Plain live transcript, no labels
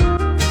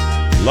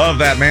Love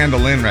that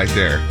mandolin right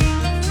there.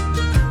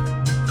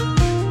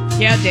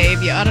 Yeah,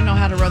 Dave, you ought to know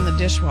how to run the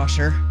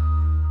dishwasher.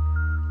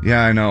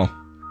 Yeah, I know.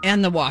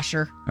 And the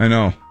washer. I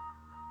know.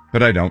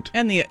 But I don't.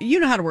 And you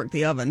know how to work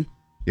the oven.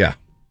 Yeah.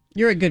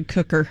 You're a good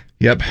cooker.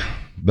 Yep.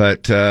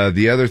 But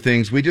the other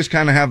things, we just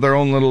kind of have their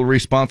own little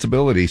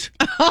responsibilities.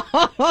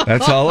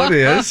 That's all it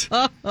is.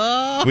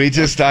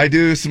 I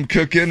do some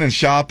cooking and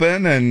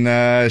shopping,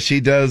 and she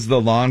does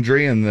the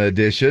laundry and the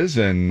dishes.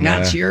 And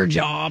that's your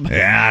job.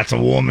 Yeah, it's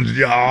a woman's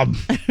job.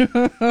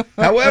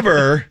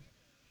 However,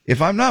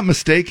 if I'm not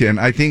mistaken,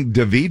 I think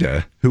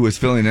Davida, who is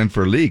filling in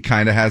for Lee,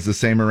 kind of has the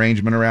same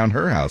arrangement around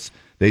her house.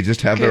 They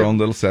just have their own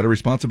little set of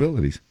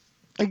responsibilities.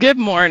 Good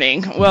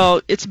morning.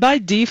 Well, it's by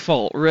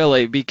default,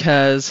 really,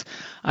 because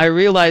I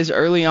realized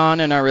early on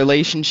in our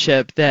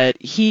relationship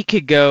that he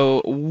could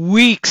go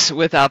weeks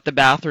without the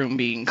bathroom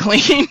being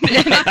cleaned, and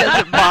it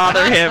doesn't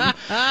bother him.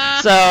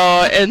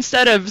 So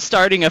instead of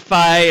starting a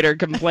fight or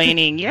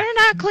complaining, you're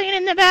not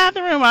cleaning the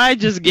bathroom, I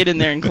just get in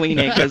there and clean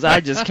it because I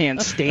just can't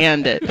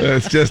stand it.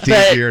 It's just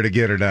easier to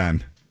get her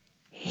done.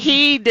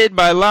 He did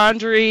my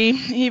laundry.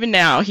 Even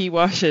now, he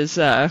washes,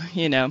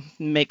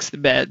 makes the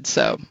bed.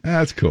 So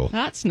that's cool.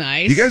 That's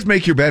nice. You guys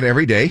make your bed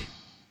every day?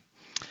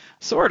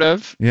 Sort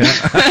of.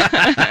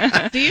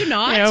 Yeah. Do you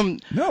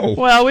not? No.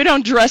 Well, we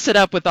don't dress it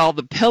up with all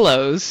the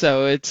pillows,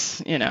 so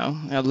it's,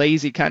 a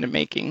lazy kind of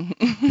making.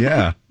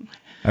 Yeah.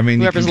 I mean,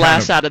 whoever's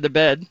last out of the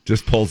bed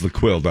just pulls the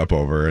quilt up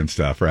over and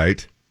stuff,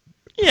 right?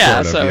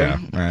 Yeah, sort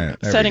of, yeah.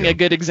 Right. Setting a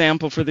good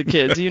example for the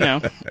kids,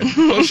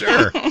 Well,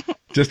 sure.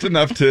 Just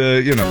enough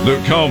to,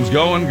 Luke Combs,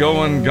 going,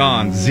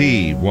 gone,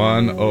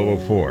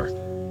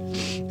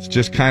 Z1004. It's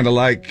just kind of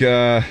like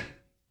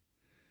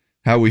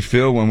how we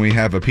feel when we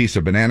have a piece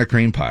of banana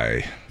cream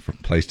pie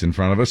placed in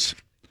front of us.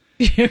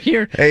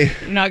 You're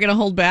not going to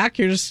hold back?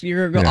 You're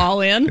going to go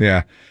all in?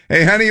 Yeah.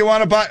 Hey, honey, you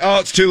want to buy? Oh,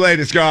 it's too late.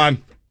 It's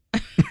gone.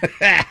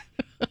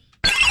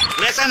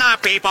 Listen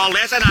up, people.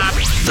 Listen up.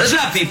 Listen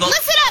up, people.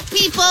 Listen up,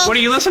 people. What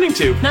are you listening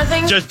to?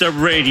 Nothing. Just a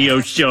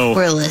radio show.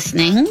 We're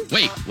listening.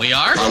 Wait, we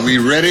are? Are we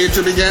ready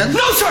to begin?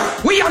 No,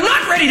 sir. We are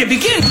not ready to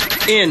begin.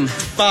 In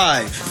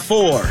 5,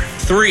 4,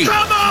 3.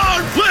 Come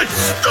on, let's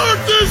start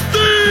this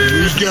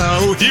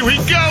thing. Here we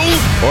go.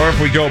 Or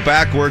if we go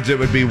backwards, it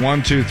would be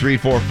 1, 2, 3,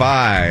 4,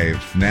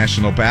 5.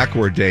 National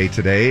Backward Day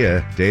today,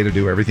 a day to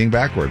do everything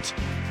backwards.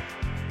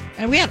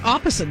 And we had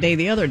opposite day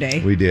the other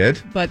day. We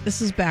did. But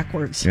this is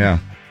backwards. Yeah.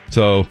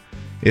 So,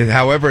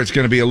 however, it's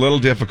going to be a little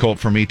difficult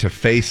for me to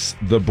face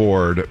the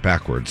board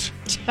backwards.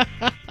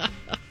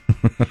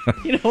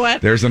 You know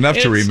what? There's enough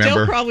to remember. It'd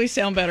still probably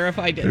sound better if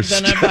I did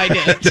than if I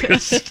didn't.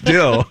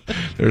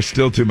 there's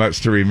still too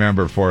much to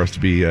remember for us to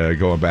be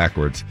going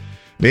backwards.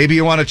 Maybe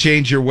you want to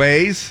change your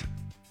ways.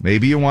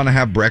 Maybe you want to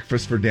have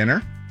breakfast for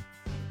dinner.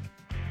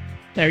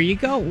 There you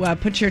go.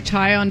 Put your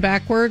tie on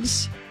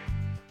backwards.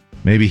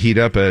 Maybe heat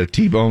up a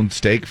T-bone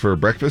steak for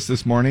breakfast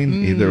this morning.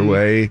 Either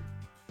way.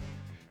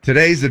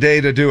 Today's the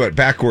day to do it.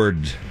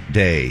 Backward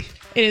Day.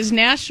 It is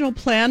National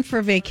Plan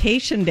for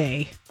Vacation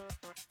Day.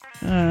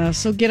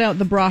 So get out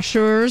the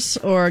brochures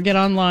or get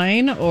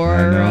online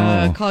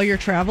or call your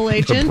travel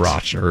agent. The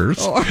brochures.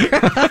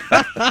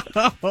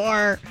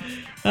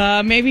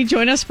 Or maybe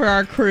join us for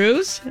our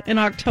cruise in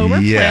October.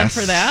 Yes.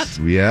 Plan for that.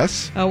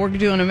 Yes. We're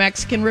doing a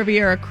Mexican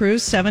Riviera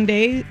cruise, 7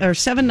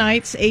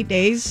 nights, 8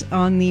 days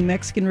on the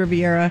Mexican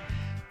Riviera.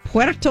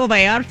 Puerto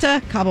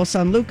Vallarta, Cabo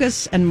San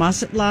Lucas, and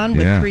Mazatlan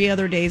with 3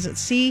 other days at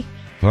sea.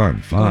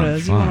 Fun. Go to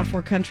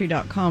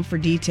z104country.com for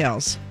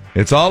details.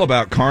 It's all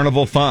about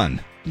Carnival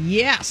fun.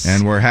 Yes.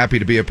 And we're happy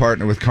to be a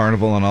partner with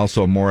Carnival and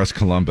also Morris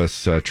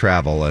Columbus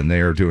Travel, and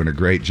they are doing a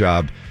great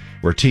job.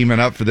 We're teaming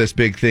up for this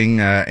big thing,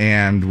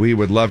 and we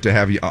would love to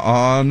have you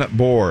on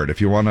board.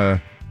 If you want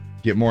to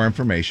get more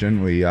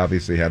information, we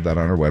obviously have that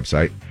on our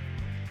website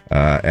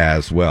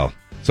as well.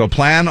 So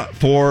plan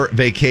for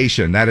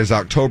vacation. That is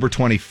October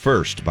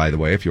 21st, by the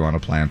way, if you want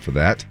to plan for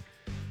that.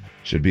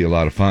 Should be a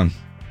lot of fun.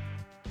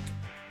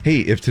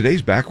 Hey, if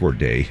today's Backward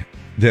Day,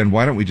 then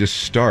why don't we just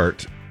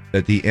start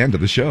at the end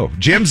of the show?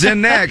 Jim's in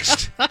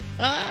next.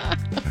 I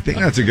think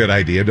that's a good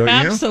idea, don't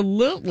you?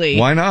 Absolutely.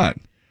 Why not?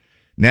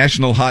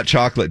 National Hot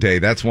Chocolate Day.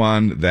 That's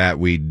one that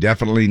we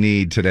definitely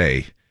need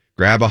today.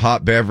 Grab a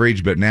hot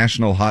beverage, but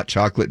National Hot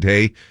Chocolate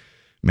Day,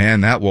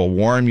 man, that will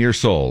warm your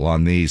soul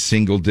on these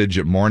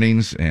single-digit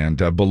mornings and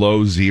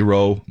below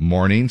zero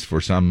mornings for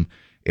some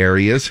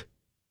areas.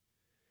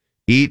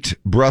 Eat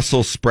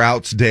Brussels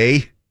Sprouts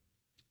Day.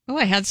 Oh,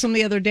 I had some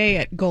the other day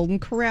at Golden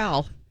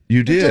Corral.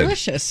 You did? They're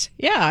delicious.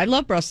 Yeah, I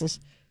love Brussels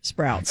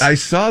sprouts. I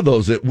saw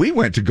those. We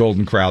went to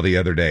Golden Corral the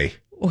other day.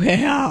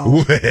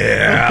 Well,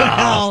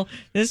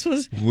 this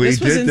was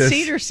in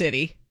Cedar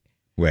City.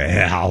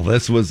 Well,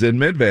 this was in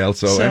Midvale,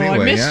 so anyway,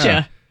 I missed you.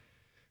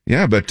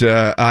 Yeah, but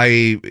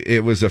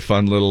it was a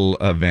fun little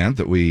event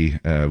that we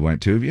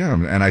went to. Yeah,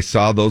 and I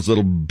saw those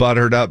little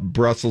buttered up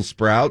Brussels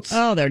sprouts.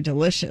 Oh, they're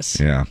delicious.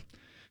 Yeah.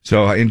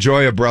 So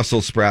enjoy a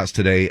Brussels sprouts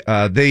today.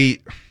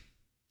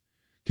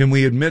 Can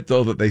we admit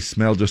though that they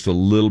smell just a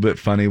little bit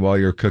funny while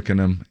you're cooking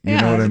them? You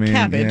know what I mean?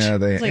 Cabbage. Yeah,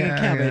 it's like a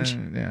cabbage.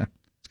 Yeah,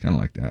 it's kind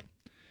of like that.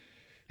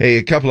 Hey,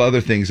 a couple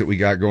other things that we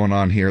got going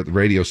on here at the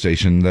radio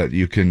station that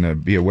you can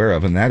be aware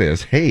of, and that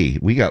is, hey,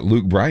 we got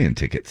Luke Bryan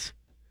tickets.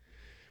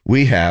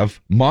 We have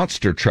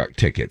monster truck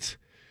tickets.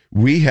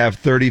 We have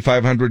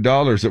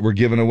 $3,500 that we're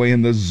giving away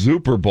in the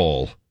Super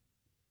Bowl.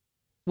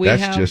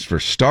 That's just for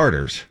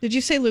starters. Did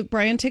you say Luke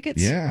Bryan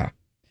tickets? Yeah.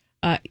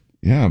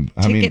 Yeah.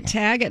 Ticket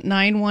tag at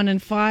 9, 1,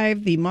 and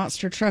 5. The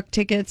monster truck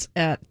tickets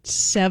at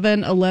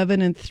 7,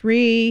 11, and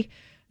 3.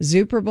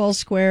 Super Bowl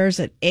squares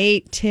at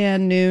 8,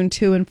 10, noon,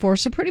 2, and 4.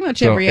 So pretty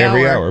much every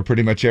hour.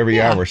 Pretty much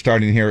every hour,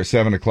 starting here at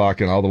 7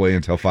 o'clock and all the way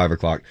until 5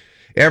 o'clock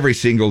every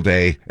single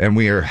day. And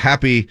we are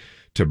happy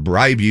to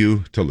bribe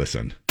you to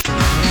listen.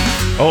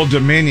 Old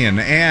Dominion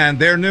and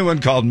their new one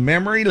called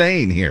Memory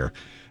Lane here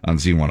on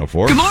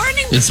Z104. Good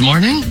morning. This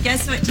morning.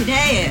 Guess what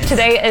today is?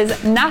 Today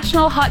is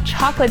National Hot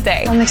Chocolate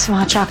Day. I'll make some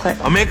hot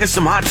chocolate. I'm making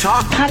some hot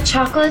chocolate. Hot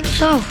chocolate?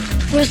 So,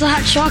 where's the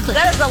hot chocolate?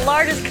 That is the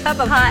largest cup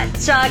of hot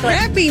chocolate.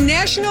 Happy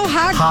National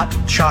Hot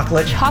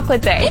chocolate.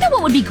 Chocolate Day. You know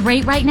what would be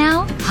great right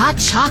now? Hot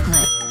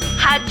chocolate.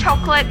 Hot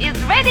chocolate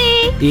is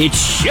ready.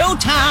 It's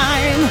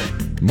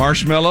showtime.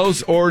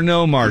 Marshmallows or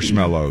no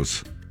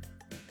marshmallows?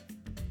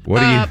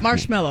 What do you?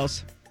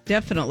 Marshmallows,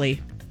 definitely.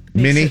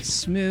 Mini? Makes it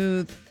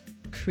smooth,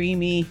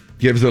 creamy.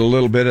 Gives it a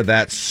little bit of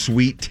that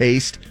sweet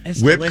taste.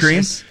 It's whipped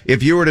delicious. cream.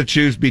 If you were to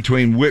choose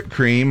between whipped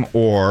cream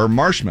or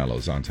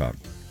marshmallows on top.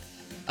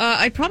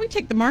 I'd probably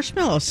take the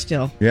marshmallows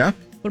still. Yeah?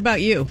 What about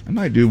you? I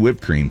might do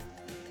whipped cream.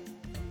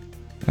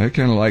 I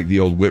kind of like the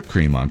old whipped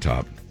cream on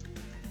top.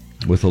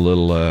 With a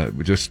little, I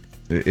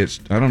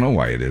don't know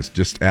why it is.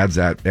 Just adds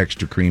that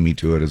extra creamy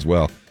to it as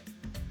well.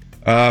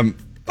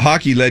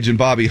 Hockey legend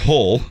Bobby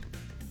Hull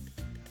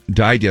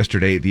died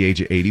yesterday at the age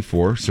of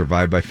 84,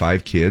 survived by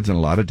 5 kids and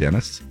a lot of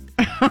dentists.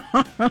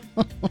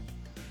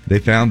 They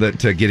found that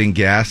getting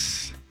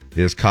gas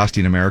is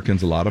costing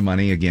Americans a lot of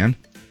money again.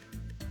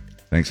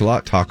 Thanks a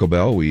lot, Taco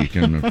Bell. We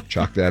can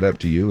chalk that up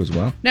to you as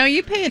well. Now,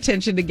 you pay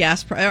attention to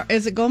gas price.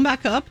 Is it going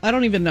back up? I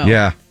don't even know.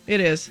 Yeah. It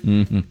is.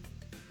 Mm-hmm.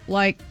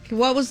 Like,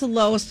 what was the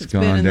lowest it's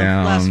Gone been in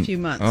down. the last few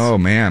months? Oh,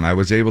 man. I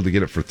was able to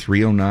get it for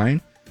 $3.09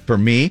 for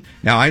me.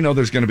 Now, I know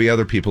there's going to be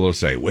other people who'll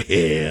say,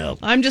 well,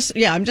 I'm just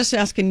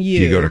asking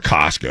you. you go to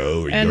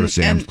Costco or you go to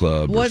Sam's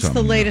Club or what's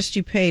something. the latest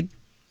you paid?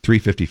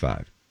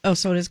 $3.55. Oh,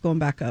 so it is going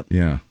back up.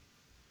 Yeah.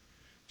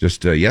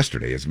 Just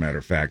yesterday, as a matter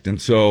of fact.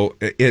 And so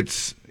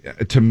it's,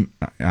 I don't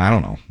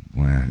know.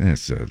 Well,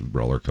 it's a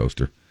roller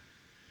coaster.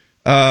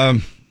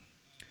 This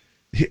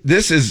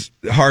is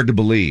hard to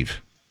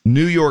believe.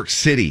 New York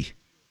City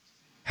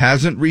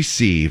hasn't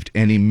received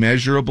any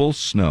measurable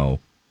snow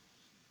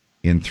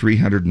in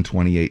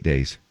 328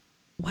 days.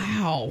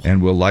 Wow.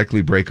 And will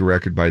likely break a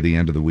record by the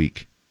end of the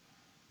week.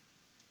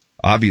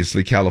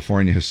 Obviously,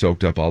 California has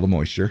soaked up all the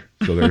moisture,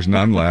 so there's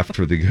none left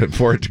for it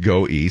to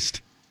go east.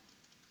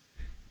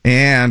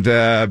 And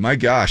my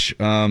gosh,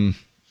 Bob.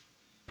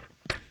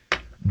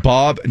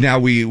 Now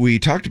we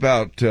talked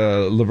about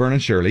Laverne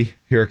and Shirley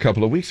here a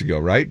couple of weeks ago,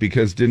 right?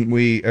 Because didn't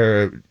we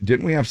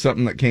have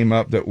something that came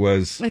up that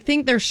was? I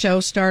think their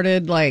show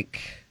started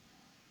like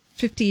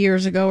 50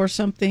 years ago or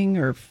something,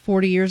 or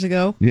 40 years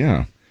ago.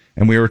 Yeah,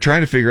 and we were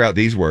trying to figure out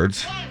these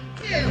words. 1,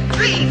 2, 3, 4, 5,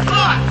 6,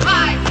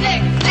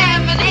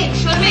 7, 8.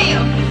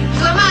 Schlemiel,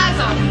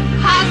 Schlemazel,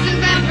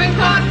 Hassendampf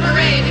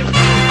Incorporated.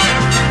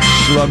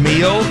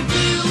 Schlemiel,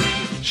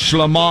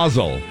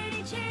 Schlemazel,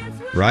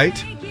 right?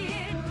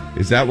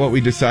 Is that what we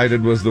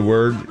decided was the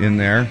word in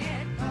there?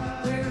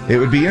 It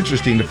would be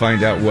interesting to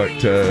find out what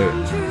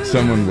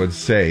someone would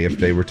say if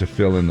they were to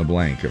fill in the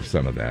blank of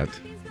some of that.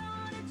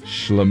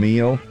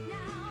 Schlemiel.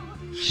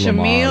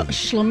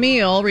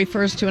 Schlemiel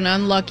refers to an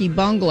unlucky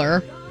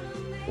bungler,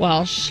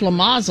 while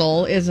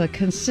Schlemazel is a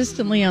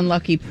consistently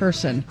unlucky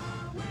person.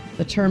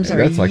 The terms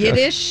are like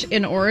Yiddish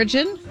in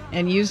origin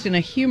and used in a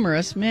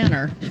humorous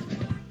manner.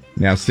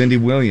 Now, Cindy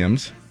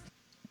Williams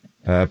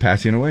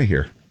passing away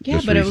here. Yeah,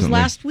 but recently. It was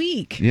last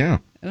week. Yeah.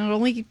 And I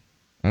don't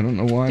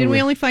know why. Didn't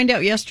we only find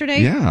out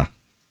yesterday? Yeah.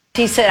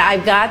 He said,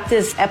 I've got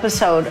this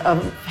episode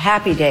of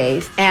Happy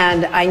Days,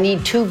 and I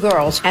need 2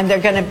 girls, and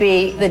they're going to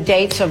be the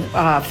dates of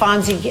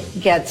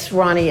Fonzie gets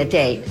Ronnie a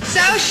date.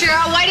 So,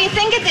 Cheryl, what do you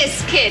think of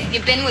this kid?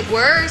 You've been with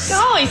worse.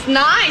 Oh, he's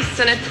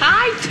nice, and a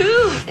tie,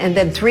 too. And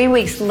then 3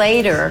 weeks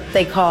later,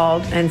 they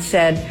called and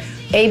said,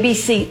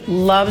 ABC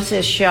loves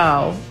this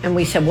show. And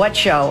we said, what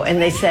show?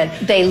 And they said,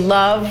 they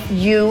love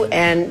you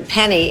and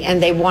Penny,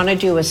 and they want to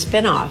do a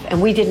spinoff.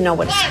 And we didn't know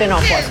what a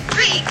spinoff was. 1, 2,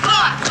 3, 4,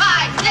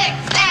 5,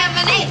 6,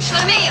 7, 8.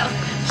 Schlemiel,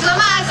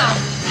 Schlemazel,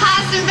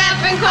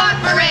 Hassendampf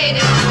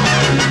Incorporated.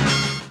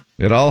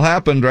 It all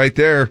happened right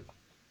there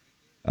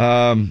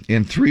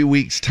in 3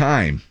 weeks'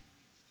 time.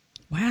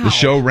 Wow. The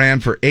show ran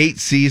for 8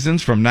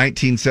 seasons from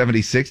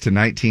 1976 to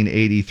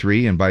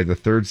 1983, and by the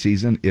 3rd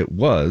season, it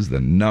was the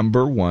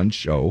 #1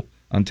 show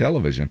on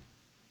television.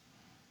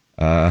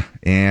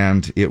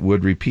 And it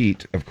would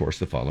repeat, of course,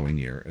 the following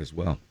year as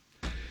well.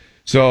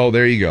 So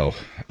there you go.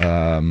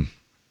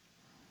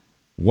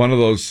 One of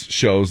those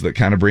shows that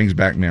kind of brings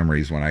back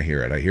memories when I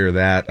hear it. I hear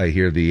that. I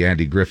hear the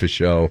Andy Griffith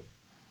Show.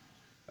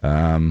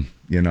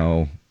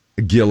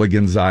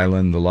 Gilligan's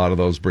Island. A lot of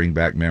those bring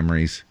back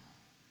memories.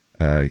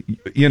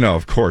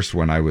 Of course,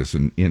 when I was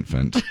an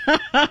infant,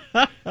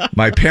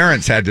 my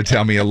parents had to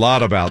tell me a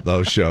lot about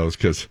those shows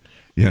because,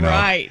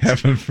 right.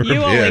 heaven forbid.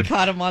 You only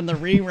caught them on the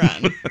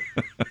rerun.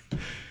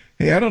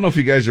 Hey, I don't know if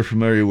you guys are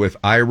familiar with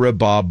Ira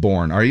Bob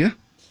Bourne. Are you?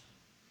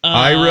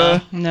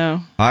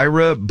 No.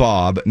 Ira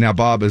Bob. Now,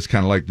 Bob is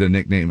kind of like the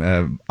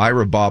nickname.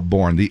 Ira Bob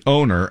Bourne, the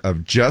owner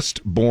of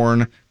Just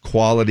Born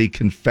Quality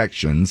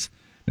Confections.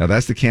 Now,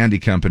 that's the candy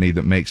company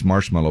that makes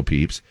Marshmallow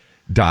Peeps.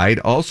 Died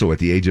also at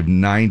the age of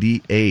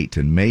 98,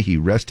 and may he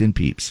rest in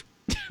peeps.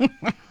 Take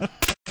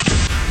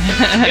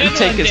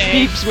his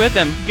peeps with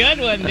him. Good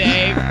one,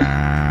 Dave.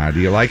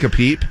 Do you like a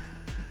peep?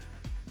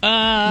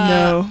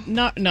 No.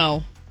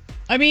 No.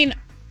 I mean,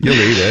 you'll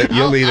eat it.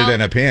 You'll eat it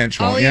in a pinch,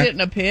 won't you? I'll eat it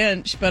in a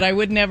pinch, but I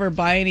would never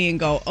buy any and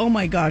go, oh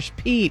my gosh,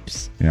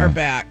 Peeps are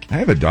back. I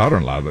have a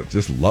daughter-in-law that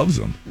just loves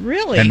them.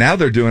 Really? And now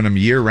they're doing them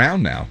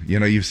year-round now.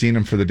 You've seen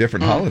them for the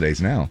different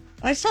holidays now.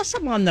 I saw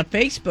some on the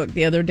Facebook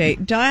the other day.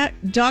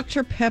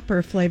 Dr.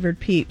 Pepper flavored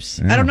Peeps.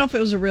 Yeah. I don't know if it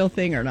was a real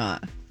thing or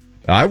not.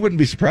 I wouldn't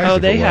be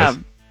surprised if it was.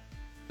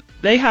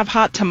 They have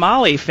hot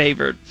tamale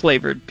flavored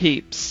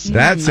Peeps.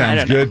 That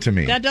sounds good to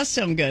me. That does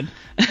sound good.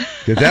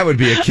 Because that would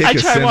be a kick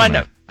of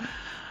cinnamon.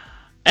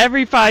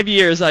 Every 5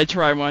 years, I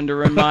try one to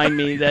remind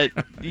me that,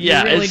 really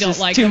it's don't just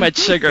like too them? much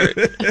sugar.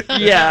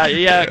 Yeah.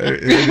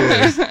 It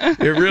is.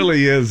 It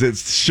really is.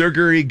 It's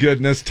sugary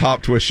goodness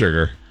topped with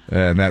sugar.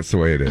 And that's the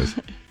way it is.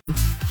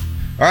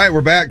 All right,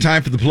 we're back.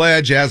 Time for the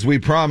pledge, as we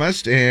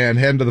promised. And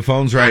heading to the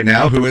phones right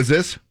now. Who is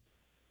this?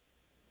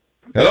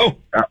 Hello?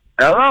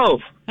 Hello.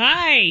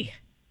 Hi.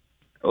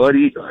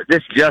 This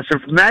is Justin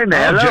from Magna.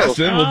 Oh, Hello.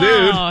 Justin. Well,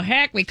 dude. Oh,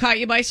 heck, we caught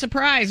you by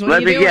surprise. What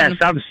Let are me you doing? guess.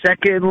 I'm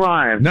second in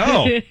line.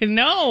 No.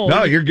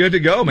 No, you're good to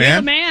go, man.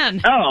 You're the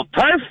man. Oh,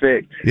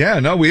 perfect. Yeah,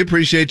 no, we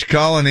appreciate you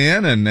calling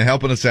in and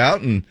helping us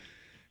out. And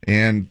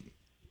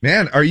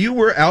man,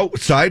 we're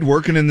outside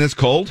working in this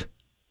cold?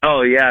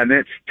 Oh, yeah, and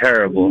it's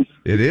terrible.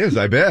 It is,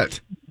 I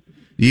bet.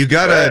 You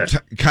got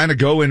to kind of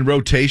go in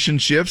rotation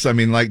shifts? I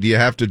mean, do you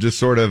have to just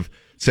sort of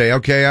say,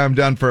 okay, I'm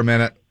done for a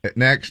minute.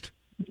 Next?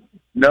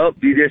 Nope,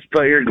 you just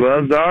put your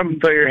gloves on,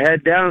 put your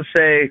head down, and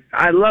say,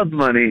 I love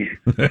money.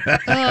 Oh,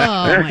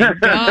 my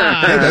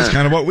God. Hey, that's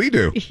kind of what we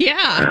do. Yeah.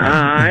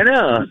 I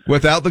know.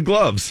 Without the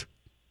gloves.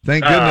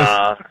 Thank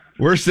goodness.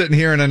 We're sitting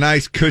here in a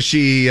nice,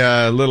 cushy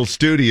little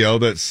studio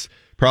that's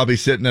probably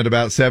sitting at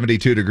about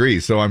 72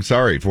 degrees, so I'm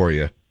sorry for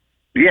you.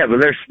 Yeah,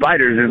 but there's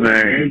spiders in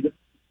there.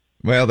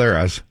 Well,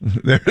 there is.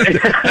 There is.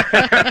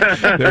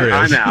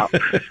 I'm out.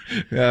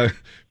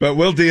 But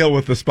we'll deal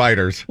with the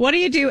spiders. What do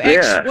you do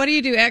extra? What do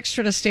you do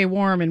extra to stay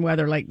warm in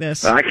weather like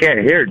this? I can't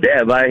hear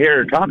Deb. I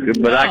hear her talking,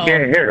 but I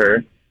can't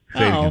hear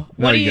her.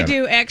 What do you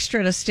do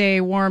extra to stay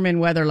warm in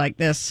weather like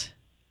this?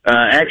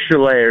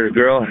 Extra layers,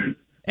 girl.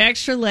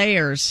 Extra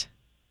layers.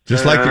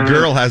 Just like the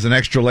girl has an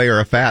extra layer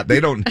of fat. They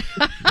don't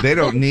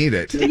need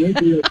it.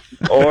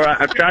 Or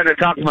I'm trying to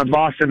talk my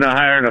boss into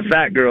hiring a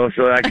fat girl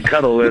so I can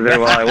cuddle with her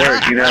while I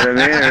work. You know what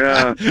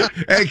I mean?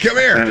 Hey, come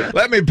here.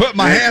 Let me put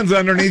my hands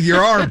underneath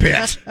your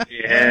armpits.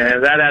 Yeah,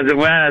 that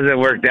hasn't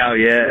worked out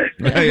yet.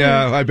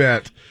 Yeah, I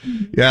bet.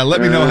 Yeah,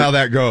 let me know how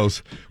that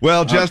goes.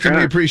 Well, Justin,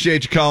 we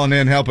appreciate you calling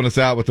in, helping us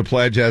out with the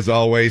pledge as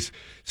always.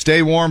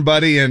 Stay warm,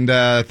 buddy, and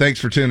thanks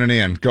for tuning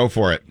in. Go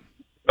for it.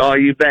 Oh,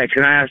 you bet.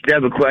 Can I ask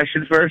Deb a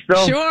question first,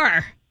 though?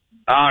 Sure.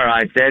 All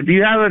right, Deb. Do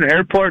you have an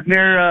airport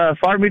near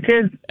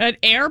Farmington? An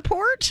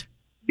airport?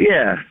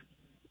 Yeah.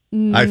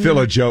 I feel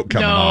a joke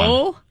coming on.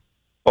 No.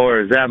 Or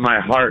is that my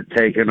heart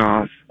taking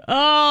off?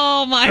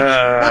 Oh, my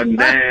God.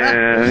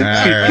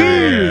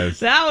 There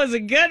That was a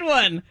good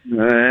one.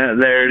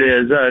 There it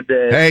is.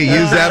 Deb. Hey,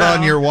 use that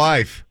on your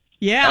wife.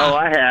 Yeah. Oh,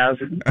 I have.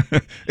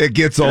 It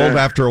gets old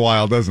after a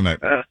while, doesn't it?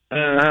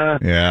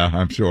 Yeah,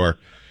 I'm sure.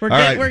 We're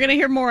going to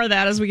hear more of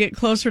that as we get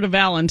closer to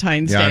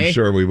Valentine's Day. Yeah, I'm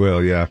sure we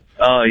will, yeah.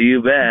 Oh,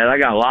 you bet. I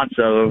got lots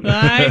of them.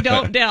 I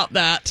don't doubt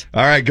that.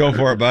 All right, go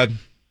for it, bud.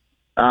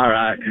 All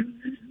right.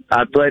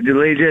 I pledge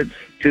allegiance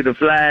to the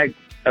flag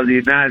of the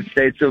United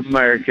States of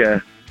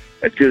America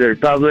and to the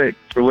republic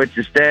for which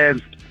it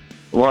stands,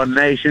 one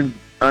nation,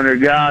 under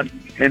God,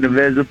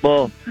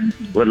 indivisible,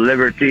 with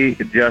liberty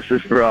and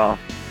justice for all.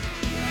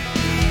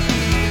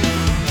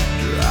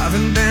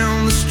 Driving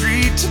down the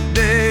street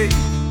today,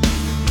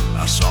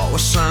 I saw a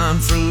sign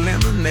for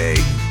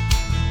lemonade.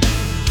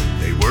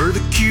 They were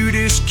the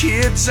cutest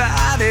kids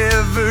I'd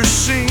ever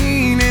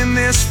seen in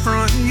this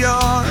front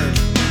yard.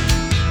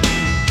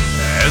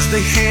 As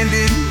they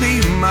handed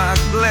me my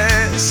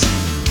glass,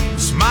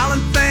 smiling,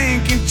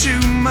 thinking to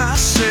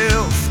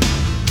myself,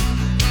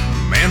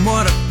 man,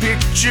 what a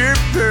picture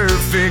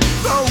perfect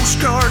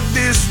postcard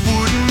this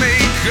would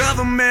make of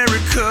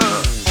America.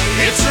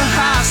 It's a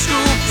high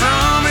school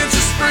prom, it's a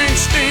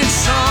Springsteen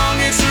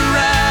song, it's a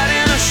ride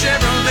in a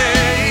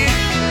Chevrolet.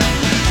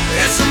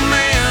 It's a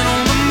man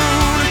on the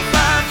moon and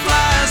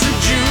fireflies in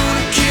June,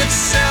 and kids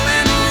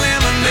selling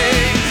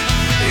lemonade.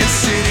 It's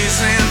cities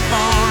and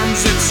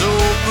farms, it's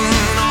open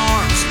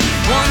arms,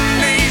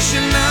 one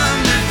nation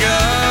under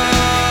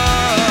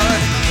God.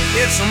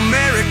 It's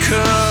America.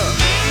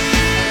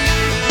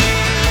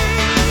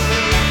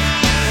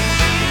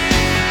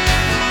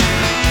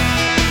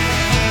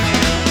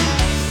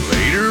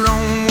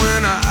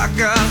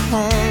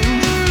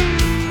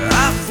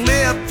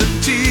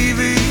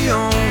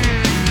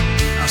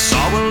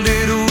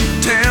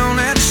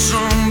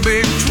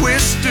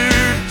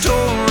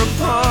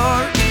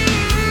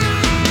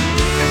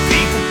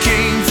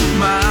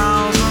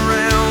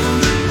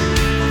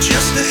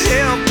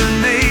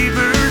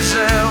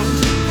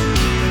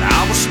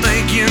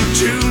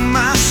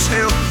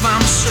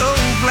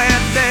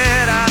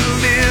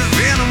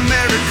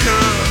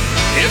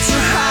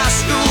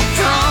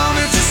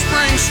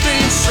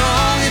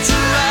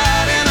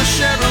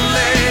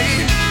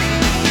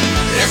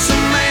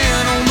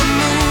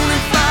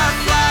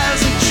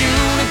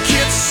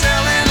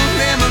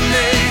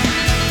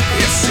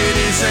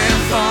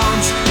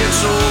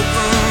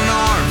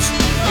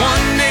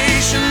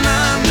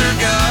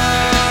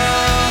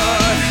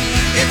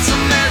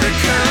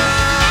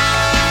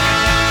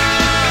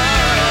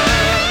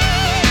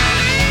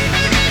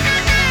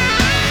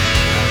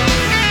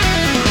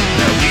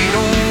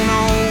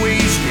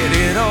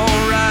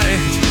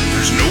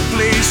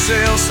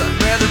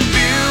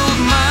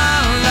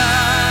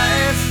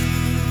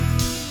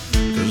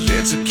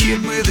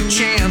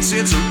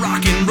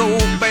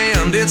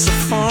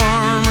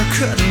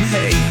 cutting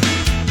hay.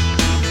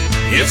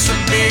 It's a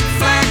big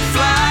flag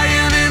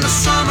flying in the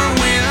summer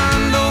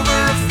wind over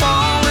a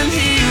fallen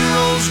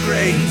hero's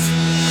grave.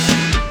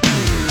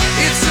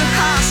 It's a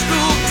high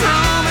school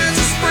prom,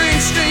 it's a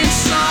Springsteen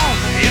song,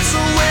 it's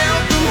a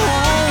welcome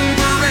home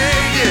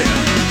parade.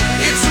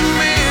 Yeah. It's a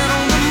man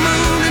on the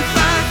moon and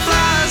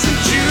fireflies in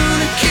June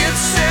and kids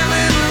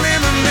selling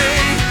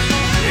lemonade.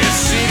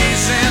 It's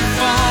cities and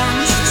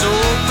farms, it's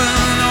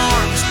open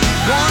arms,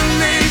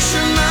 one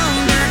nation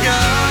under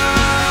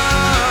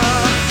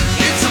God.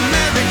 It's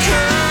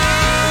America.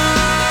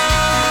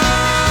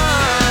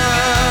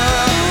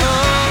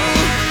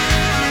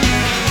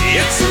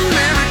 It's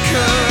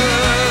America.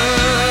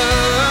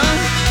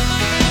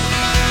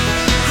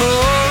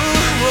 Oh,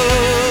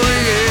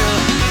 yeah.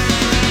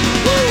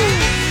 Woo.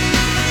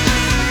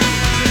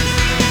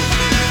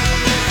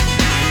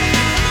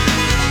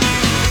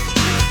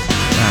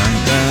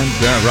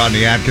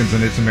 Rodney Atkins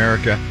and It's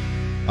America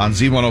on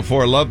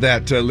Z104. Love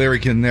that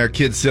lyric in there.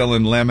 Kids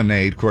selling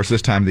lemonade. Of course,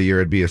 this time of the year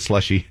it'd be a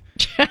slushy.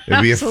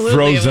 It'd be a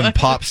frozen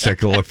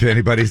popsicle if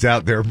anybody's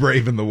out there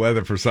braving the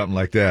weather for something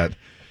like that.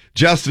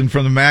 Justin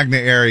from the Magna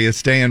area is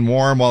staying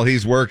warm while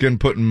he's working,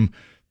 putting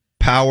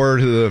power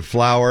to the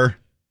flower.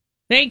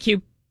 Thank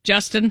you,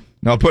 Justin.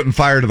 No, putting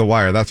fire to the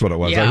wire. That's what it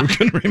was. Yeah. I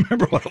couldn't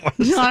remember what it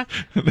was.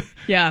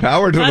 Yeah.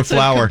 Power to That's the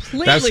flower. A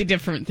completely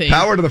different thing.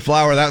 Power to the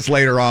flower. That's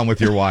later on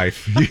with your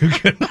wife.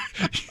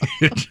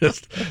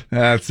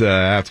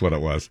 That's what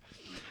it was.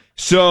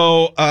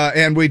 So,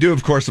 and we do,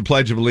 of course, the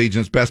Pledge of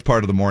Allegiance, best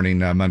part of the morning,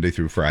 Monday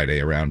through Friday,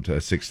 around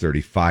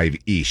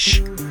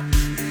 6:35-ish.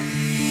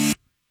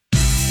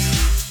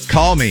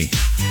 Call me.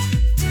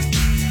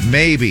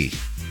 Maybe.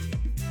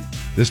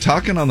 Does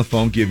talking on the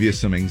phone give you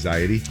some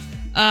anxiety?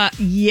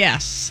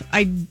 Yes.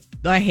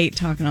 I hate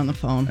talking on the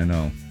phone. I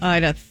know.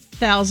 I'd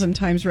 1,000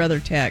 times rather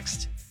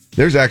text.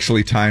 There's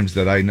actually times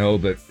that I know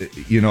that,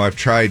 I've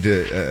tried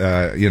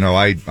to,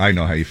 I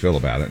know how you feel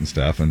about it and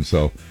stuff. And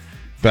so,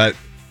 but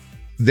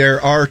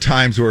there are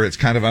times where it's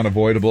kind of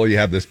unavoidable. You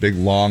have this big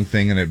long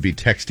thing and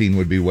texting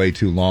would be way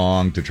too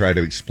long to try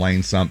to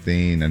explain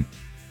something. And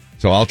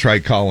so I'll try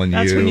calling you.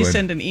 That's when you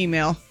send an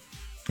email.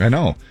 I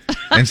know.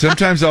 And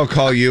sometimes I'll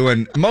call you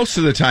and most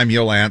of the time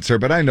you'll answer,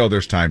 but I know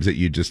there's times that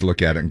you just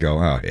look at it and go,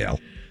 oh, hell.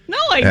 No,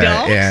 I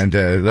don't.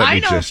 I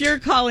know if you're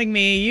calling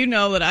me, you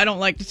know that I don't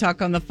like to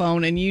talk on the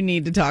phone and you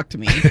need to talk to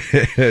me.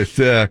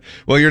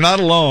 Well, you're not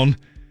alone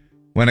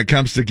when it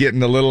comes to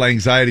getting a little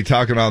anxiety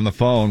talking on the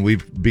phone.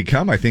 We've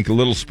become, I think, a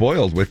little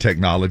spoiled with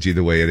technology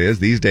the way it is.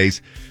 These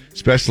days,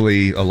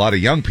 especially a lot of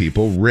young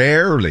people,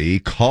 rarely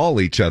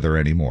call each other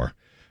anymore,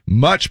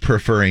 much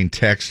preferring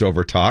text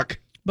over talk.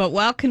 But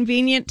while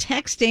convenient,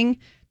 texting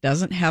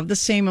doesn't have the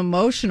same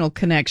emotional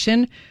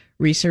connection.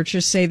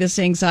 Researchers say this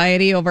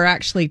anxiety over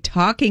actually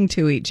talking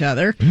to each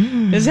other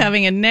is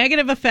having a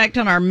negative effect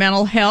on our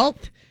mental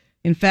health.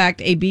 In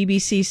fact, a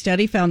BBC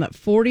study found that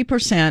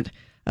 40%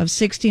 of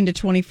 16 to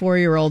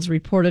 24-year-olds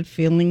reported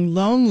feeling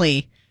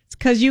lonely. It's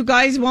because you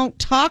guys won't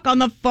talk on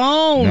the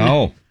phone.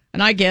 No.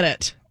 And I get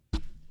it.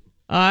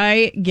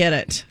 I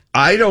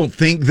don't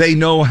think they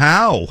know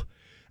how.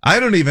 I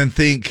don't even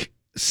think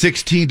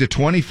 16 to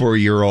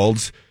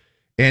 24-year-olds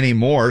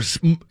anymore.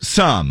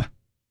 Some.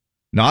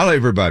 Not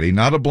everybody,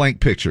 not a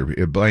blank picture,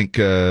 a blank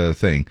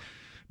thing,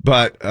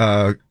 but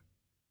a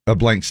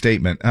blank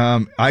statement.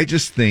 I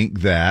just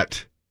think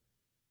that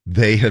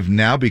they have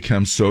now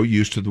become so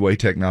used to the way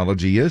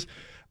technology is.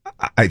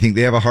 I think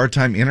they have a hard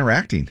time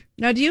interacting.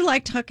 Now, do you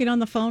like talking on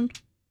the phone?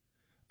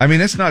 I mean,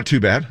 it's not too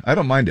bad. I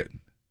don't mind it.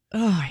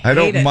 Oh, I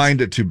don't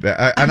mind it too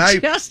bad. I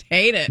just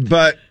hate it.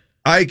 But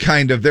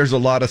there's a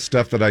lot of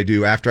stuff that I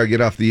do after I get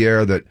off the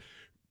air that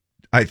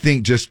I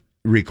think just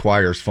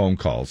requires phone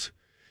calls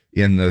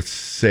in the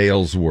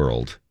sales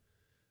world.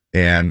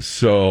 And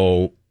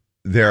so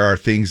there are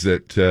things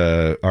that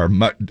are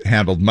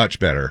handled much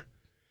better.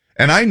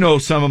 And I know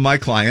some of my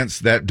clients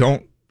that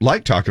don't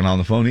like talking on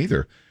the phone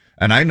either.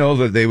 And I know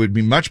that they would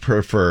much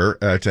prefer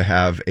to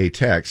have a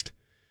text.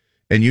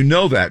 And you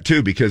know that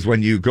too, because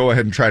when you go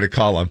ahead and try to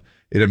call them,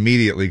 it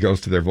immediately goes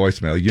to their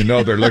voicemail. You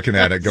know they're looking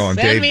at it going,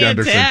 Send Dave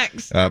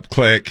Gunderson,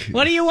 click.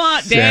 What do you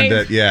want, Send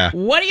Dave? it, yeah.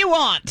 What do you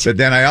want? But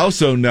then I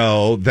also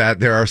know that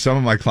there are some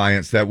of my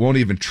clients that won't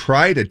even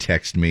try to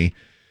text me.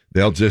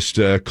 They'll just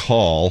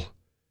call,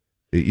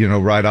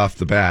 right off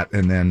the bat.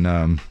 And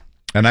then,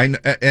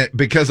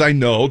 because I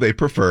know they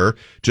prefer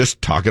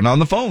just talking on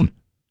the phone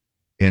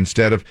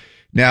instead of.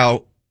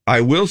 Now,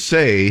 I will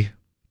say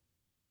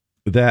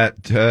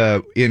that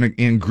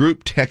in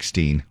group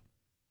texting,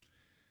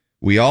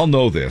 we all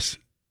know this.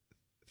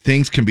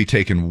 Things can be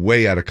taken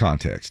way out of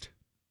context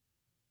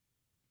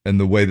and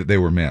the way that they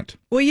were meant.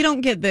 Well, you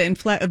don't get the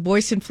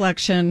voice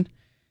inflection.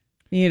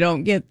 You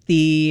don't get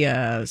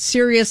the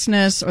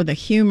seriousness or the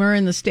humor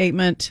in the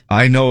statement.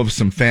 I know of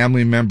some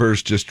family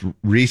members just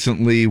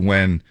recently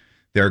when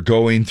they're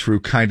going through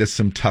kind of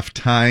some tough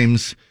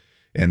times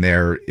and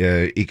they're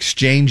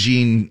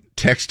exchanging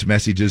text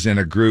messages in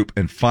a group.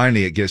 And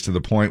finally it gets to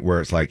the point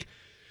where it's like,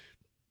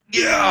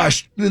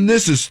 gosh, and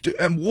this is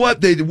and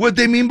what they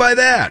mean by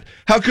that?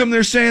 How come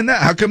they're saying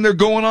that? How come they're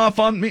going off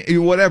on me?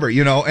 Whatever,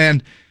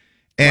 and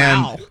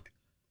wow.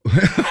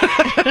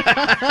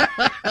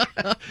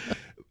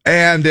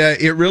 And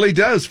it really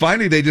does.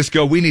 Finally, they just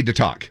go, we need to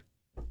talk.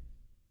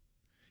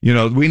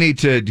 We need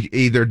to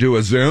either do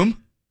a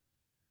Zoom,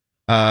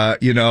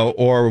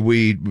 or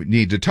we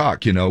need to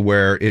talk,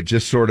 where it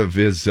just sort of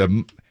is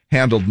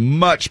handled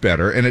much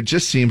better. And it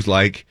just seems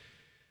like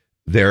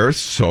there are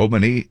so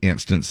many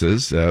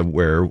instances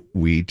where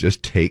we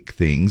just take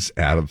things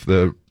out of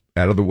the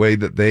way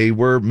that they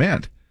were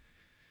meant.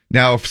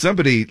 Now, if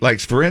somebody, like,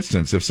 for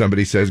instance, if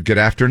somebody says good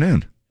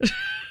afternoon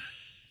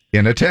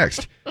in a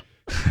text,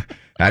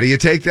 how do you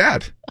take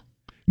that?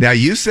 Now,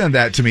 you send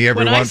that to me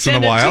every once in a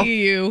while. When I send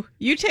it to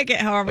you take it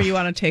however you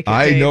want to take it.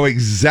 I Dave. know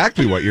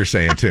exactly what you're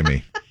saying to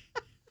me.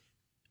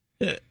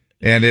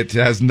 And it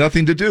has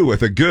nothing to do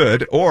with a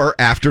good or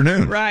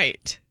afternoon.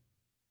 Right.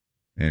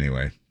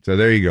 Anyway, so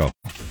there you go.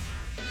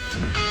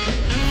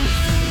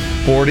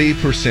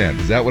 40%.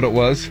 Is that what it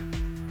was?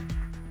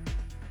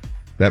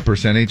 That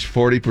percentage?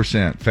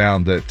 40%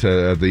 found that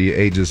the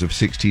ages of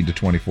 16 to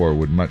 24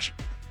 would much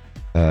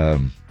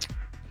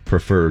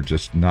prefer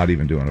just not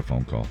even doing a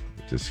phone call.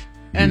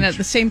 And at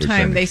the same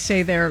time, they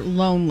say they're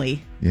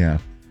lonely. Yeah.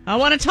 I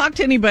want to talk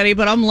to anybody,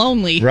 but I'm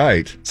lonely.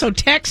 Right. So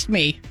text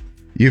me.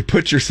 You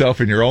put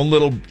yourself in your own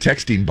little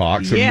texting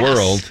box and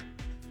world,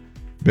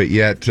 but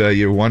yet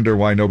you wonder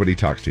why nobody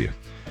talks to you.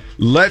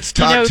 Let's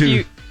talk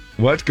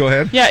what? Go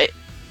ahead. Yeah.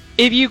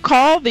 If you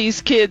call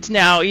these kids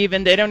now,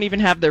 even they don't even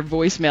have their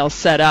voicemail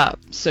set up,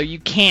 so you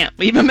can't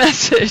leave a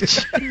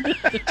message.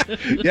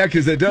 Yeah,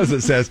 because it does.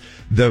 It says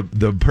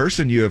the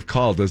person you have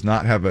called has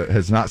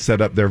not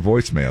set up their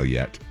voicemail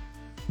yet.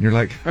 And you're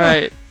like,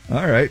 right?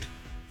 All right.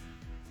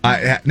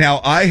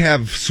 I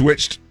have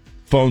switched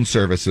phone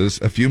services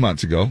a few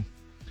months ago,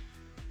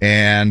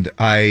 and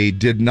I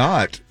did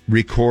not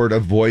record a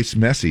voice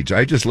message.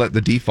 I just let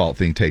the default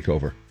thing take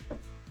over.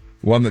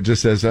 One that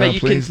just says,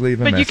 please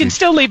leave a message. But you can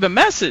still leave a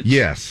message.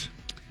 Yes.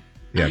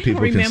 Yeah, people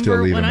can still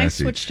leave a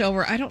message. When I switched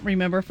over, I don't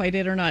remember if I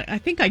did or not. I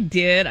think I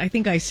did. I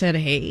think I said,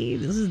 hey,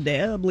 this is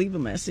Deb, leave a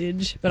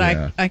message. But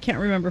I can't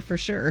remember for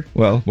sure.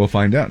 Well, we'll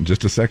find out in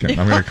just a second.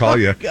 I'm going to call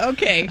you.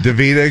 Okay.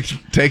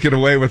 Davita, take it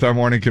away with our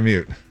morning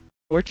commute.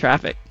 Or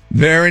traffic.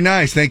 Very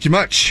nice. Thank you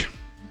much.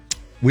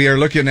 We are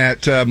looking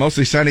at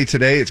mostly sunny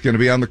today. It's going to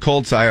be on the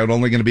cold side.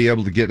 Only going to be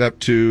able to get up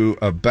to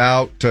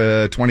about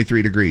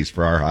 23 degrees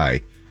for our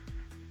high.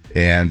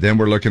 And then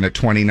we're looking at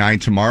 29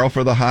 tomorrow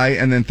for the high,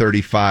 and then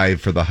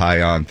 35 for the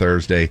high on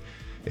Thursday,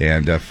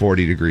 and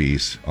 40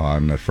 degrees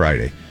on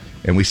Friday.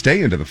 And we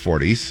stay into the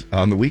 40s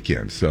on the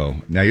weekend. So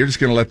now you're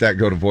just going to let that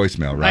go to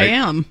voicemail, right? I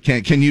am.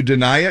 Can you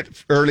deny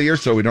it earlier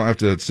so we don't have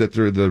to sit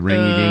through the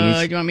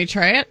ringy-dingies? Do you want me to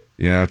try it?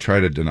 Yeah, try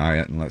to deny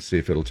it, and let's see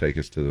if it'll take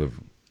us to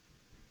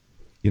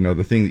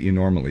the thing that you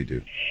normally do.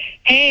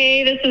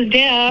 Hey, this is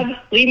Deb.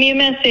 Leave me a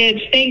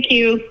message. Thank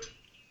you.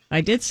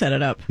 I did set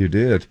it up. You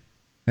did.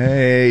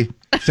 Hey.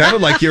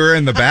 Sounded like you were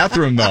in the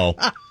bathroom, though.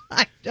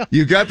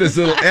 You got this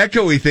little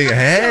echoey thing.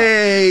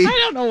 Hey. I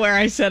don't know where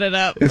I set it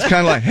up. It's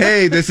kind of like,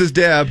 hey, this is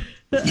Deb.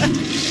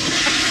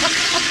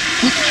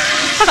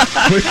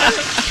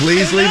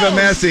 Please leave a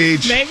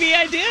message. Maybe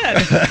I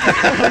did.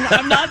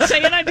 I'm not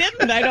saying I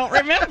didn't. I don't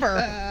remember.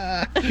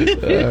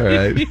 All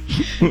right.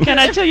 Can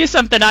I tell you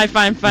something I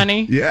find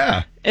funny?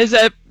 Yeah. Is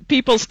that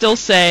people still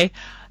say,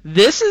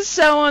 this is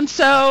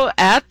so-and-so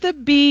at the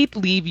beep,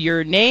 leave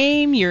your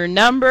name, your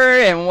number,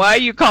 and why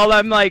you call.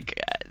 I'm like,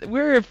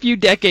 we're a few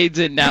decades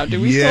in now. Do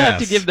we still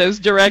have to give those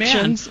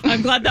directions? Man,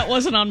 I'm glad that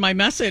wasn't on my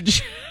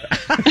message.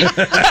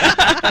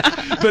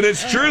 But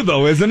it's true,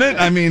 though, isn't it?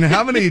 I mean,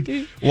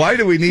 why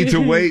do we need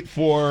to wait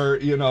for,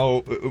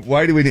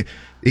 why do we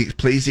need,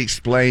 please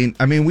explain.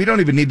 I mean, we don't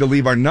even need to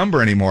leave our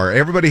number anymore.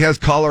 Everybody has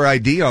caller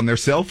ID on their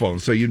cell phone,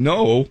 so you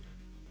know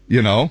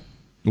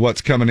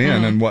what's coming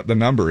in and what the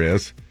number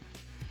is.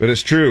 But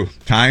it's true.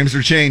 Times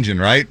are changing,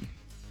 right?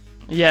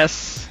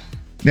 Yes.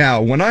 Now,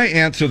 when I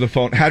answer the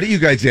phone, how do you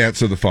guys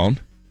answer the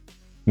phone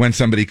when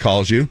somebody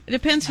calls you? It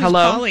depends who's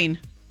calling.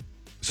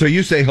 So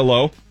you say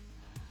hello?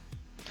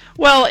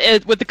 Well,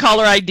 with the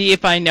caller ID,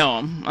 if I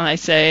know them, I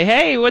say,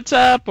 hey, what's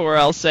up? Or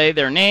I'll say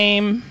their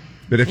name.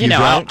 But if you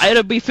don't?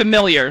 It'll be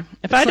familiar.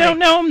 If I don't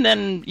know them,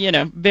 then,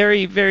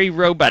 very, very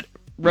robot-like.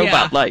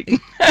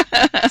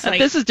 Like,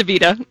 this is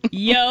Davita.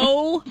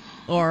 Yo,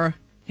 or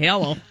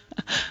hello.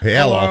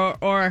 Hello.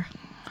 Or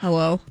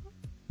hello.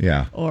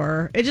 Yeah.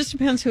 Or it just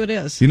depends who it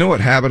is. You know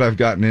what habit I've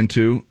gotten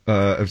into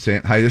of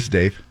saying, hi, this is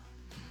Dave?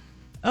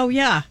 Oh,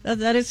 yeah.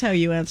 That is how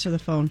you answer the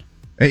phone.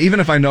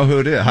 Even if I know who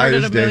it is. Hi,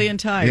 this is Dave. Heard it a million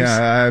times. Yeah,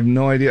 I have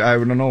no idea. I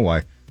don't know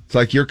why. It's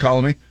like you're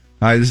calling me.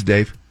 Hi, this is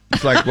Dave.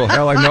 It's like, well,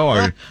 hell, I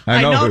know.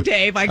 I know,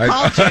 Dave. I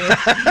called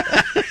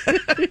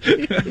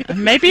you.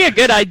 Maybe a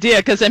good idea,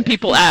 because then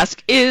people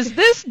ask, is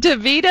this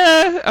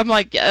Davita? I'm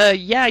like,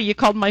 yeah, you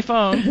called my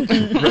phone.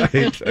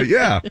 Right.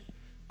 Yeah.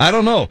 I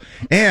don't know.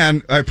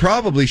 And I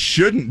probably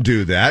shouldn't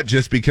do that,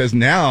 just because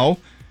now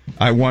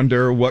I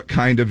wonder what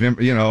kind of,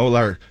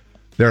 they're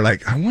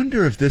like, I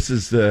wonder if this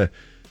is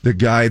the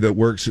guy that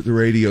works at the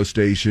radio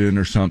station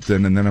or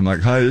something, and then I'm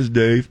like, hi, this is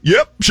Dave.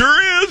 Yep,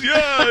 sure is,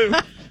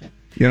 yeah.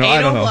 You know,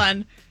 I don't know.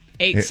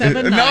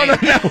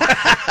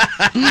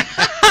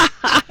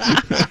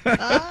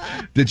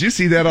 801-879. Did you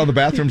see that on the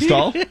bathroom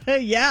stall?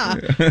 Yeah,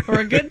 for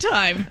a good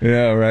time.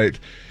 Yeah, right.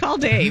 Call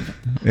Dave.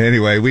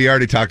 Anyway, we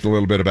already talked a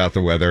little bit about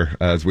the weather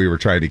as we were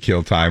trying to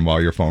kill time while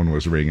your phone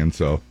was ringing.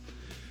 So,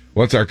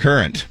 what's our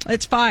current?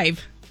 It's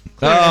 5.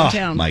 Clear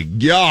downtown. My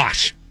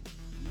gosh.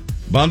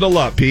 Bundle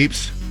up,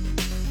 peeps.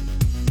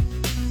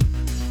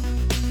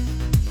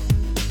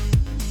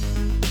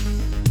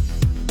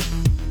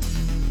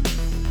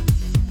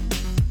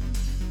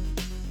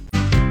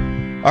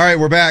 All right,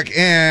 we're back,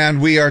 and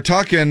we are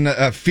talking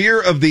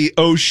fear of the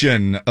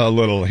ocean a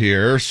little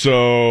here.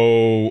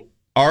 So,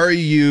 are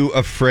you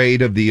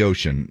afraid of the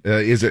ocean?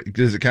 Does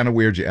it kind of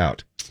weird you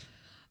out?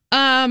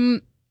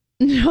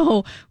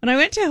 No. When I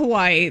went to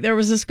Hawaii, there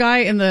was this guy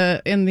in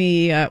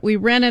the we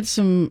rented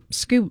some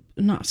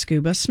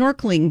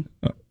snorkeling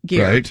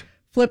gear, right?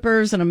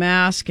 Flippers and a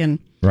mask, and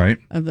right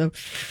the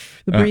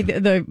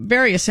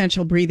very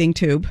essential breathing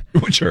tube.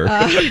 Sure.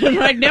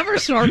 I'd never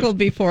snorkeled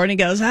before, and he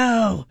goes,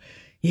 "Oh,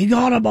 you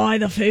gotta buy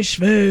the fish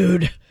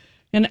food,"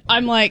 and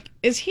I'm like,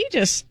 "Is he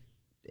just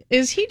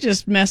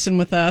messing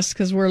with us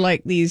because we're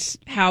like these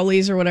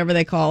howlies or whatever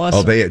they call us?"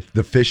 Oh,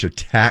 the fish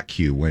attack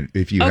you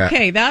if you.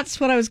 Okay, that's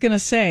what I was gonna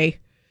say.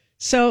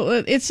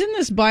 So it's in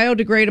this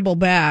biodegradable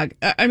bag.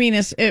 I mean,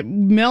 it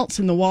melts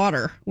in the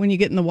water when you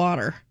get in the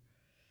water.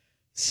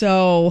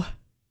 So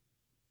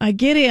I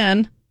get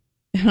in,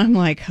 and I'm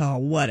like, oh,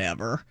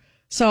 whatever.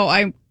 So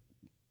I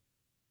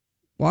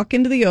walk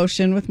into the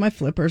ocean with my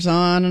flippers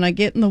on, and I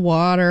get in the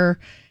water,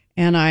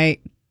 and I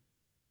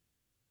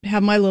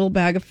have my little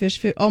bag of fish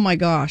food. Oh my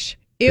gosh.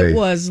 It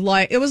was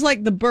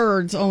like the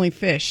birds, only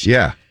fish.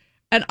 Yeah.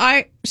 And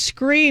I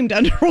screamed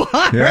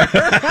underwater. Yeah.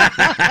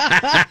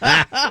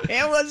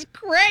 It was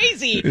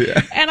crazy.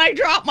 Yeah. And I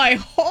dropped my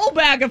whole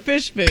bag of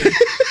fish food.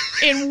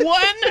 In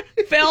one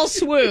fell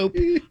swoop,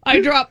 I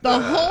dropped the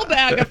whole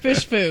bag of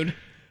fish food.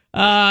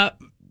 Yeah.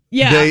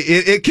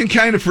 It can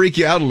kind of freak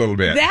you out a little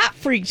bit. That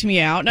freaked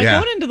me out. And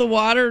going into the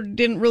water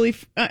didn't really...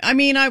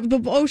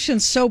 the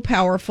ocean's so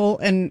powerful.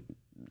 And,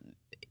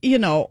 you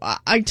know,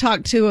 I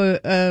talked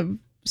to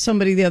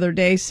somebody the other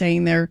day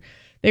saying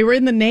they were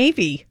in the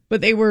Navy, but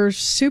they were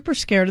super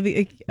scared of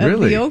the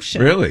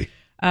ocean. Really?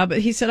 But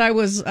he said I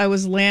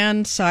was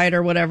land side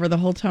or whatever the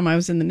whole time I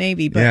was in the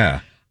Navy.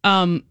 But,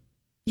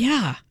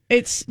 yeah.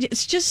 It's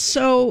just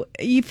so...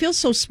 You feel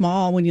so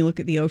small when you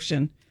look at the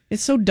ocean.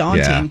 It's so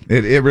daunting. Yeah,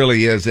 it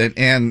really is.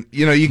 And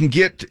you know, you can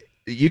get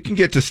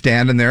to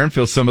standing there and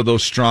feel some of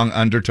those strong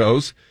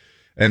undertows,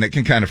 and it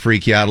can kind of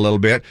freak you out a little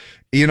bit.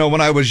 You know,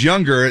 when I was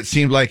younger, it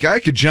seemed like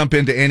I could jump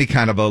into any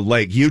kind of a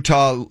lake,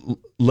 Utah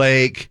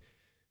lake,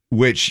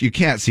 which you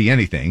can't see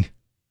anything.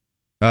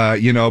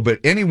 But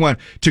anyone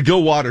to go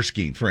water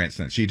skiing, for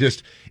instance,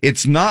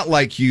 it's not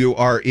like you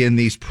are in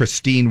these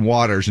pristine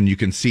waters and you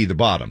can see the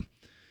bottom.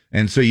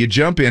 And so you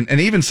jump in, and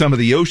even some of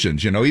the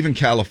oceans, even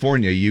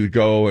California, you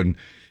go and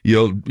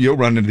you'll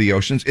run into the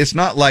oceans. It's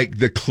not like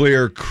the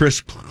clear,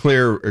 crisp,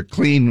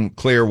 clean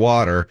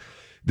water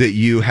that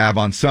you have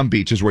on some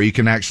beaches where you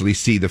can actually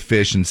see the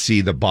fish and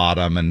see the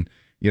bottom and,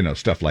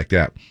 stuff like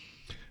that.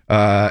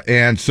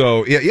 And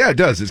so, it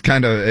does. It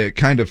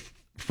kind of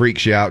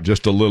freaks you out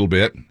just a little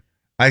bit.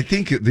 I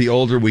think the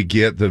older we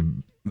get, the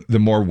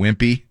more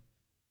wimpy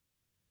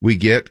we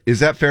get.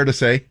 Is that fair to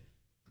say?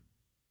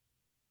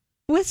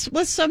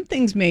 With some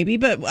things, maybe,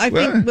 but I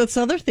think with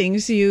other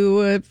things,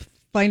 you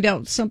find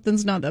out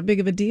something's not that big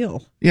of a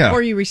deal. Yeah.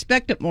 Or you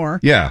respect it more.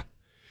 Yeah.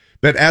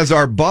 But as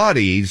our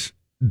bodies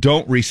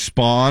don't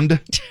respond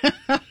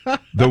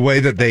the way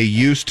that they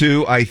used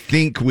to, I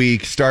think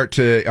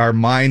our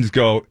minds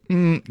go,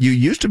 you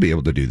used to be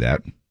able to do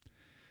that,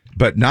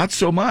 but not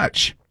so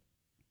much.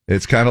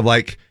 It's kind of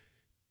like,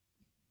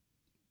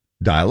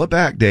 dial it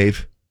back,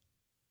 Dave.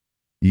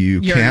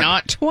 You're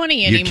not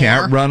 20 anymore. You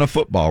can't run a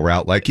football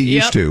route like you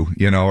used to,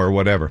 or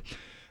whatever.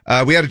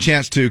 We had a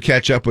chance to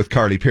catch up with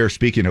Carly Pearce,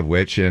 speaking of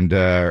which, and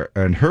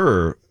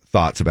her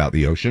thoughts about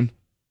the ocean.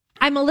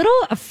 I'm a little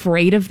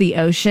afraid of the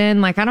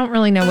ocean. Like, I don't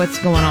really know what's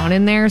going on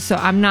in there, so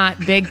I'm not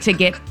big to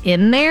get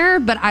in there,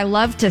 but I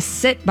love to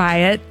sit by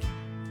it.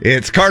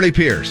 It's Carly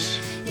Pearce.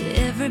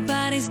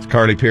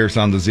 Carly Pearce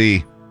on the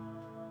Z.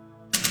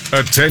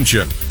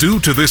 Attention!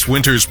 Due to this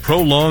winter's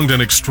prolonged and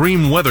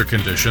extreme weather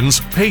conditions,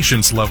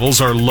 patience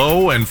levels are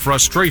low and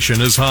frustration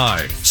is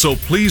high. So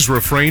please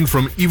refrain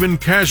from even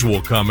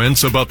casual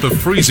comments about the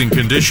freezing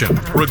condition,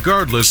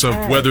 regardless of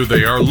whether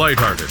they are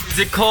lighthearted. Is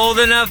it cold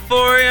enough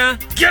for you?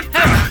 Get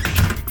back!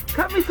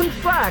 Cut me some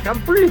slack. I'm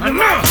freezing.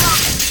 Enough!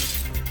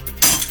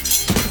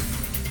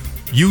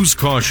 Use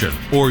caution,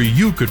 or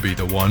you could be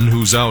the one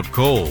who's out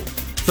cold.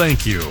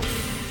 Thank you.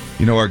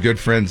 Our good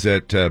friends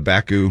at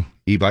Baku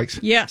e-bikes?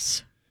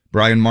 Yes.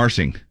 Brian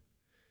Marsing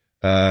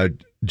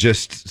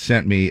just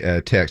sent me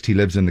a text. He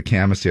lives in the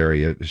Camas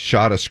area.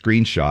 Shot a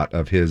screenshot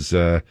of his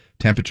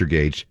temperature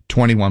gauge,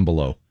 21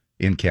 below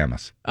in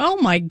Camas.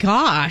 Oh my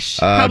gosh!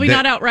 Probably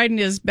not out riding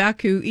his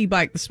Baku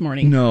e-bike this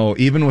morning. No,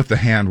 even with the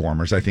hand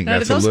warmers, I think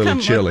that's a little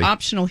chilly. With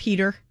optional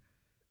heater.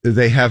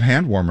 They have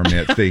hand warmer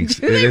things.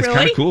 It's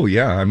kind of cool.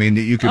 Yeah, I mean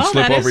you can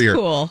slip over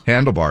your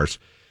handlebars,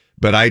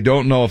 but I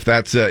don't know if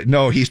that's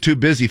no. He's too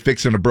busy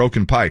fixing a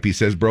broken pipe. He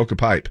says broke a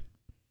pipe.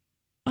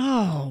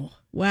 Oh.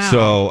 Wow.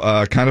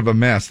 So kind of a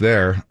mess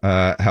there.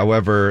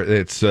 However,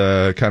 it's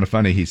kind of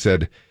funny. He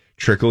said,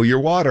 trickle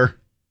your water.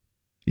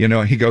 You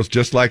know, he goes,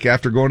 just like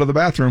after going to the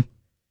bathroom.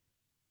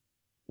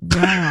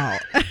 Wow.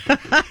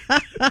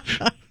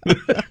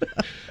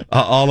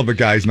 All of the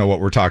guys know what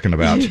we're talking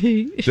about.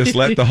 Just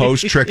let the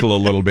hose trickle a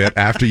little bit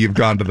after you've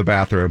gone to the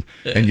bathroom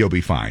and you'll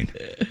be fine.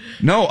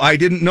 No, I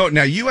didn't know.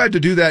 Now, you had to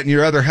do that in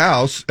your other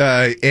house,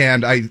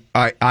 and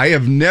I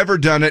have never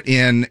done it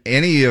in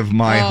any of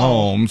my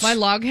homes. My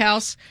log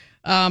house.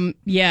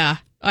 Yeah,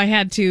 I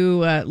had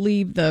to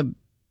leave the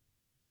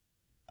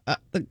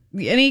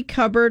any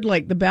cupboard,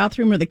 like the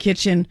bathroom or the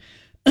kitchen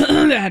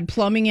that had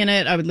plumbing in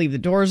it. I would leave the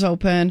doors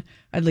open.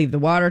 I'd leave the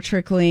water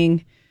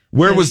trickling.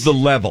 Where was the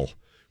level?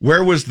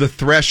 Where was the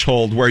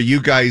threshold where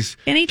you guys,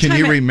 can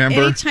you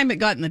remember? Anytime it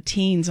got in the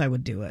teens, I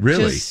would do it.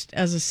 Really? Just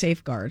as a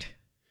safeguard.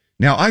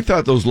 Now, I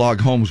thought those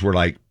log homes were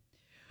like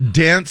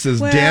dense as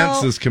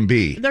can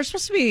be. They're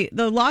supposed to be,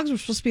 the logs were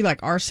supposed to be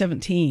like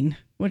R17,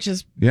 which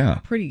is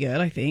pretty good,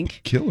 I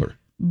think. Killer.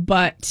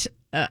 But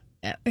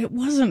it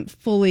wasn't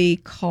fully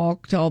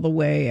caulked all the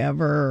way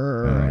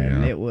ever.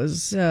 And it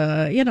was,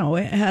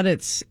 it had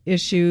its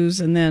issues.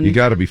 And then you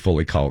got to be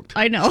fully caulked.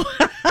 I know.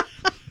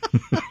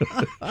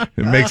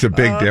 It makes a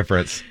big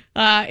difference.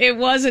 It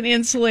wasn't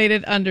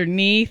insulated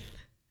underneath.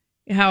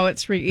 How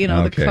it's,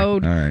 the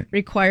code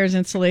requires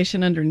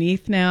insulation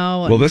underneath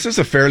now. Well, this is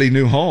a fairly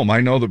new home.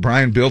 I know that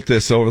Brian built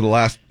this in the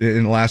last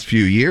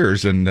few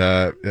years, and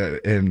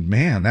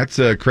man, that's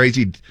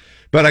crazy.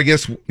 But I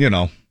guess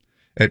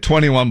at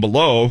 21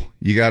 below,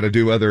 you got to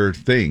do other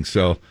things.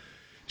 So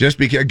just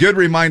a good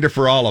reminder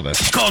for all of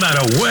us. Call now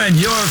to win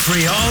your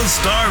free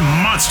All-Star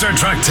Monster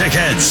Truck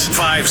tickets.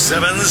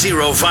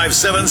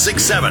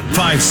 570-5767.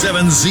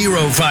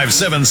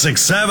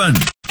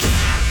 570-5767.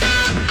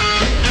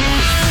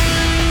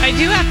 I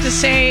do have to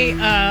say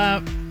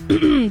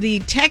the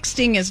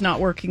texting is not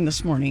working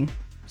this morning.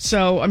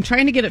 So I'm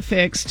trying to get it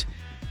fixed.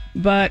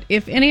 But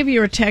if any of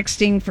you are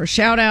texting for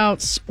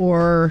shout-outs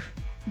or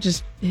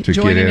just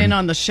joining in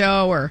on the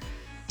show or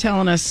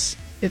telling us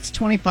it's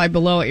 25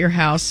 below at your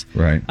house.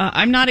 Right.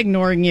 I'm not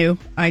ignoring you.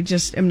 I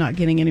just am not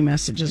getting any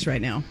messages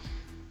right now.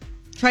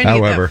 Trying to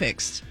get that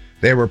fixed.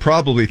 They were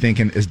probably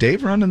thinking, is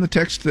Dave running the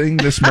text thing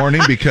this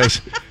morning? Because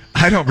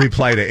I don't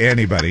reply to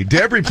anybody.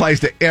 Deb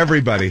replies to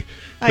everybody.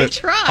 I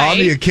try. On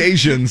the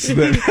occasions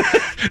that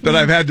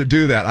I've had to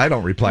do that, I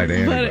don't reply to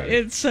anybody. But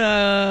it's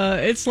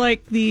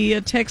like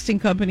the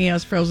texting company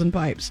has frozen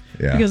pipes.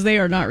 Yeah. Because they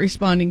are not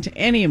responding to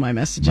any of my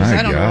messages.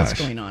 I don't know what's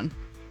going on.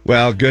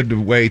 Well, good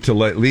way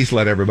to at least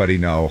let everybody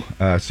know,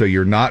 so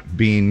you're not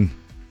being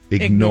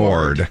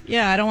ignored.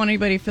 Yeah, I don't want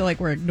anybody to feel like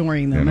we're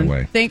ignoring them.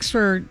 And thanks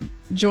for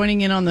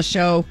joining in on the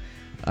show,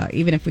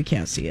 even if we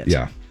can't see it.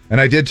 Yeah, and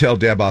I did tell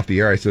Deb off the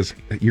air, I says,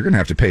 you're going to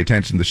have to pay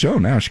attention to the show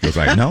now. She goes,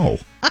 I know.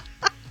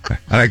 And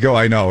I go,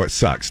 I know, it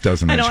sucks,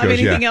 doesn't it? I don't have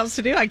anything else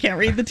to do. I can't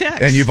read the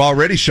text. And you've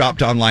already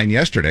shopped online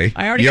yesterday.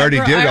 I already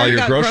did all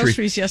your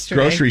groceries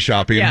yesterday. Grocery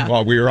shopping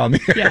while we were on the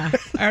air. Yeah,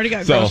 I already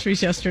got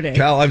groceries yesterday.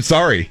 Cal, I'm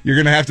sorry. You're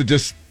going to have to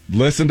just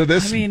listen to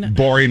this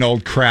boring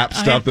old crap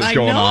stuff that's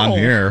going on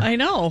here. I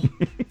know.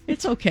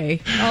 It's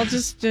okay. I'll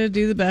just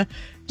do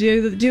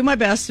my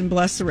best and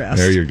bless the rest.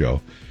 There you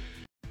go.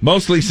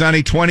 Mostly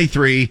sunny,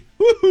 23.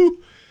 Woohoo!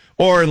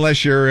 Or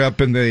unless you're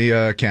up in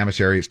the Camas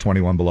area, it's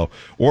 21 below.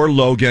 Or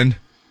Logan,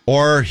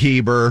 or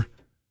Heber,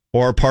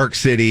 or Park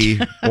City,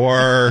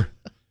 or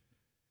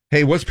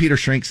hey, what's Peter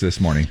Shrinks this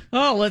morning?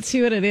 Oh, let's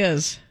see what it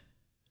is.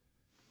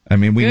 I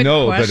mean, we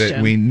know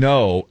that we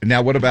know.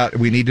 Now, what about,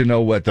 we need to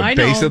know what the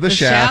base of the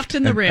shaft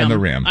and the rim. And the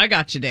rim. I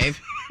got you, Dave.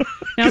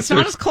 Now, it's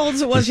not as cold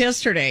as it was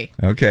yesterday.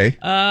 Okay.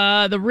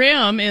 The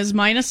rim is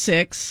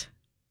 -6,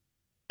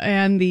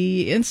 and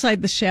the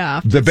inside the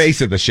shaft. The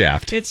base of the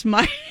shaft. It's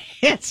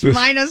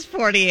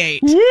 -48.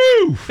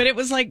 Woo! But it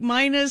was like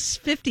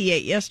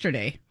 -58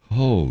 yesterday.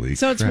 Holy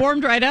So it's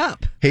warmed right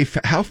up. Hey,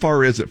 how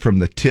far is it from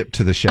the tip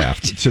to the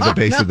shaft, to the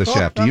base of the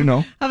shaft? Do you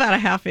know? About a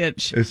half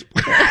inch.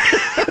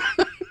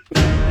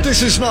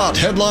 This is not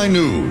headline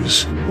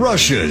news.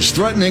 Russia's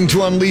threatening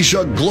to unleash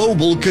a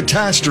global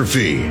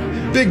catastrophe.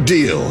 Big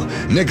deal.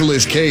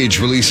 Nicolas Cage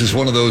releases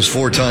one of those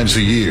 4 times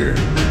a year.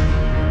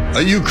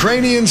 A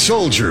Ukrainian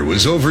soldier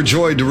was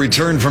overjoyed to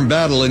return from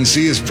battle and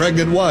see his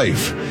pregnant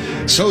wife.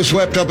 So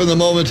swept up in the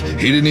moment,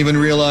 he didn't even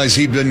realize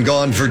he'd been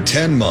gone for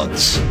 10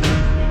 months.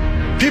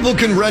 People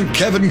can rent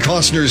Kevin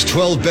Costner's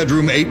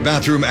 12-bedroom,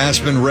 8-bathroom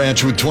Aspen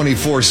Ranch with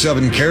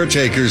 24/7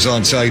 caretakers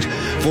on site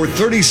for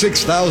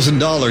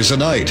 $36,000 a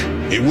night.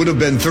 It would have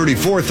been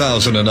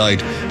 $34,000 a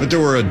night, but there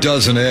were a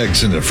dozen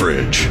eggs in the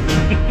fridge.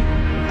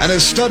 And a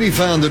study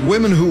found that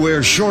women who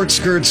wear short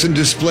skirts and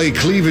display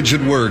cleavage at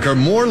work are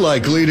more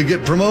likely to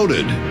get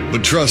promoted.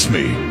 But trust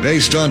me,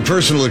 based on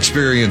personal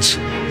experience,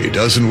 it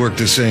doesn't work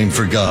the same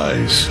for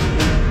guys.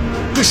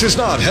 This is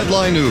not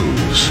headline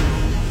news.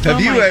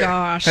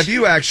 Have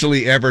you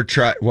actually ever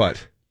tried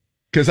what?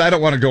 Because I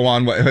don't want to go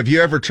on. Have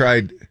you ever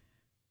tried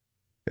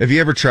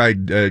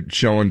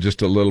showing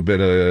just a little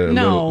bit of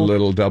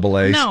little double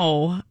A's?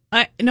 No.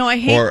 I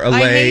hate or a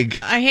leg.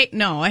 I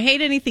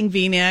hate anything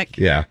V-neck.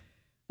 Yeah.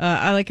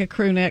 I like a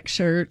crew neck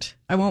shirt.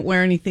 I won't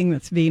wear anything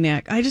that's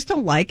V-neck. I just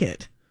don't like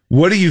it.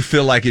 What do you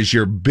feel like is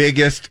your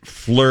biggest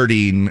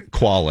flirting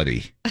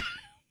quality?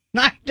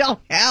 I don't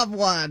have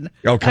one.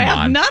 Oh, come on.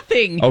 I have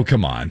nothing. Oh,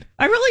 come on.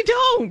 I really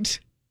don't.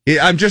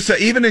 I'm just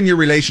even in your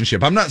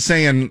relationship. I'm not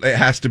saying it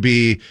has to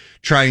be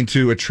trying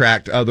to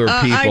attract other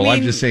people.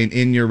 I'm just saying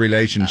in your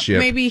relationship.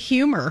 Maybe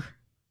humor.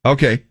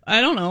 Okay.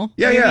 I don't know.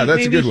 Yeah,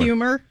 that's a good one.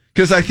 Humor.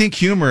 Because I think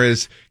humor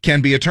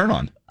can be a turn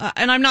on.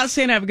 And I'm not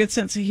saying I have a good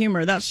sense of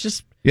humor. That's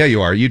just. Yeah,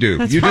 you are. You do.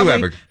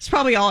 It's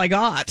probably all I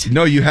got.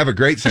 No, you have a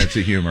great sense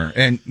of humor,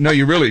 and no,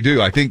 you really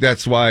do. I think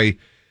that's why.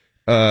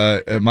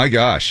 My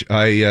gosh,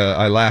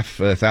 I laugh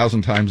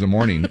 1,000 times a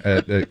morning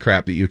at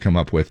crap that you come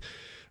up with.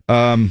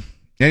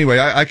 Anyway,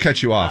 I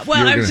cut you off.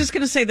 I was just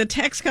going to say the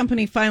text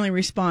company finally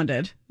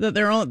responded that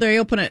they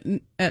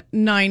open at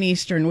 9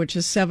 Eastern, which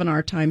is 7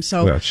 our time.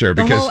 So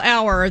the whole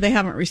hour they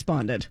haven't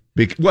responded.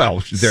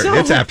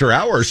 It's after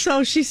hours.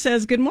 So she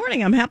says, "Good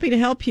morning. I'm happy to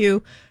help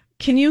you.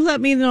 Can you let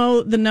me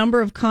know the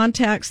number of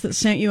contacts that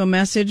sent you a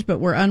message but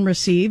were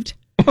unreceived?"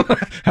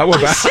 How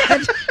about?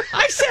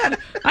 I said,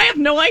 I have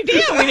no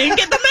idea. We didn't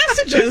get the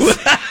messages.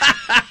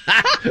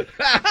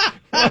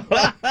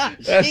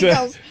 She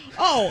goes,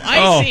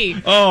 I see.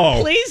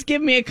 Please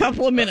give me a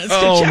couple of minutes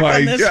to check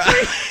on this.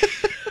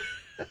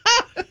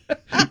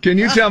 Can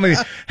you tell me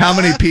how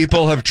many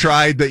people have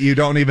tried that you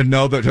don't even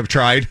know that have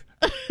tried?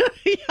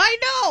 I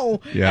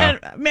know. Yeah.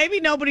 And maybe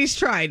nobody's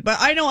tried, but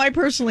I know I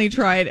personally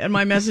tried and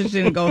my message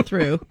didn't go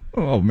through.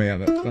 Oh, man,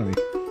 that's funny.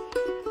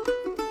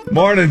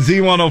 Morning,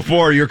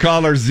 Z104. Your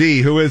caller,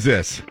 Z. Who is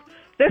this?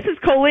 This is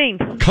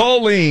Colleen.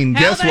 Colleen,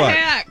 guess what?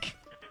 Heck?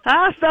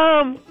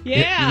 Awesome.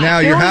 Yeah. Now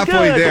you're Feeling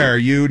halfway good. there.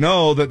 You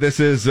know that this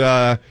is.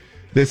 Oh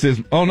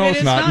no,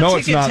 it's not. No,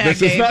 it's not.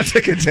 This is not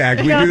Ticket Tag.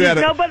 We do that.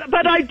 No,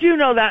 but I do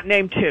know that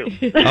name too.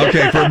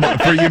 Okay,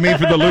 for you mean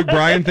for the Luke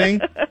Bryan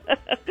thing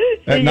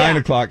at 9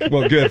 o'clock.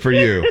 Well, good for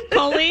you.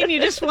 Colleen, you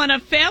just won a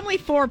family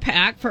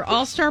 4-pack for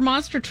All-Star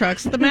Monster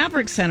Trucks at the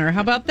Maverick Center.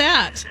 How about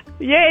that?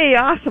 Yay!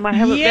 Awesome. I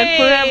haven't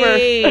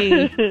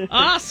been forever.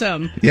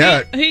 Awesome.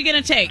 Yeah. Who are you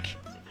going to take?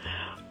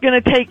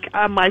 Going to take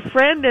my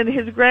friend and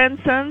his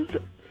grandsons,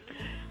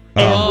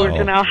 and we're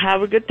going to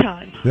have a good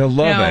time. They'll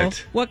love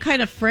it. What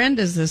kind of friend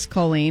is this,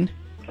 Colleen?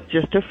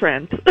 Just a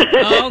friend.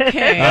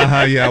 Okay.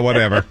 Yeah,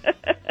 whatever.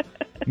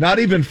 Not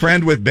even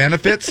friend with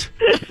benefits?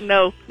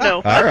 No.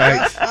 All right.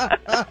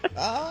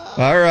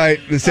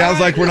 It sounds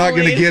like we're not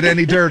going to get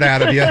any dirt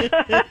out of you.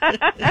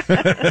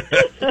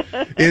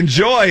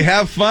 Enjoy.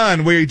 Have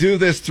fun. We do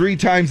this 3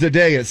 times a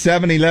day at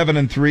 7, 11,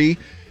 and 3.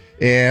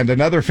 And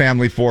another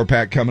family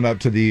 4-pack coming up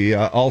to the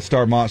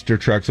All-Star Monster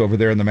Trucks over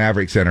there in the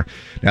Maverick Center.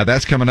 Now,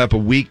 that's coming up a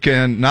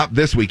weekend, not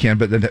this weekend,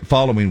 but the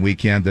following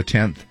weekend, the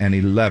 10th and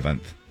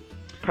 11th.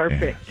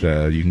 Perfect.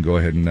 And, you can go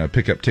ahead and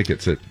pick up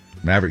tickets at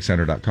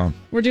MaverickCenter.com.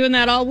 We're doing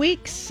that all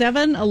week,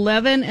 7,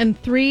 11, and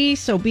 3.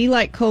 So be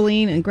like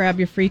Colleen and grab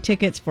your free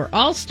tickets for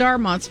All-Star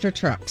Monster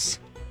Trucks.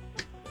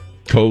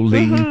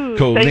 Colleen.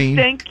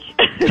 Thank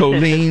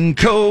you.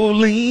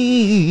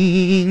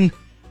 Colleen.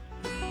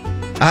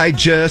 I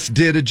just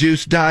did a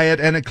juice diet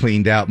and it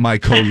cleaned out my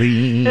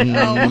choline.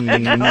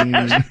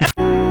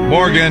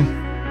 Morgan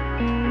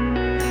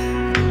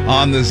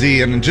on the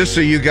Z. And just so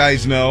you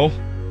guys know,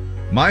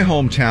 my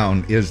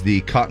hometown is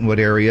the Cottonwood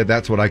area.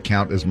 That's what I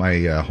count as my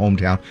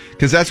hometown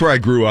because that's where I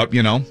grew up,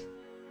 you know.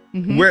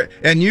 Mm-hmm.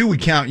 And you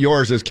would count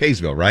yours as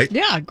Kaysville, right?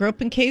 Yeah, I grew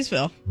up in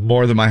Kaysville.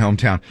 More than my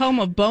hometown.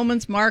 Home of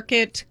Bowman's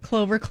Market,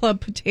 Clover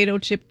Club Potato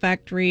Chip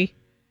Factory.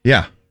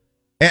 Yeah.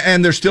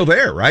 And they're still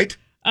there, right?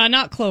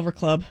 Not Clover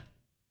Club.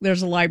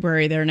 There's a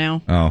library there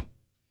now. Oh.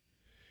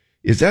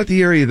 Is that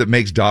the area that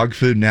makes dog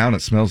food now and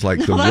it smells like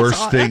the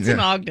worst thing? That's in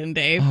Ogden,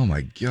 Dave. Oh,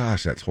 my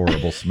gosh, that's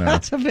horrible smell.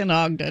 That's up in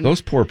Ogden.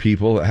 Those poor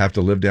people that have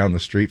to live down the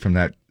street from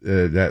that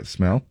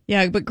smell.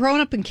 Yeah, but growing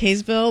up in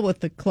Kaysville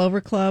with the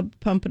Clover Club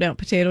pumping out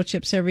potato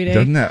chips every day.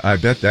 Doesn't that? I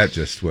bet that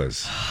just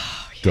was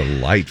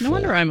delightful. No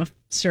wonder I'm a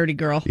sturdy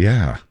girl.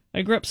 Yeah.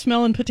 I grew up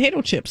smelling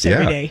potato chips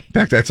every day. In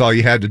fact, that's all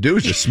you had to do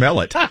is just smell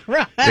it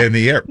right. in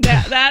the air.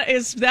 That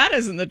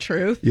isn't the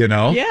truth. You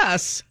know?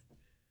 Yes.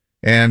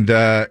 And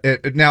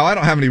now I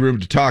don't have any room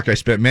to talk. I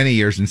spent many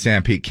years in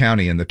Sanpete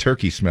County, and the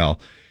turkey smell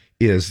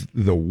is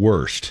the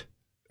worst.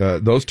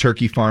 Those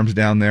turkey farms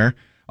down there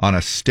on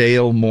a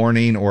stale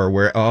morning or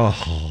where,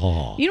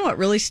 You know what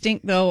really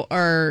stink, though,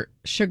 are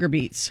sugar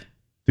beets.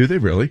 Do they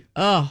really?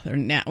 Oh,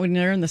 when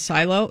they're in the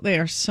silo, they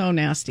are so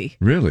nasty.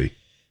 Really?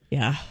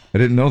 Yeah. I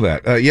didn't know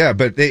that. Yeah,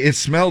 but it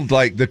smelled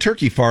like the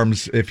turkey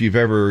farms, if you've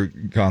ever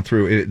gone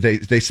through,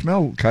 they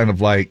smell kind of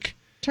like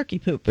Turkey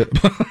poop.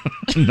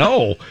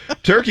 No,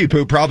 turkey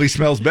poop probably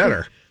smells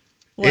better.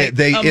 Like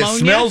It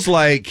smells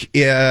like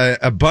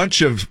a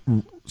bunch of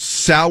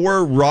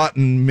sour,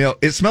 rotten milk.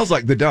 It smells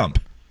like the dump.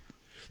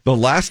 The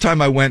last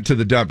time I went to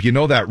the dump, you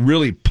know that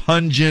really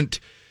pungent,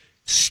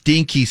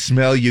 stinky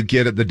smell you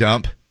get at the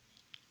dump?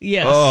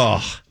 Yes.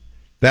 Oh,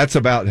 that's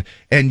about...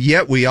 And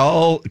yet we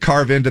all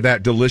carve into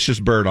that delicious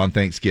bird on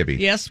Thanksgiving.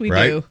 Yes, we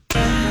right? do.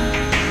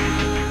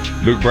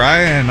 Luke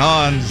Bryan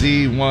on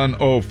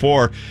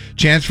Z104.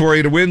 Chance for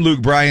you to win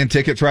Luke Bryan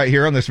tickets right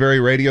here on this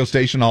very radio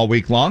station all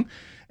week long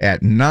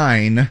at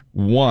 9,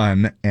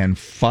 1, and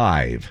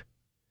 5.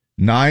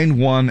 9,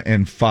 1,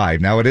 and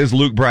 5. Now, it is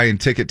Luke Bryan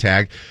ticket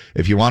tag.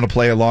 If you want to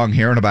play along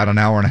here in about an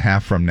hour and a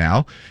half from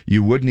now,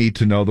 you would need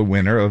to know the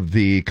winner of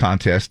the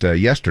contest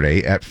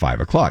yesterday at 5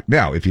 o'clock.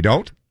 Now, if you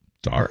don't,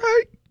 it's all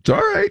right. It's all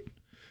right.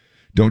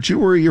 Don't you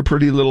worry your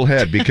pretty little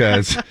head,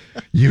 because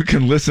you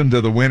can listen to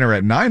the winner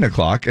at 9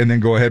 o'clock and then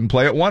go ahead and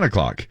play at 1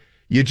 o'clock.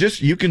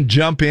 You can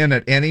jump in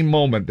at any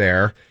moment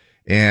there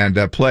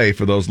and play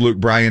for those Luke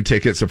Bryan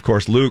tickets. Of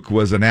course, Luke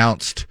was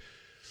announced,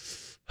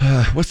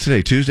 what's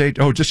today, Tuesday?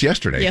 Oh, just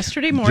yesterday.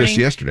 Yesterday morning. Just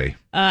yesterday.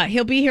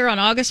 He'll be here on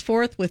August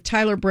 4th with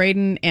Tyler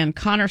Braden and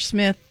Connor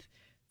Smith.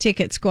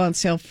 Tickets go on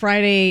sale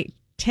Friday,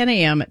 10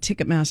 a.m. at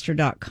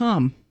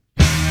Ticketmaster.com.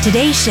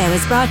 Today's show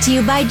is brought to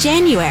you by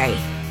January.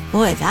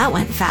 Boy, that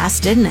went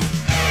fast, didn't it?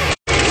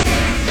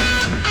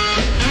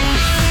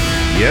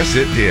 Yes,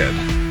 it did.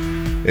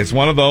 It's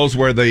one of those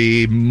where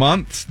the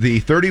months,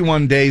 the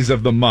 31 days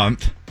of the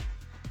month,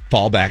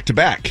 fall back to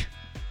back.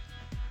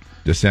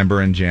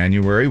 December and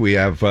January, we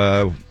have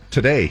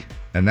today,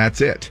 and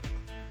that's it.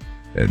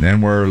 And then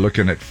we're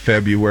looking at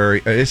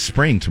February. It's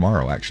spring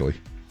tomorrow, actually.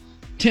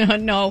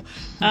 No.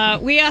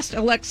 We asked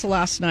Alexa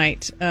last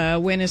night,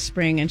 when is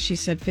spring, and she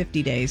said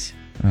 50 days.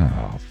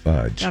 Oh,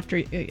 fudge.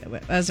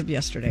 As of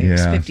yesterday, it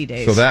was 50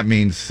 days. So that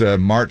means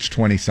March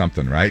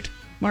 20-something, right?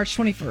 March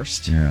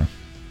 21st. Yeah.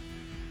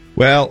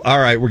 Well, all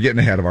right, we're getting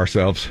ahead of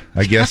ourselves.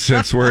 I guess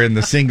since we're in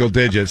the single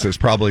digits, it's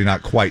probably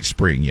not quite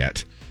spring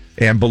yet.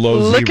 And below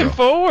zero. Looking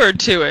forward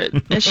to it.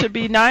 It should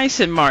be nice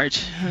in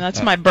March.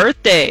 That's my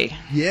birthday.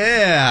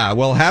 Yeah.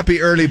 Well,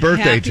 happy early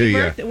birthday to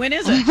you. When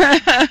is it?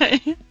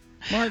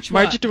 March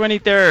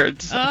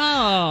 23rd.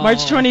 Oh. March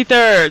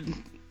 23rd.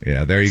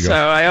 Yeah, there you go. So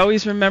I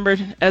always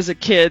remembered as a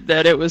kid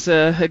that it was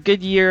a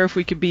good year if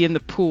we could be in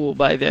the pool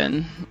by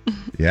then.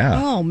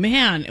 Yeah. Oh,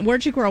 man.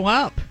 Where'd you grow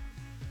up?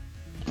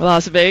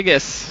 Las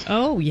Vegas.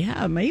 Oh,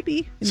 yeah,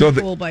 maybe. In the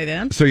pool by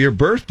then. So your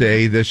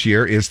birthday this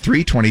year is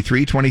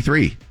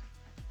 3/23/23.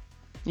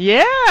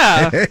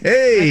 Yeah.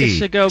 Hey. I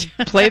should go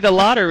play the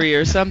lottery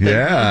or something.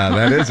 Yeah,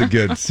 that is a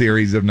good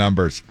series of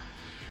numbers.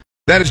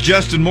 That is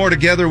Justin Moore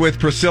together with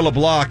Priscilla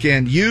Block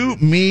and You,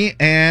 Me,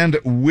 and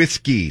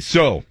Whiskey.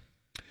 So...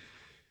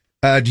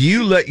 do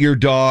you let your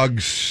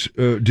dogs,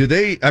 do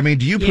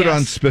you put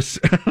on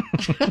specific...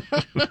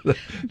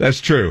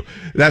 That's true.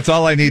 That's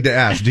all I need to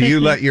ask. Do you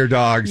let your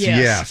dogs?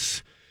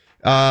 Yes.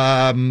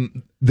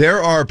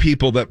 There are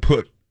people that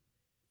put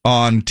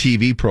on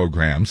TV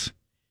programs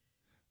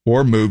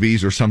or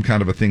movies or some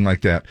kind of a thing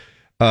like that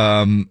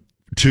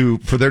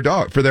for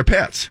their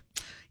pets.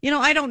 You know,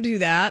 I don't do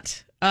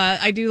that.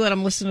 I do let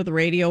them listen to the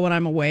radio when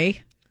I'm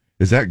away.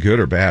 Is that good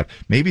or bad?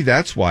 Maybe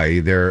that's why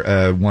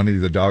they're one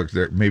of the dogs.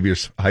 Maybe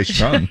it's high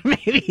strung.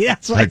 Maybe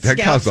that's why that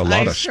causes a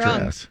lot of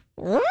stress.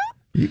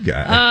 You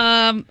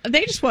got it.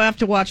 They just will have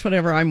to watch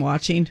whatever I'm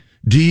watching.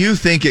 Do you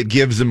think it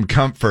gives them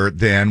comfort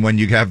then when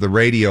you have the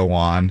radio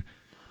on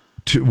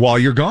while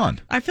you're gone?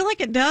 I feel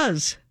like it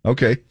does.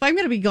 Okay. If I'm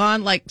going to be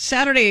gone, like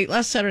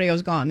last Saturday I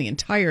was gone the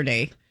entire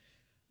day.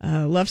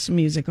 Left some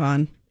music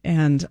on,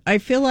 and I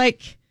feel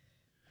like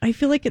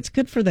it's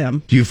good for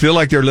them. Do you feel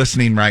like they're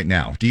listening right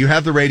now? Do you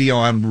have the radio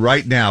on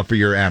right now for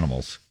your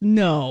animals?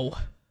 No.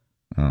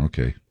 Oh,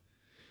 okay.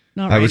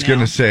 Not right now. I was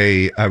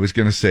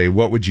going to say,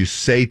 what would you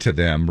say to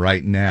them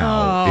right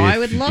now? Oh, I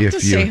would love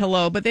to say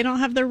hello, but they don't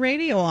have their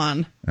radio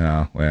on.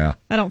 Oh, well.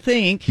 I don't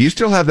think. Do you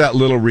still have that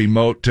little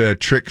remote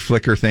trick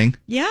flicker thing?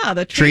 Yeah,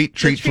 the treat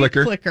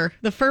flicker.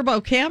 The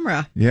Furbo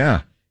camera.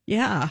 Yeah.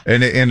 Yeah.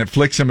 And it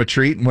flicks them a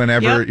treat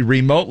whenever it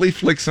remotely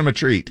flicks them a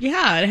treat.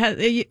 Yeah, it has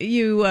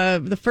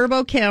the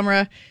Furbo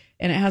camera,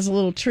 and it has a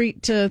little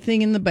treat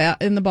thing in the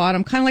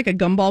bottom, kind of like a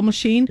gumball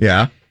machine.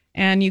 Yeah.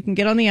 And you can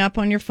get on the app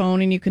on your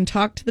phone, and you can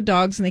talk to the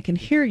dogs, and they can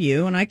hear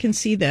you, and I can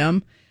see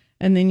them.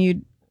 And then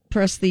you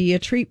press the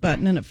treat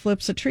button, and it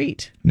flips a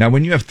treat. Now,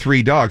 when you have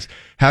 3 dogs,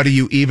 how do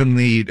you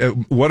evenly?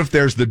 What if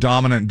there's the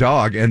dominant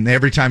dog, and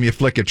every time you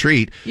flick a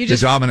treat, you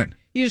just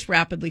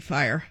rapidly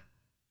fire.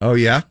 Oh,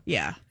 yeah?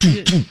 Yeah.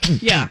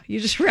 You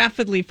just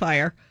rapidly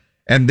fire.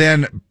 And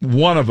then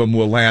one of them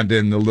will land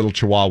in the little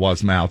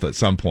Chihuahua's mouth at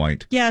some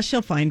point. Yeah,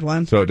 she'll find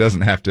one. So she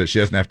doesn't have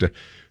to.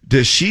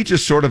 Does she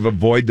just sort of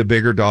avoid the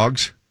bigger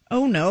dogs?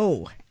 Oh,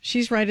 no.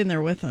 She's right in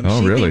there with them.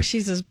 Oh, really? She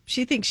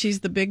thinks she's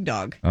the big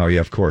dog. Oh, yeah,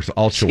 of course.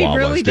 All Chihuahuas She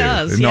really do.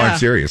 does. No, yeah. I'm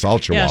serious. All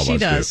Chihuahuas yeah, she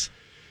does. do.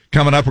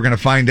 Coming up, we're going to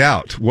find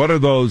out. What are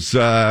those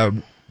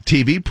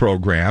TV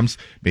programs?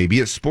 Maybe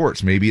it's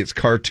sports. Maybe it's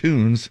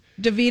cartoons.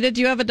 Davita,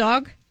 do you have a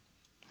dog?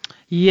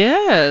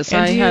 Yes,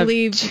 And I do you have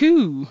leave-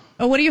 2.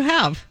 Oh, what do you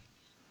have?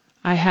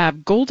 I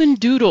have golden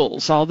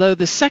doodles, although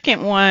the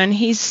second one,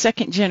 he's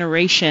second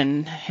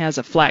generation, has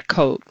a flat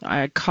coat.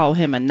 I call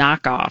him a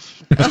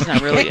knockoff. He's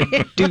not really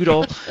a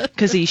doodle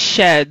because he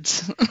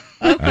sheds.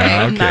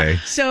 Okay.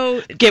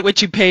 So Get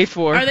what you pay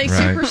for. are they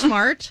super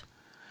smart?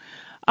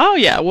 Oh,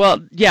 yeah. Well,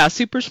 yeah,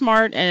 super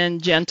smart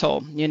and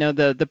gentle. You know,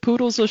 the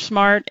poodles are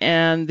smart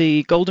and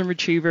the golden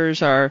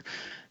retrievers are,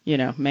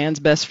 man's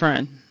best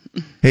friend.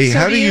 Hey, So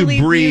how do do you you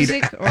leave breed?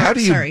 music or- How do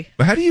you sorry.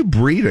 how do you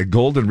breed a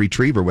golden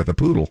retriever with a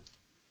poodle?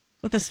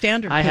 With a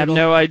standard I have poodle.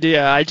 no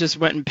idea. I just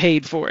went and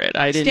paid for it.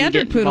 I didn't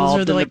Standard get poodles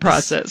involved are in like the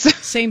process.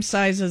 same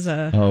size as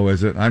a. Oh,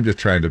 is it? I'm just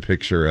trying to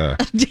picture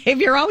Dave,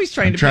 you're always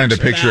trying to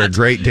picture a that.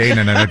 Great Dane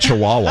and a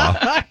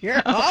Chihuahua,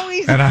 You're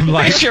always. and I'm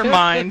like, It's your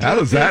mind. how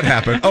does that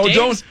happen? Oh, Dave's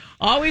don't.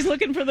 always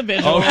looking for the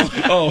visual.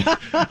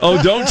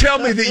 Oh, don't tell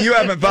me that you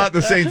haven't thought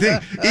the same thing.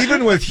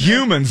 Even with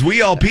humans,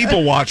 we all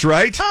people watch,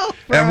 right?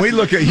 And we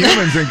look at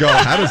humans and go,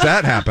 how does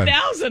that happen?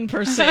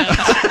 1,000%.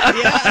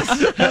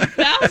 Yes,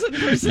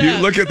 1,000%.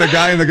 You look at the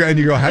guy and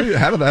you go, how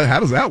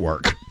does that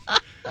work?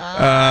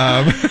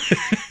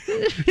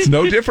 It's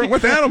no different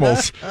with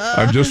animals.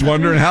 I'm just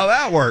wondering how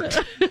that worked.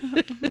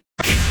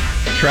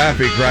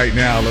 Traffic right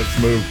now. Let's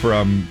move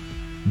from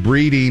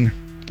breeding.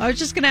 I was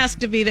just going to ask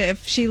Davita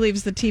if she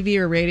leaves the TV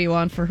or radio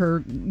on for her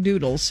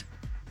doodles.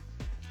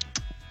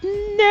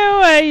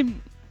 No,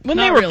 when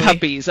Not they were really.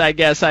 puppies, I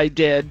guess I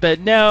did, but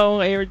no,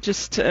 they were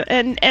just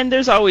and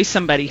there's always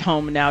somebody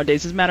home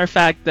nowadays. As a matter of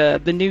fact, the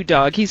new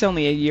dog, he's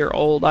only a year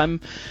old. I'm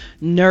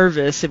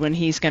nervous when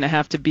he's going to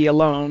have to be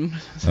alone.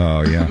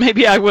 Oh yeah.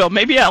 Maybe I will.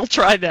 Maybe I'll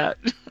try that.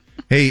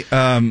 Hey,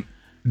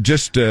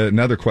 just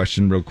another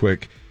question, real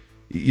quick.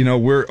 You know,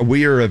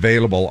 we are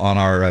available on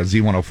our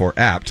Z104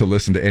 app to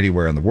listen to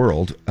anywhere in the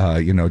world.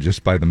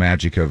 Just by the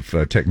magic of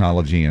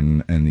technology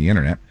and the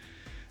internet.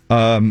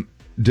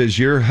 Does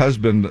your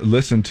husband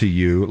listen to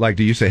you? Like,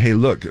 do you say, "Hey,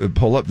 look,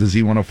 pull up the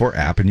Z104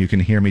 app, and you can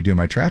hear me do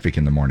my traffic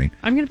in the morning"?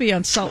 I'm going to be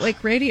on Salt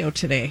Lake Radio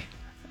today.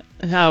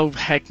 Oh,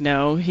 heck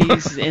no.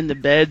 He's in the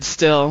bed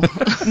still.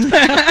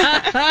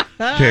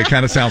 Okay, it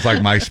kind of sounds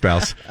like my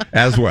spouse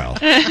as well.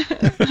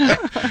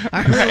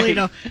 I really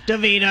don't.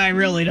 Davita, I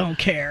really don't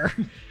care.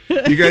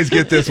 You guys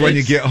get this when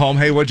you get home.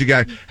 Hey, what'd you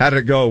guys? How did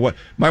it go? What?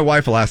 My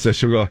wife will ask this.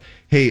 She'll go,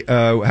 "Hey,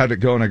 how'd it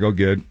go?" And I go,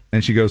 "Good."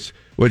 And she goes,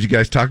 "What'd you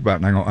guys talk about?"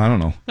 And I go, "I don't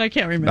know. I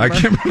can't remember. I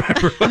can't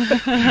remember."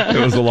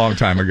 It was a long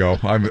time ago.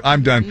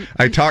 I'm done.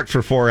 I talked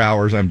for 4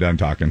 hours. I'm done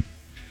talking.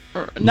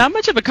 Not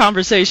much of a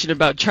conversation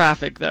about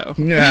traffic, though.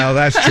 Yeah,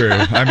 that's true.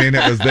 I mean,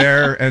 it was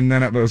there and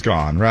then it was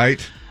gone,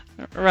 right?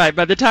 Right.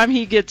 By the time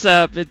he gets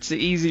up, it's an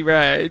easy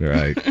ride.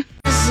 Right.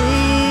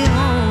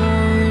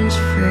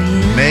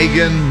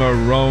 Megan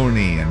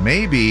Maroney, and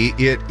maybe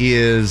it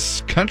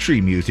is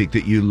country music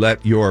that you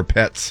let your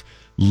pets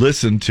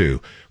listen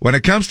to. When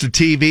it comes to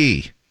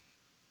TV,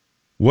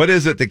 what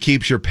is it that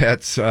keeps your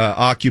pets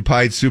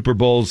occupied? Super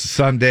Bowl's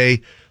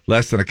Sunday,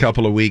 less than a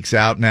couple of weeks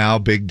out now,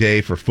 big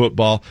day for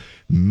football.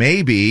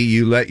 Maybe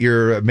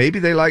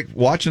they like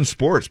watching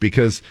sports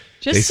because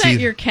Just they set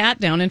see, your cat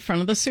down in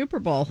front of the Super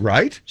Bowl.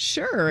 right?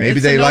 Sure. Maybe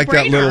it's they a like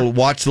that no-brainer.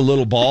 watch the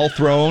little ball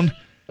thrown.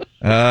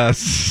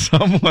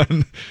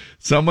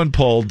 Someone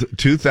polled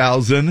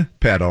 2,000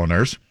 pet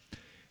owners,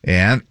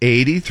 and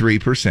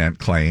 83%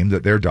 claim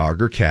that their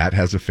dog or cat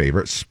has a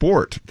favorite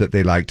sport that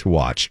they like to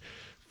watch.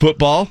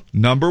 Football,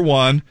 number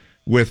one,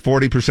 with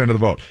 40% of the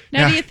vote.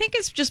 Now, do you think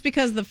it's just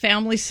because the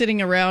family's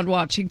sitting around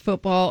watching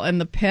football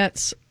and the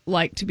pets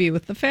like to be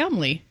with the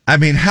family? I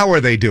mean, how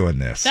are they doing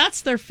this?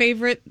 That's their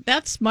favorite.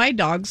 That's my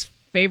dog's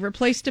favorite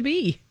place to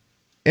be.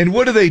 And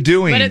what are they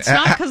doing? But it's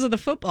not because of the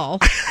football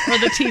or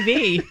the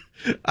TV.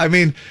 I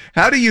mean,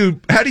 how do you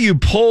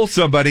pull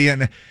somebody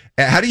and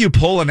how do you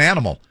pull an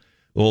animal?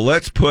 Well,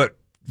 let's put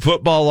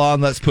football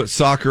on, let's put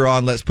soccer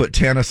on, let's put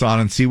tennis on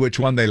and see which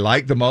one they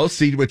like the most,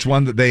 see which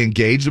one that they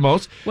engage the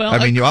most. Well, I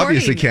mean, you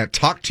obviously according- can't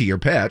talk to your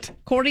pet.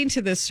 According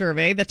to this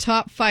survey, the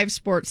top 5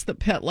 sports that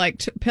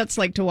pets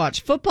like to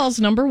watch: football's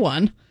number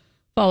 1,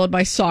 followed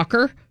by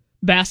soccer,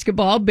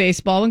 basketball,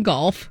 baseball, and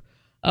golf.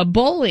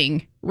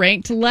 Bowling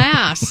ranked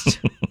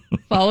last,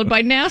 followed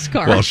by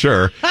NASCAR. Well,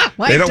 sure.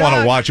 My They don't want to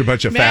dog- watch a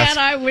bunch of Man, fast.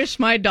 I wish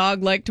my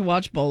dog liked to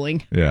watch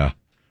bowling. Yeah.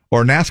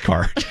 Or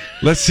NASCAR.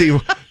 Let's see.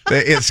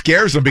 It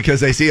scares them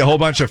because they see a whole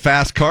bunch of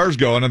fast cars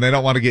going and they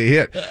don't want to get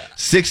hit.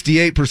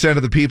 68%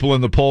 of the people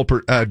in the poll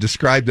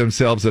describe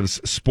themselves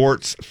as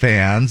sports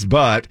fans,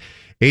 but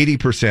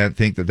 80%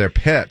 think that their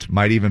pet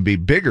might even be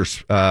bigger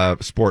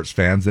sports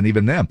fans than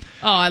even them.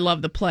 Oh, I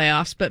love the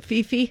playoffs, but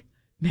Fifi,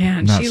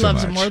 man, Not she so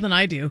loves it much. more than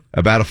I do.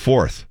 About a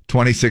fourth,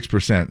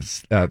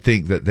 26%,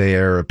 think that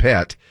their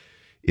pet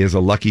is a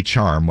lucky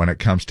charm when it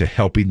comes to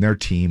helping their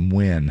team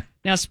win.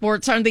 Now,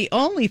 sports aren't the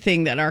only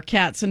thing that our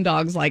cats and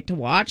dogs like to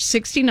watch.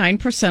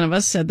 69% of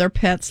us said their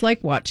pets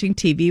like watching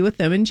TV with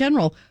them in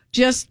general.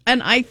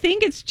 And I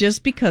think it's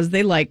just because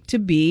they like to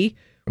be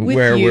with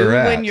Where you we're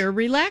at. when you're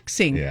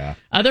relaxing. Yeah.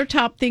 Other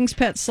top things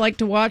pets like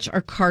to watch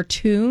are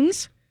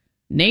cartoons,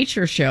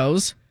 nature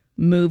shows,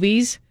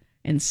 movies,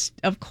 and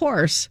of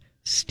course,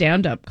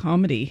 stand-up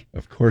comedy.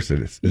 Of course it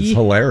is. It's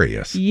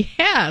hilarious.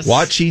 Yes.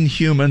 Watching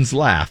humans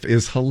laugh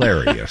is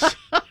hilarious.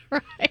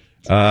 Right.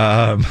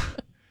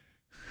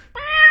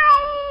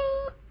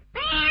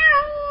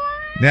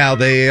 Now,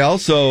 they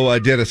also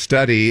did a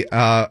study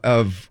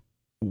of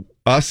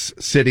us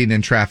sitting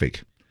in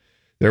traffic.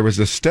 There was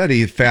a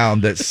study that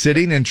found that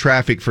sitting in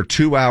traffic for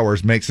 2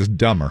 hours makes us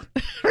dumber.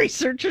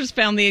 Researchers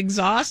found the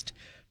exhaust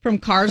from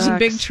cars and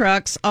big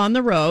trucks on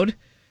the road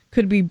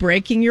could be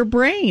breaking your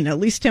brain, at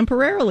least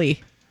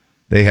temporarily.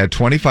 They had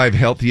 25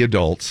 healthy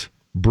adults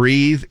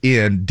breathe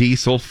in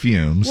diesel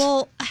fumes.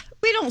 Well,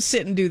 we don't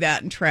sit and do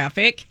that in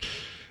traffic.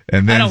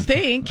 And then, I don't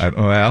think. I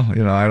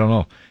don't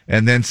know.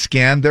 And then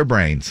scanned their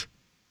brains.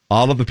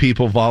 All of the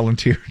people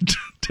volunteered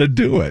to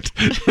do it.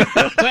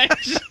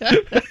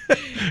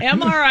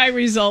 MRI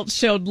results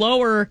showed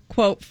lower,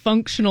 quote,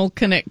 functional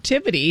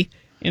connectivity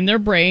in their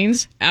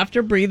brains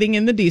after breathing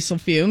in the diesel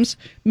fumes,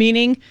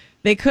 meaning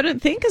they couldn't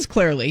think as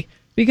clearly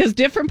because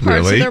different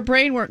parts of their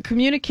brain weren't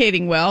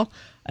communicating well.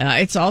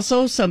 It's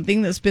also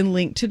something that's been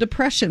linked to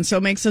depression, so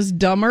it makes us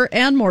dumber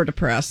and more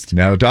depressed.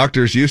 Now,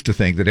 doctors used to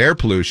think that air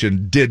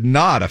pollution did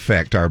not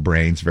affect our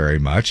brains very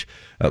much,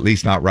 at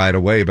least not right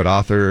away, but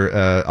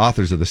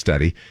authors of the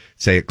study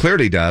say it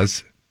clearly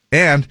does,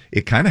 and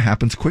it kind of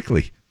happens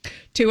quickly.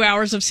 2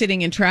 hours of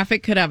sitting in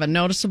traffic could have a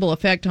noticeable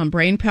effect on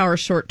brain power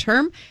short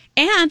term,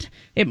 and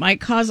it might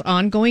cause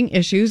ongoing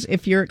issues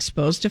if you're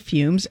exposed to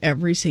fumes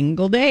every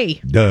single day.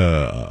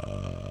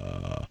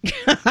 Duh.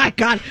 I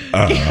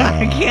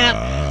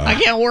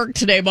can't work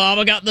today, Bob.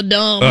 I got the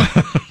dumb.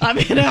 I've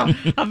been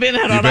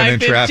out on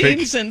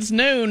I-15 since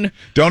noon.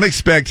 Don't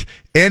expect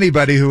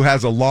anybody who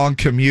has a long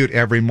commute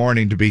every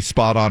morning to be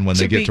spot on when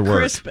they get to work.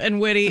 Crisp and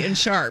witty and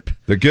sharp.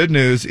 The good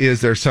news is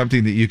there's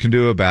something that you can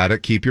do about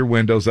it. Keep your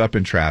windows up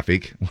in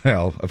traffic.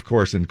 Well, of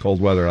course, in cold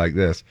weather like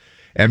this.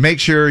 And make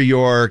sure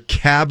your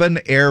cabin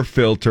air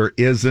filter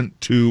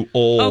isn't too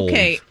old.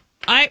 Okay.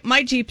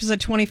 My Jeep is a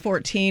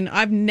 2014.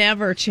 I've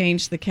never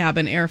changed the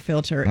cabin air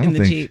filter in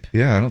the Jeep.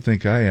 Yeah, I don't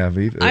think I have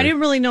either. I didn't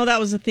really know that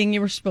was a thing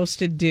you were supposed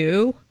to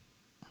do.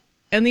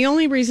 And the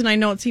only reason I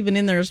know it's even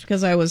in there is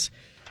because I was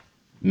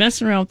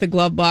messing around with the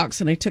glove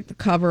box and I took the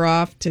cover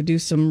off to do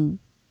some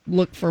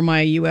look for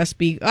my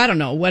USB. I don't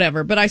know,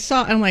 whatever. But I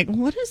saw, and I'm like,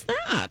 what is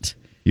that?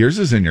 Yours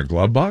is in your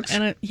glove box?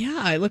 And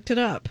I looked it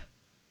up.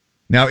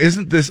 Now,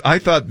 isn't this, I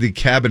thought the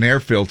cabin air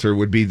filter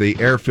would be the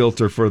air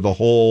filter for the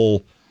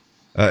whole...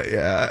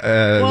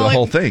 the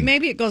whole thing.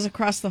 Maybe it goes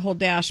across the whole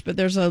dash, but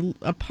there's a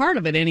part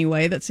of it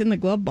anyway that's in the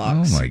glove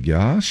box. Oh my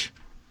gosh!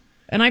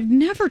 And I've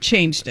never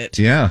changed it.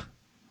 Yeah.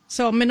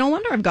 So I mean, no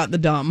wonder I've got the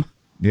dumb.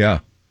 Yeah.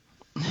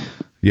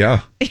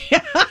 Dave,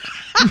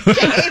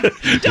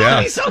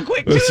 don't be so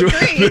quick to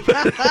agree.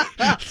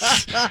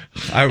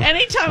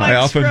 Anytime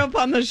I screw up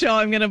on the show,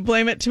 I'm going to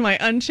blame it to my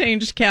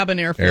unchanged cabin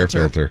air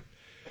filter.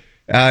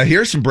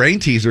 Here's some brain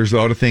teasers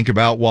though to think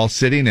about while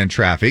sitting in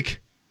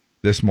traffic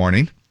this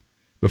morning.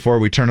 Before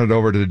we turn it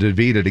over to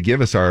Davida to give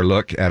us our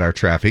look at our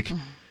traffic.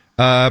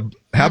 How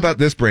about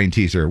this brain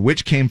teaser?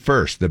 Which came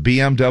first, the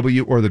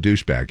BMW or the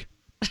douchebag?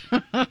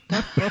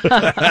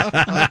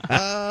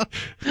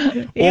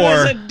 He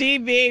was a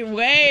DB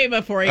way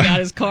before he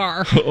got his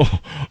car.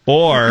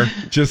 Or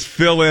just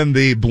fill in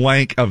the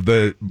blank of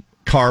the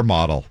car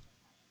model.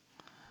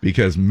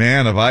 Because,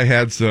 man, have I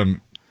had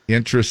some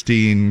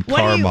interesting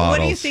car models.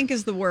 What do you think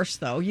is the worst,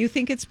 though? You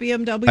think it's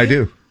BMW? I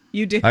do.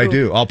 You do? I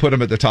do. I'll put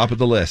them at the top of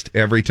the list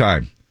every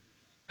time.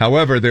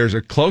 However, there's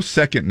a close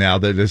second now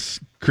that is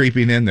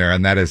creeping in there,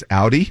 and that is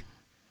Audi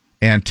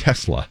and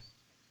Tesla.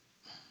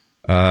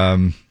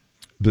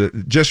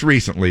 Just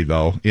recently,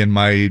 though,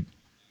 and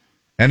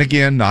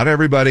again, not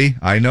everybody,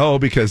 I know,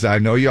 because I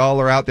know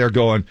y'all are out there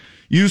going,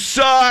 you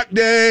suck,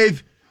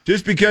 Dave!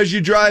 Just because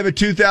you drive a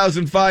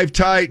 2005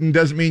 Titan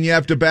doesn't mean you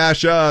have to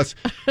bash us.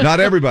 Not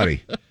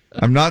everybody.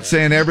 I'm not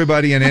saying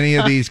everybody in any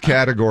of these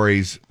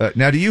categories.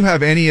 Now, do you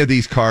have any of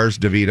these cars,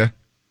 Davida?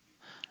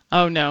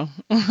 Oh, no.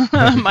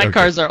 My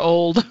cars are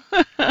old.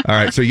 All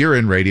right, so you're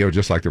in radio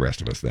just like the rest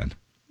of us then.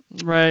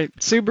 Right.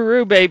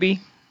 Subaru,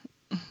 baby.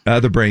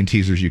 Other brain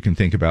teasers you can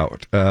think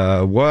about.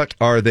 What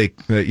are they,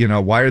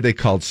 why are they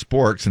called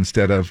sporks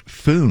instead of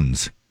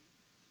foons?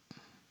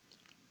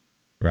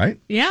 Right?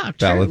 Yeah,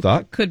 valid true.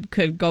 thought.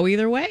 Could go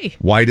either way.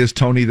 Why does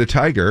Tony the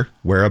Tiger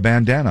wear a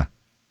bandana?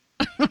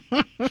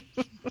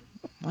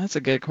 That's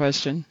a good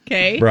question.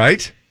 Okay.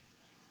 Right?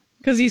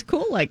 Because he's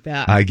cool like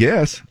that. I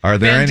guess. Are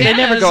there any? They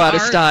never go out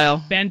of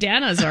style.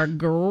 Bandanas are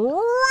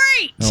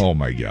great. Oh,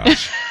 my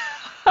gosh.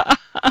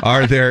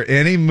 Are there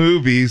any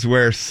movies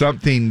where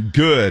something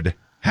good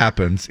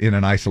happens in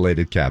an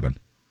isolated cabin?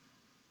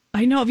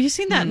 I know. Have you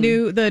seen that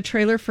the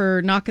trailer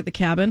for Knock at the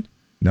Cabin?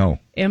 No.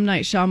 M.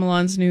 Night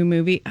Shyamalan's new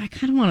movie. I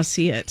kind of want to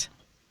see it.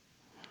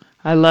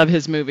 I love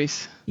his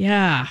movies.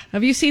 Yeah.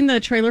 Have you seen the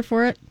trailer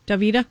for it,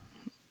 Davida?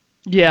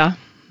 Yeah.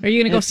 Are you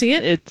going to go see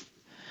it?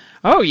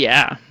 Oh,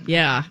 yeah.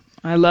 Yeah.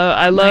 I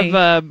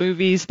love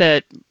movies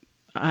that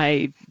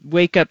I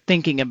wake up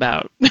thinking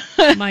about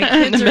my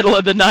kids in the middle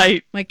of the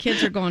night. My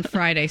kids are going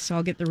Friday, so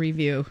I'll get the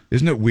review.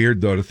 Isn't it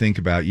weird, though, to think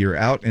about you're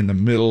out in the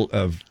middle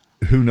of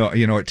who know?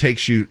 It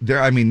takes you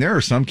there. I mean, there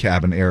are some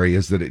cabin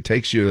areas that it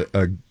takes you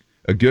a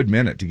good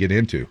minute to get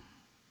into.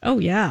 Oh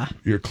yeah,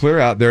 you're clear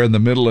out there in the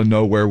middle of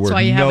nowhere where that's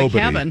why you nobody.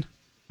 Have a cabin.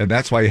 And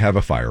that's why you have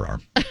a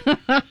firearm.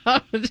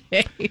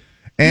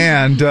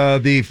 And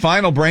the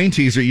final brain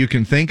teaser you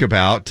can think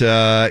about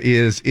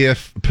is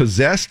if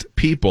possessed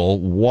people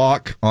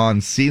walk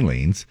on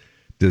ceilings,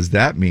 does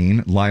that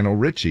mean Lionel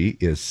Richie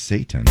is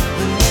Satan?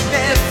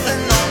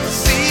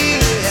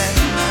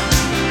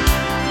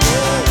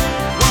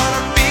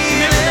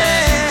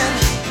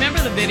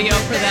 Remember the video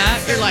for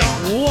that? You're like,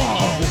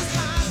 whoa,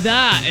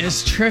 that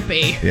is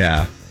trippy.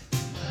 Yeah.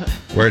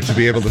 Where to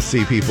be able to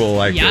see people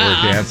that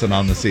were dancing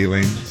on the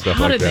ceiling, stuff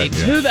how like that. How did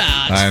they do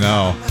that? I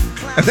know.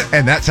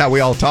 And that's how we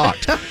all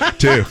talked,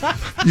 too.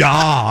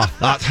 Yeah,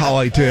 that's how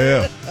I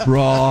do.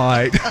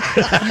 Right.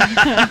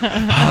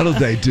 How did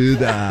they do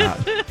that?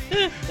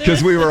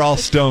 Because we were all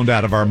stoned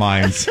out of our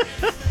minds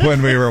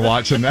when we were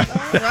watching that.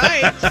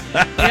 Right.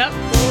 Yep.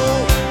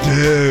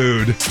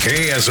 Dude.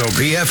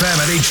 KSOP FM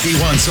at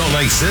HD1 Salt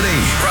Lake City.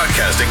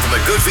 Broadcasting from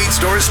the Good Feet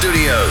Store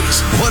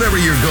studios. Whatever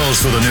your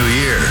goals for the new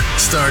year,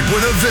 start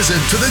with a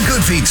visit to the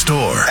Good Feet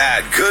Store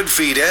at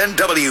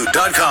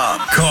goodfeetnw.com.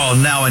 Call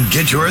now and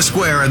get your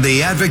square in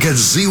the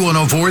Advocates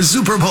Z104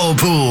 Super Bowl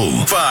pool.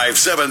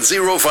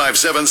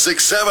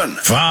 570-5767.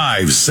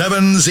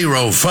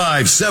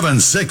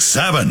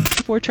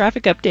 570-5767. For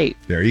traffic update.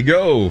 There you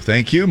go.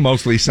 Thank you.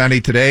 Mostly sunny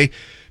today.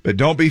 But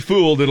don't be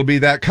fooled. It'll be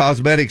that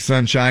cosmetic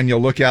sunshine.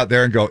 You'll look out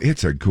there and go,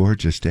 it's a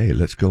gorgeous day.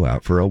 Let's go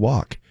out for a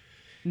walk.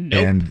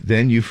 Nope. And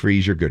then you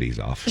freeze your goodies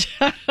off.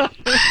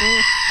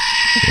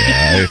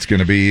 It's going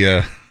to be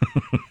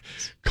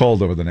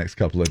cold over the next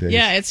couple of days.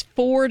 Yeah, it's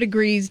 4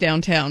 degrees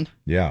downtown.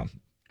 Yeah.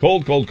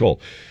 Cold.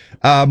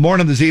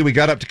 Morning the Z, we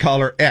got up to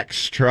caller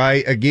X.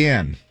 Try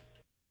again.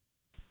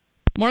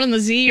 Morning the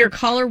Z, your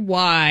caller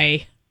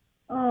Y.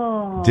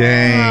 Oh.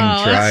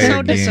 Dang, try that's so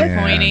again.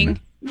 Disappointing.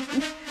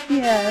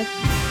 Yes.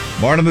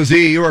 Morning the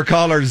Z, you are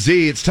caller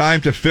Z. It's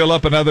time to fill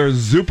up another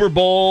Super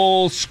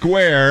Bowl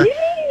square.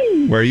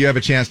 Yay! Where you have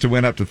a chance to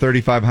win up to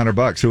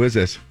 $3,500. Who is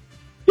this?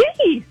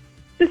 Yay!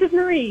 This is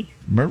Marie.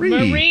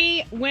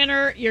 Marie,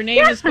 winner. Your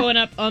name is going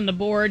up on the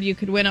board. You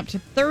could win up to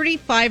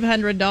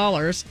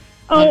 $3,500.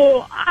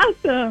 Oh,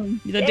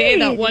 awesome. The day of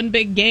that one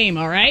big game,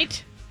 all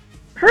right?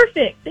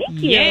 Perfect. Thank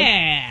you.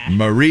 Yeah.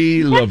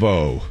 Marie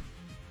Laveau.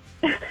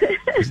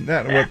 Isn't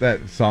that what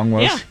that song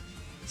was? Yeah.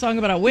 Song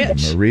about a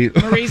witch.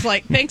 Marie's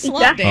like, thanks a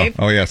lot, Dave.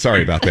 Oh, yeah.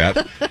 Sorry about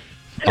that.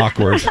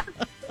 Awkward.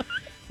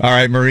 All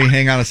right, Marie,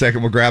 hang on a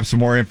second. We'll grab some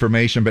more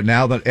information. But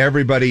now that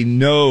everybody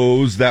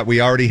knows that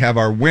we already have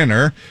our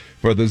winner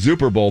for the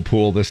Super Bowl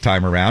pool this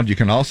time around, you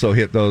can also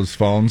hit those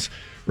phones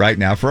right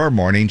now for our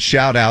morning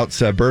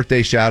shout-outs,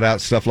 birthday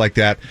shout-outs, stuff like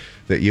that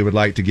you would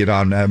like to get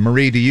on.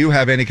 Marie, do you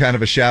have any kind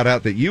of a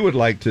shout-out that you would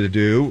like to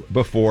do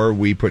before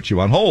we put you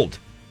on hold?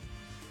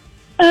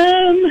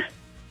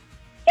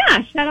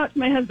 Yeah, shout out to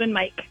my husband,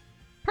 Mike.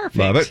 Perfect.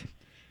 Love it.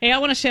 Hey, I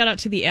want to shout out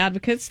to the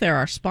Advocates. They're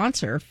our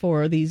sponsor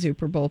for the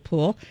Super Bowl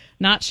pool.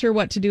 Not sure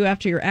what to do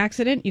after your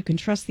accident? You can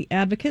trust the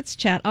Advocates.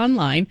 Chat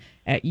online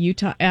at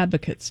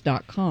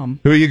utahadvocates.com.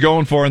 Who are you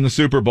going for in the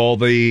Super Bowl,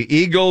 the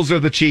Eagles or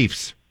the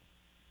Chiefs?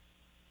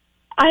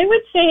 I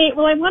would say,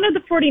 I wanted the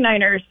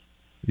 49ers,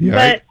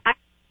 but I would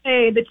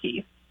say the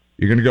Chiefs.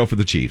 You're going to go for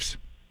the Chiefs.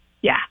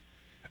 Yeah.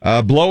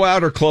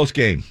 Blowout or close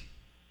game?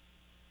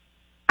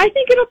 I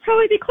think it'll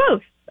probably be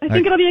close. I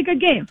think it'll be a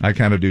good game. I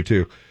kind of do,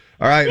 too.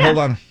 All right, hold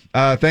on.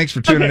 Thanks for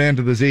tuning in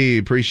to the Z.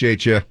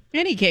 Appreciate you.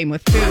 Any game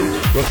with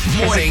food.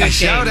 Morning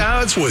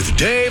shout-outs with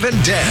Dave and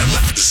Deb.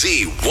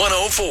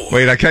 Z104.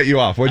 Wait, I cut you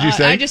off. What'd you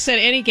say? I just said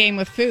any game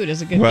with food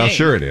is a good game. Well,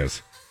 sure it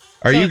is.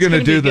 Are you going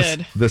to do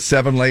the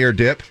 7-layer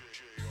dip?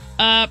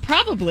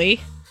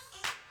 Probably.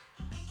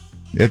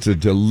 It's a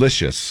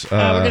delicious...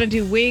 we're going to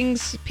do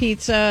wings,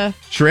 pizza.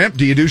 Shrimp?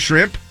 Do you do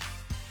shrimp?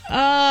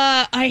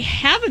 I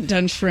haven't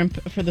done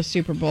shrimp for the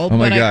Super Bowl, oh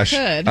my but gosh.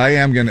 I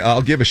could.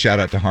 I'll give a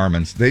shout out to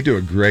Harmon's. They do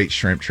a great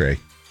shrimp tray.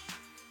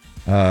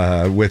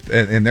 With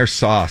their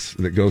sauce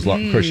that goes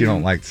along. Of course, you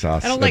don't like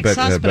sauce. I don't like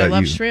sauce, but I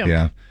love shrimp.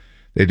 Yeah,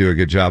 they do a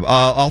good job.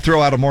 I'll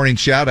throw out a morning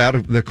shout out.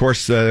 Of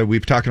course,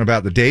 we've talking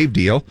about the Dave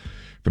deal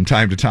from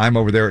time to time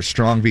over there at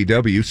Strong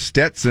VW.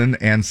 Stetson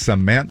and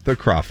Samantha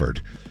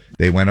Crawford.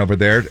 They went over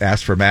there,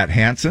 asked for Matt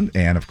Hansen,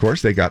 and of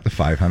course, they got the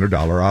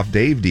 $500 off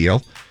Dave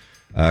deal.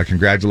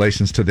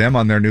 Congratulations to them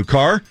on their new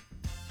car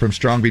from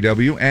Strong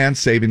VW and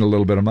saving a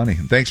little bit of money.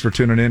 And thanks for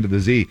tuning in to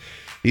the Z.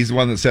 He's the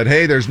one that said,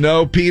 hey, there's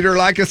no Peter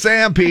like a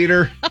Sam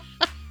Peter.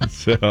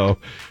 So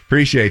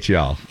appreciate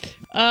y'all.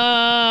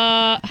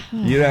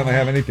 You don't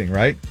have anything,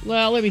 right?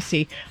 Well, let me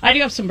see. I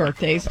do have some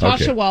birthdays.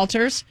 Tasha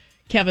Walters,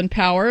 Kevin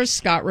Powers,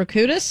 Scott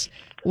Rakutis,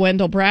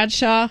 Wendell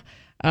Bradshaw,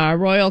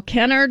 Royal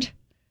Kennard,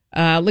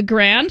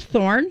 LeGrand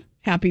Thorne.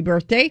 Happy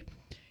birthday.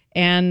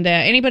 And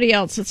anybody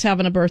else that's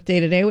having a birthday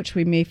today, which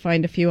we may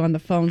find a few on the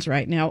phones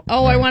right now.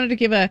 Oh, I wanted to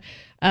give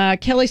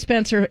Kelly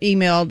Spencer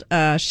emailed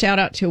shout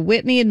out to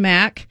Whitney and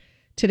Mac.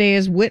 Today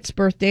is Whit's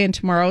birthday and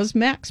tomorrow is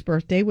Mac's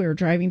birthday. We're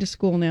driving to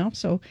school now.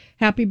 So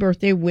happy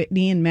birthday,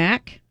 Whitney and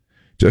Mac.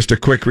 Just a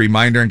quick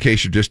reminder in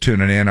case you're just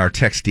tuning in, our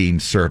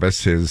texting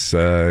service is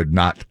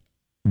not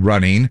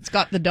running. It's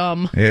got the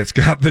dumb. It's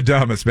got the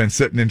dumb. It's been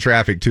sitting in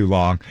traffic too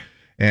long.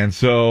 And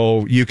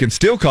so you can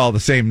still call the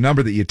same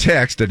number that you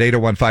text at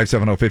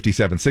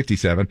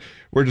 801-570-5767.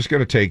 We're just going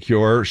to take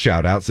your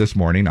shout-outs this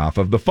morning off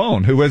of the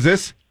phone. Who is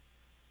this?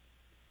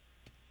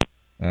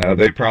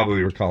 They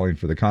probably were calling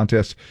for the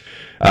contest.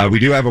 We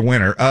do have a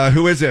winner.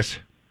 Who is this?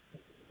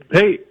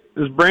 Hey,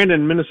 this is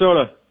Brandon,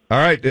 Minnesota. All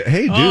right.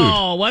 Hey, dude.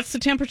 Oh, what's the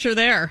temperature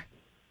there?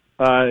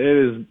 It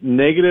is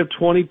negative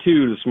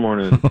 22 this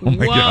morning. Oh,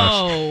 my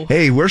gosh.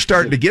 Hey, we're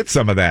starting to get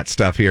some of that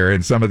stuff here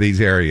in some of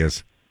these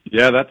areas.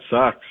 Yeah, that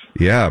sucks.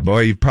 Yeah,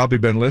 boy, you've probably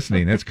been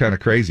listening. It's kind of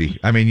crazy.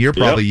 I mean, you're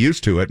probably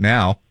used to it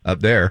now up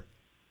there.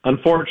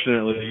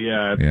 Unfortunately,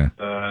 yeah.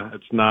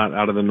 It's not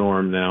out of the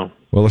norm now.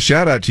 Well, a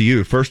shout out to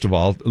you, first of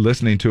all,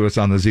 listening to us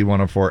on the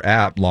Z104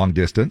 app, long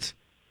distance.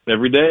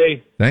 Every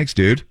day. Thanks,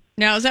 dude.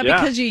 Now, is that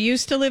because you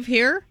used to live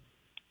here?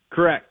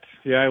 Correct.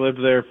 Yeah, I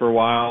lived there for a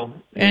while.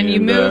 And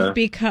you moved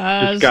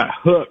because... Just got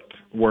hooked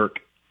work.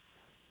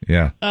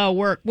 Yeah. Oh,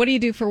 work. What do you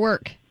do for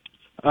work?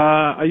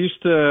 I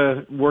used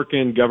to work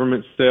in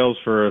government sales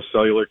for a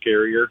cellular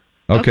carrier.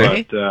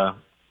 Okay. But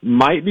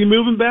might be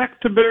moving back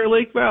to Bear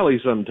Lake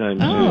Valley sometime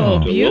soon. Oh,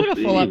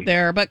 beautiful up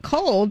there, but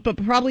cold,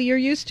 but probably you're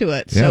used to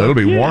it. So. Yeah, it'll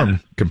be warm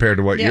compared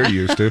to what you're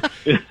used to.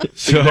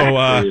 So,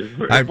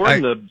 if we're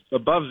in the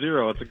above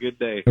zero, it's a good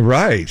day.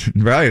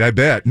 Right, I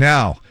bet.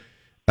 Now,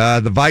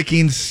 the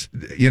Vikings,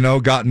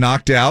 got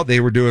knocked out. They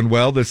were doing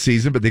well this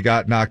season, but they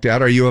got knocked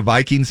out. Are you a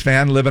Vikings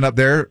fan living up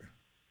there?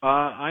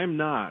 I'm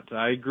not.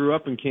 I grew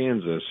up in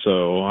Kansas,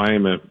 so I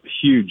am a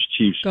huge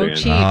Chiefs fan.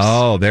 Chiefs.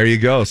 Oh, there you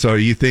go. So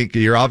you think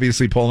you're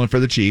obviously pulling for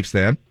the Chiefs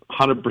then?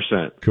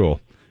 100%. Cool.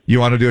 You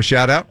want to do a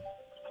shout out?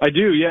 I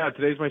do, yeah.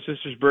 Today's my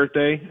sister's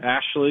birthday,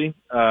 Ashley.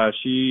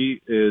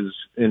 She is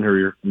in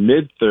her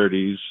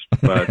mid-30s,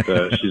 but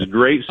she's a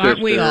great sister.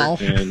 Aren't we all?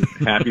 And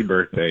happy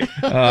birthday.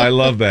 I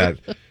love that.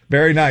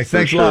 Very nice.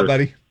 Thanks a lot,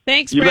 buddy.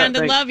 Thanks,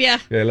 Brandon. Love you.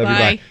 Yeah, love you.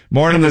 Bye.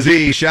 Morning, the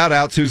Z. Shout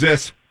outs. Who's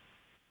this?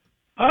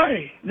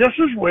 Hi, this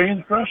is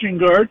Wayne, crossing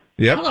guard.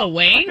 Yep. Hello,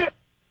 Wayne.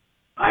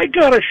 I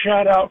got a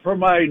shout out for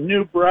my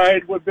new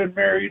bride. We've been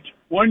married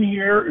 1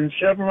 year and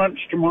 7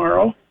 months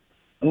tomorrow.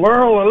 And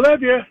Laurel, I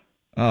love you.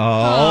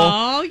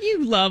 Oh,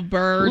 you love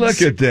birds.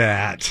 Look at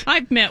that.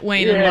 I've met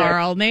Wayne and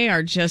Laurel, and they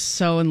are just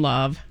so in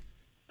love.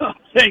 Oh,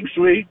 thanks,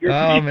 sweet.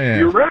 Man.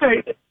 You're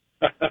right.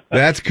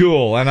 That's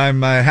cool, and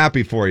I'm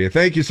happy for you.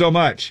 Thank you so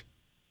much.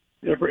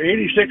 Yeah, for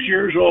 86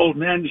 years old,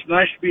 man, it's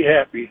nice to be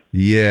happy.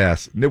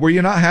 Yes. Were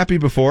you not happy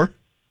before?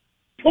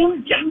 Oh,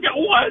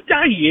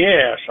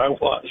 yes, I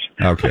was.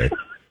 Okay.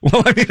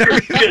 Well, I mean,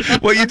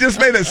 well, you just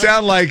made it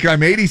sound like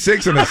I'm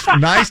 86 and it's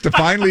nice to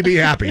finally be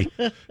happy.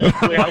 When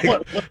I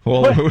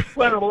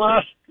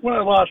lost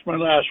my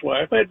last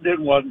wife, I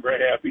wasn't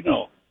very happy,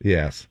 no.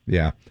 Yes,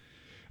 yeah.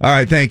 All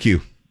right, thank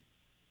you.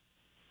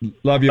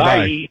 Love you,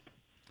 bye.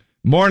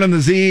 Morning,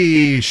 the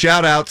Z.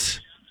 Shout-outs.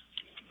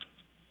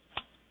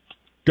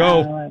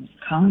 Go. I'm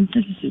calling for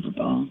the Super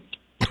Bowl.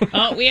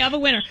 Oh, we have a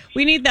winner.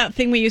 We need that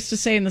thing we used to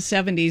say in the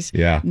 70s.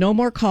 Yeah. No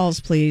more calls,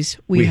 please.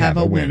 We have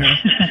a winner.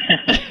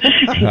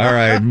 All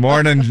right.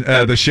 Morning,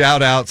 the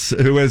shout-outs.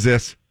 Who is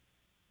this?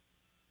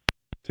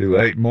 Too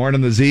late.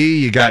 Morning, the Z.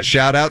 You got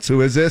shout-outs. Who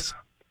is this?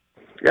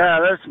 Yeah,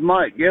 this is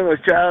Mike. Give a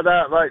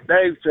shout-out, like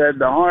Dave said,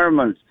 to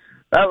Harmon's.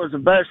 That was the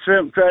best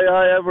shrimp tray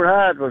I ever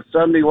had was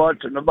Sunday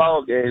watching the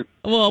ball game.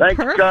 Well, Thank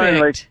perfect. you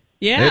kindly.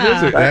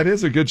 Yeah. That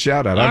is a good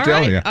shout-out. I'm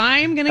telling you.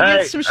 I'm going to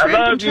get some shrimp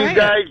I love and try you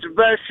guys. The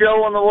best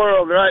show in the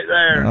world right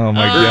there. Oh,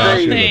 my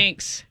gosh.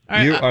 Thanks.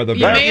 You are the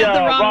You best. may have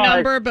the wrong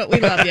number, but we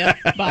love you.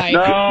 Bye.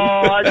 No,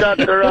 I got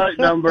the right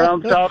number.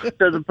 I'm talking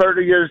to the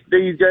prettiest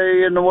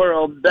DJ in the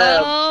world,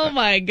 Deb. Oh,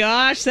 my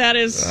gosh. That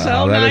is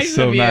so nice is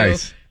so of you.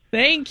 nice.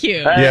 Thank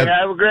you. Hey,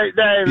 have a great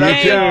day. Love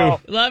you too.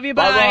 Love you.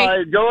 Bye. Bye-bye.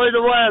 Enjoy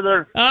the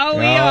weather. Oh,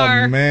 we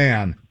are. Oh,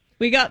 man.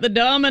 We got the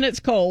dumb and it's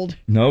cold.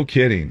 No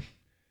kidding.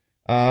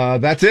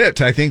 That's it.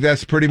 I think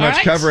that's pretty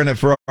much covering it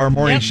for our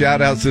morning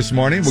shout-outs this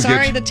morning. We'll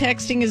Sorry, the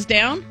texting is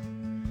down.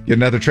 Get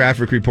another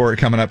traffic report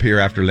coming up here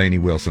after Lainey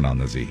Wilson on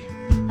the Z.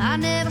 I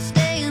never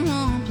stay in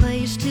one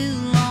place too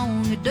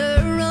long. A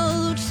dirt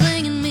road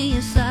singing me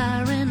a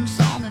siren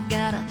song. I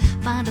gotta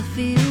find a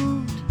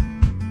field.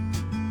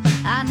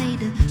 I need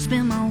to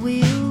spin my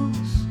wheels.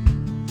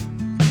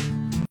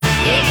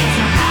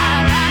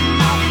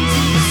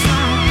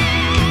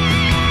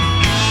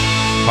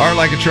 Heart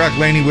Like a Truck,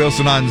 Lainey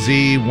Wilson on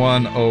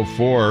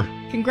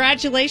Z104.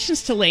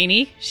 Congratulations to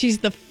Lainey. She's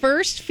the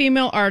first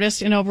female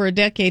artist in over a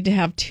decade to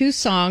have 2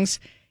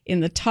 songs in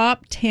the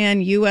top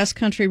 10 U.S.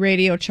 country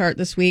radio chart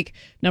this week.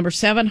 Number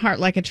 7, Heart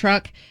Like a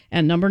Truck,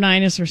 and number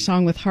 9 is her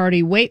song with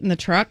Hardy, Wait in the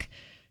Truck.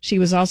 She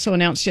was also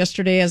announced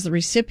yesterday as the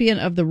recipient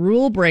of the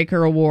Rule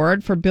Breaker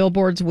Award for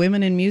Billboard's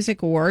Women in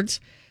Music Awards.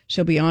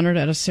 She'll be honored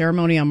at a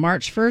ceremony on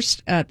March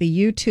 1st at the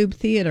YouTube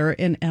Theater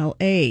in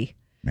L.A.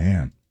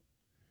 Man,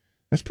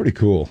 that's pretty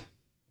cool,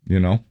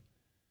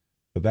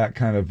 But that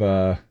kind of,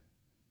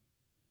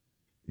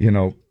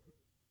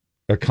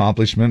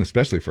 accomplishment,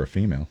 especially for a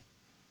female.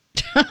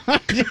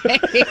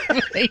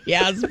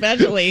 Yeah,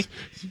 especially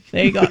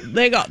they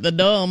got the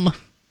dumb.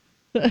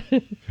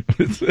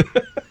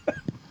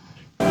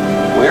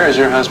 Where is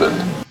your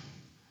husband?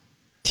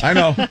 I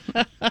know.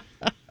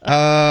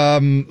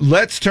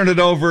 Let's turn it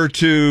over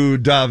to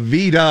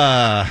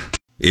Davida.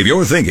 If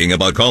you're thinking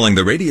about calling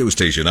the radio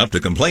station up to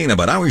complain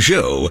about our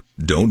show,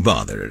 don't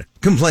bother.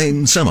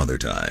 Complain some other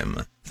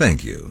time.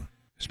 Thank you.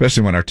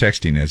 Especially when our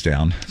texting is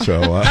down. So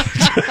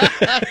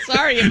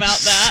sorry about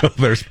that.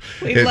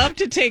 So We'd love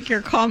to take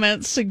your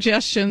comments,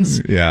 suggestions,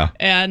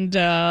 and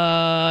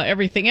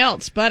everything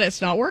else, but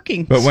it's not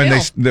working. But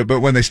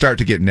when they start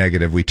to get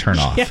negative, we turn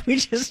off. Yeah, we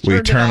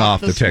turn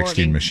off the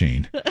texting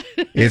machine.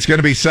 It's going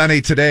to be sunny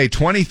today.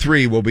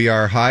 23 will be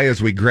our high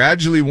as we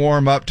gradually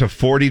warm up to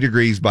 40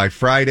 degrees by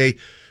Friday.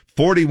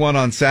 41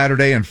 on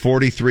Saturday and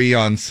 43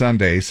 on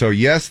Sunday. So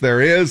yes,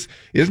 there is.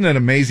 Isn't it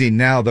amazing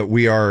now that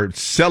we are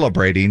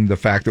celebrating the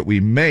fact that we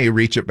may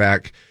reach it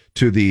back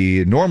to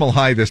the normal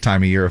high this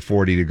time of year of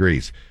 40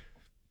 degrees.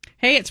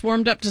 Hey, it's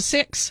warmed up to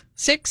 6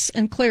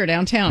 and clear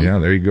downtown. Yeah,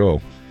 there you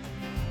go.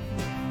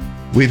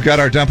 We've got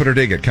our Dump It or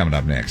Dig It coming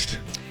up next.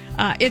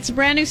 It's a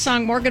brand new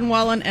song. Morgan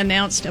Wallen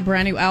announced a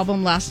brand new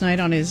album last night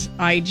on his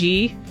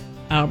IG.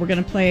 We're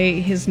going to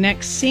play his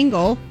next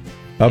single.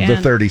 Of the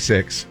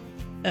 36.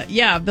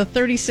 The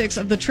 36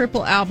 of the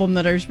triple album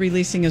that is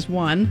releasing as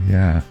one.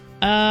 Yeah.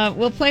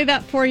 We'll play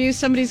that for you.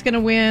 Somebody's going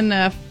to win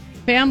a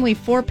family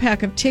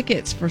 4-pack of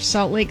tickets for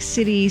Salt Lake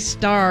City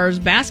Stars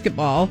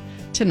basketball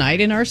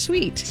tonight in our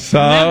suite.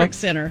 Maverick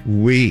Center.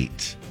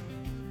 Sweet.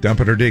 Dump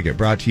It or Dig It,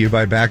 brought to you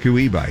by Baku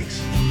e-Bikes.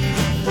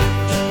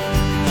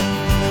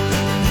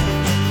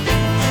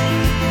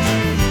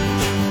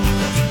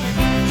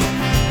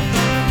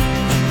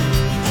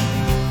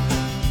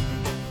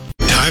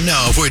 Time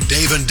now for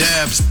Dave and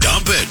Dab's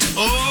Dump It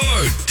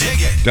or Dig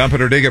It. Dump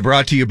It or Dig It,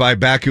 brought to you by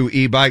Baku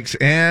e-Bikes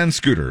and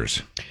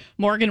Scooters.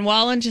 Morgan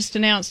Wallen just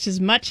announced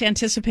his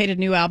much-anticipated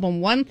new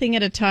album, One Thing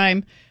at a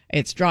Time.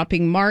 It's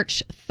dropping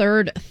March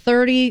 3rd,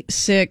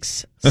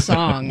 36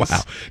 songs.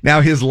 Wow.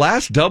 Now, his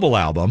last double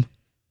album...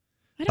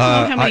 I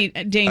don't know how many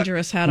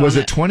Dangerous had on it. Was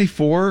it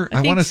 24?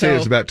 I want to say it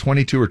was about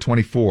 22 or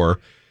 24.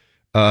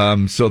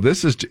 So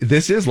this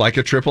is like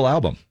a triple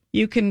album.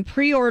 You can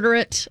pre-order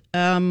it,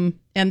 and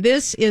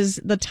this is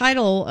the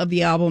title of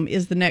the album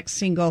is the next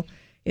single.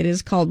 It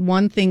is called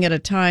One Thing at a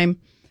Time.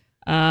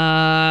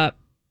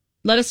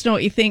 Let us know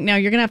what you think. Now,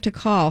 you're going to have to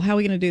call. How are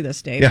we going to do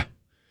this, Dave? Yeah.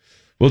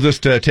 We'll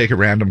just take a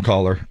random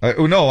caller.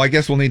 No, I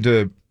guess we'll need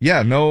to...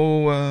 Yeah,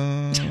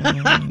 no...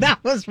 That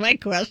was my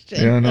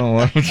question. Yeah,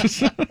 no.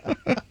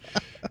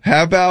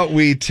 How about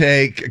we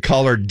take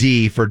caller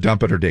D for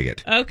Dump It or Dig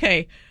It?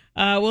 Okay.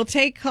 We'll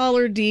take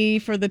caller D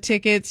for the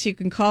tickets. You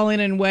can call in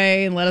and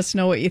weigh and let us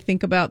know what you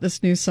think about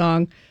this new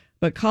song.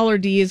 But caller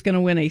D is going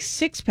to win a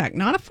 6-pack,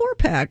 not a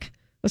 4-pack,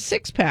 a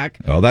 6-pack.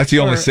 Oh, that's the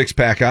only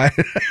 6-pack I...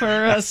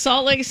 for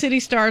Salt Lake City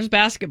Stars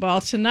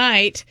basketball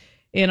tonight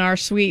in our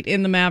suite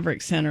in the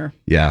Maverick Center.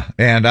 Yeah,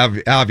 and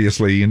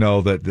obviously, you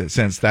know that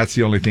since that's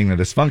the only thing that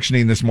is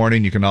functioning this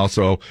morning, you can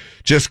also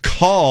just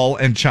call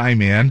and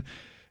chime in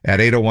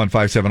at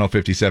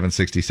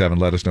 801-570-5767.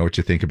 Let us know what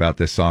you think about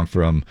this song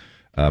from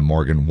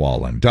Morgan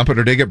Wallen. Dump It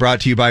or Dig It,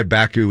 brought to you by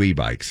Baku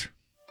e-Bikes.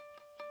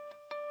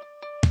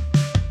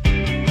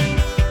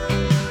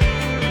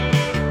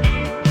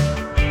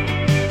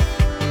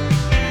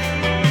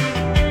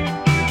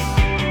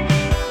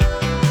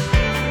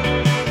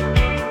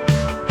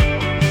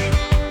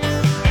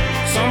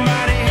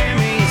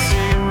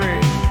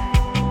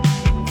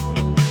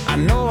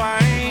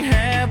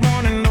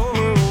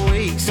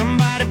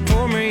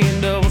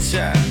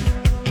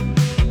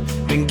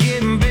 Been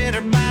getting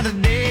better by the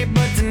day,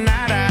 but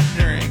tonight I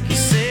drink. You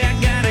say I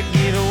gotta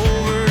get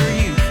over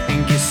you.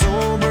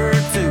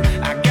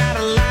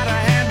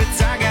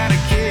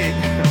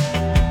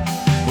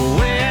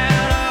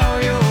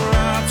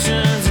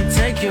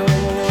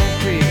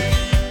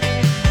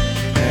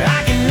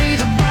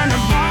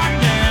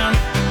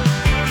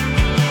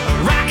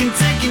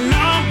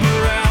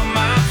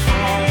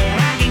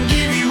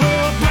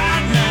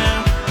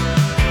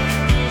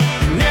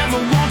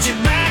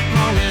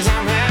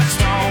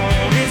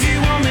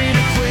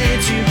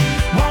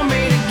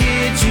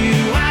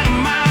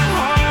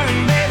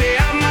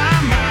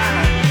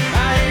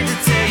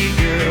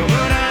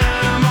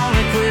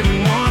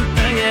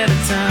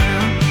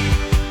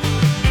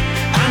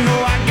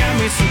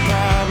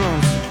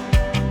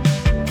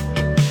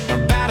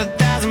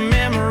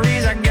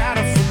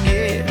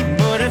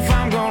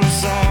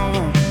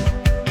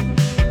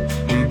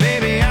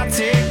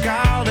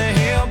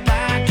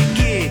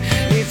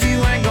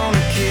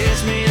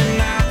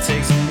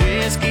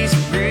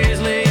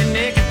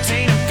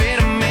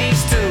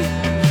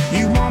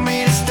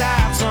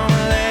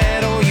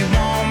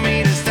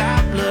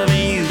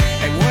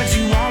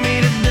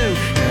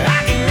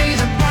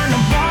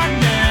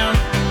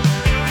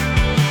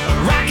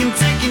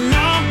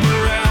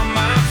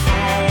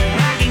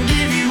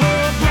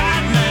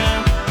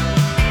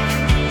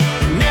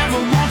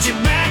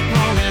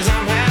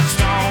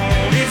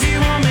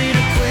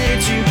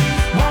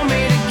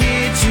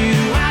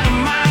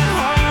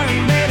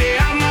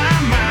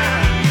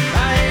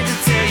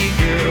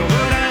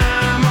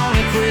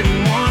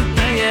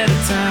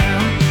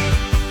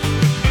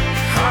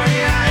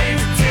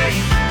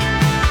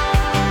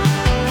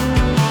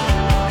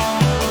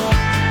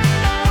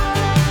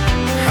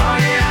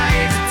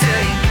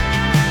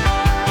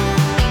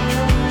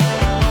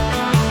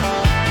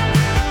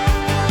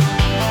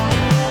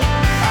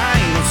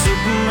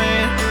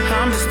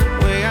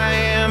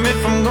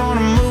 if I'm gonna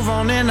move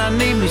on, then I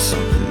need me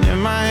something in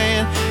my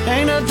hand.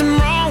 Ain't nothing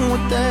wrong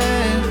with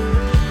that.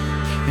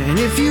 And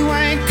if you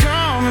ain't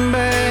coming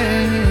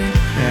back,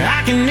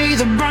 I can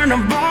either burn the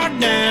bar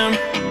down,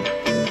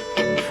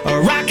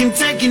 or I can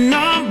take your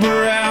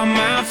number out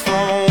my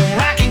phone.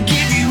 I can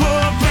give you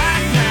up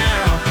right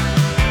now,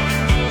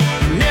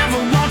 never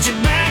want you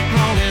back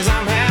long as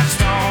I'm half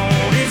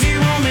stoned. If you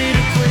want me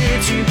to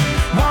quit you,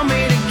 want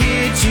me to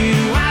get you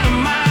out of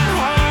my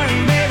heart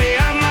and baby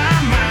out my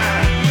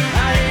mind,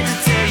 I hate to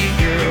tell you,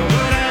 girl,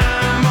 but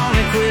I'm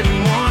only quitting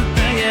one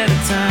thing at a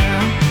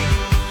time.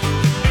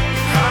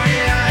 Oh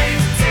yeah, I hate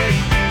to tell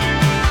you.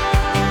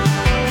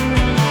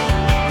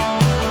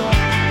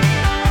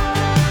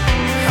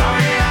 Oh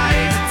yeah, I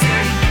hate to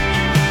tell you.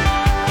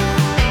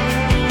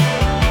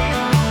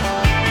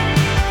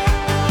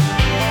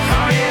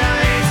 Oh yeah,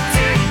 I hate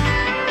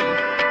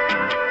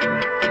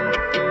to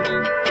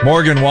tell you.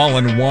 Morgan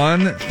Wallen,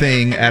 One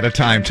Thing at a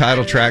Time,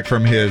 title track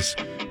from his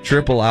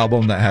triple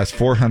album that has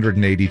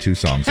 482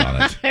 songs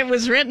on it. It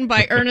was written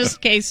by Ernest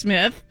K.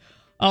 Smith,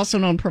 also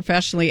known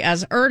professionally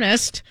as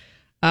Ernest.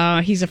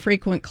 He's a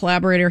frequent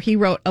collaborator. He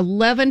wrote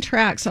 11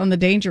 tracks on the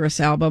Dangerous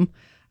album,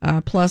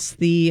 plus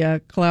the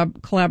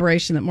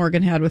collaboration that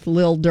Morgan had with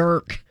Lil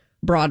Durk,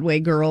 Broadway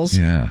Girls.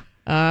 Yeah.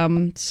 I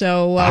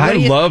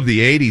love the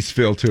 80s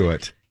feel to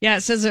it. Yeah,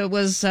 it says it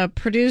was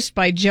produced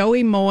by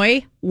Joey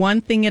Moy,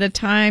 One Thing at a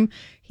Time.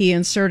 He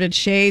inserted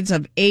shades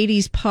of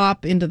 80s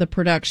pop into the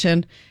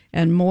production,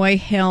 and Moy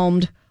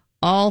helmed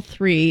all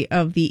 3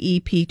 of the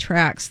EP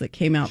tracks that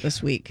came out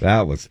this week.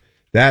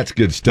 That's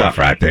good stuff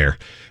right there.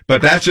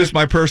 But that's just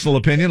my personal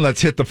opinion.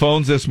 Let's hit the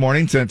phones this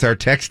morning since our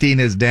texting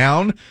is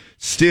down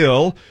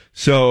still.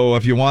 So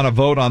if you want to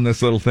vote on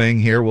this little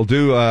thing here, we'll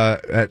do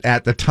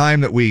at the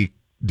time that we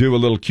do a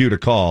little cue to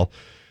call.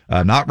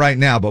 Not right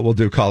now, but we'll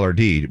do caller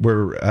D.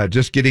 We're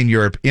just getting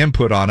your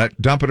input on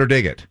it. Dump it or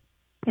dig it.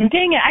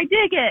 Dang it, I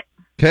dig it.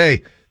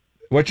 Okay.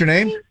 What's your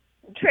name?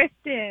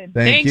 Tristan.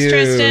 Thanks,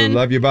 Tristan.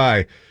 Love you.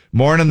 Bye.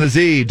 Morning the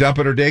Z. Dump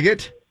it or dig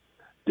it?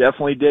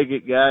 Definitely dig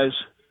it, guys.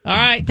 All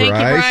right. Thank you,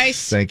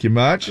 Bryce. Thank you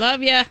much.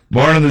 Love you.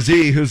 Morning the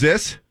Z. Who's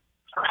this?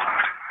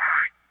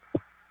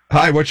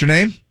 Hi, what's your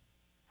name?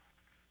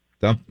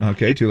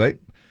 Okay, too late.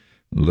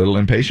 A little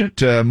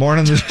impatient.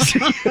 Morning the Z.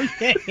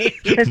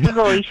 This is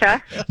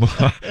Alicia.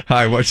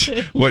 Hi,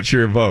 what's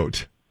your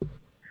vote?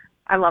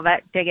 I love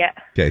it. Dig it.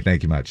 Okay,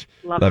 thank you much.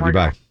 Love you.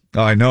 Bye.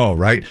 Oh, I know,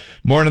 right?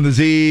 Morning the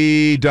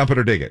Z. Dump it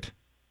or dig it?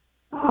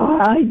 Oh,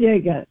 I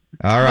dig it.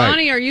 All right.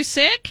 Bonnie, are you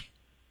sick?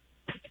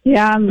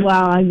 Yeah,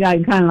 I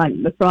got kind of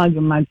like the frog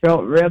in my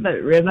throat.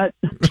 Rivet.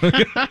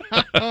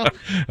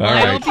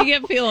 I hope you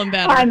get feeling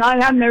better. I'm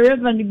having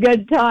a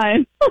good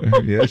time.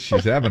 Yes,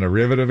 she's having a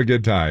rivet of a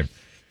good time.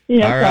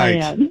 Yes, all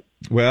right. I am.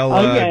 Well,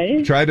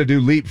 okay. Try to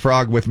do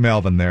leapfrog with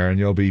Melvin there, and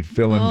you'll be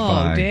feeling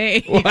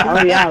fine.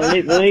 Oh, yeah,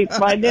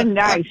 leapfrog in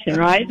action,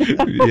 right?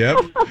 Yep.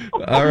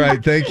 All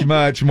right, thank you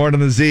much. More than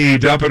the Z.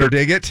 Dump it or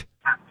dig it?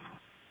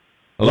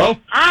 Hello?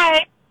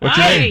 Hi. What's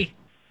your name?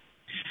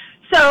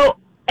 So,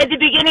 at the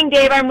beginning,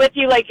 Dave, I'm with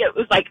you. Like, it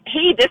was like,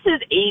 hey, this is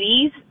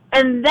 80s.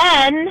 And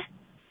then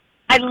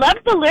I loved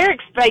the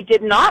lyrics, but I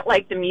did not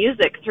like the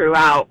music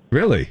throughout.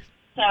 Really?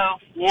 So,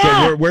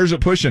 yeah. So where's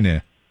it pushing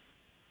you?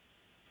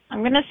 I'm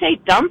going to say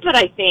dump it,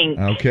 I think.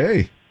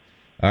 Okay.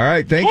 All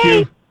right. Thank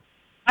you.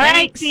 All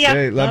right. See ya.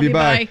 Hey, love you.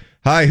 Bye.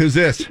 Hi, who's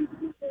this?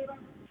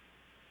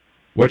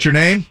 What's your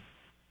name?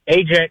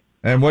 AJ.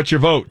 And what's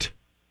your vote?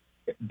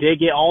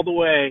 Dig it all the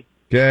way.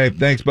 Okay.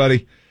 Thanks,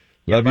 buddy.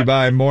 Love you.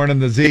 Bye. Morning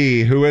the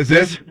Z. Who is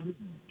this?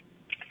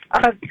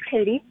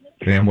 Katie.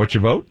 And what's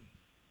your vote?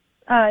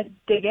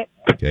 Dig it.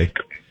 Okay.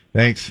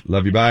 Thanks.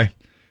 Love you. Bye.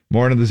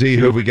 Morning the Z.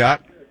 Who have we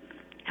got?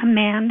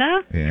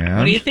 Amanda. Yeah.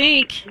 What do you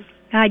think?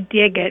 I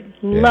dig it.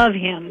 Love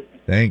him.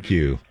 Thank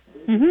you.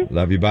 Mm-hmm.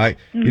 Love you. Bye.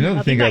 You know, the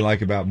Love thing you, I bye.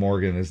 like about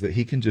Morgan is that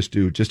he can just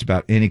do just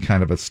about any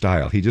kind of a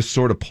style. He just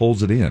sort of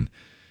pulls it in.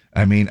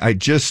 I mean,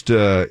 he's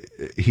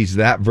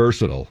that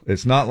versatile.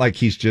 It's not like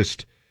he's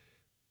just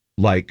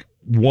like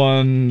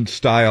one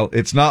style.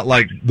 It's not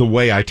like the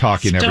way I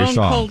talk in every song.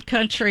 Stone Cold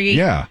Country.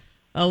 Yeah.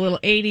 A little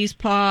 80s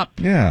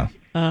pop. Yeah.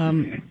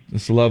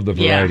 Just love the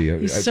variety. Yeah,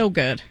 he's so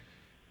good.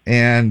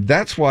 And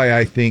that's why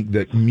I think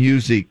that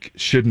music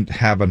shouldn't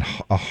have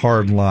a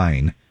hard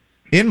line.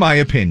 In my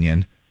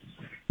opinion,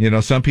 you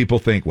know, some people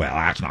think, well,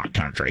 that's not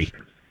country.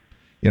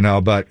 You know,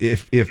 but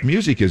if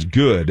music is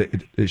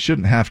good, it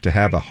shouldn't have to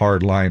have a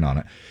hard line on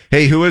it.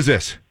 Hey, who is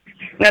this?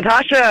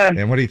 Natasha.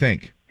 And what do you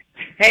think?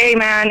 Hey,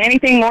 man,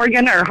 anything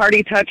Morgan or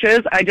Hardy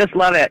touches, I just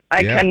love it.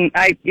 I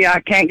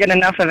can't get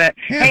enough of it.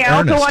 Yeah, hey, I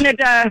also Ernest. wanted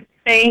to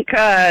thank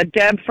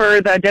Deb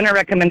for the dinner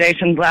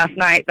recommendations last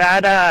night.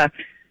 That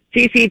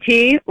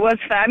CCT was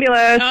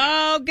fabulous.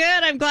 Oh,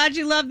 good. I'm glad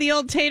you love the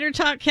old tater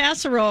tot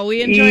casserole.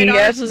 We enjoyed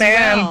Yes, ours as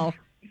ma'am. well.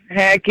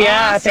 Heck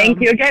yeah. Awesome.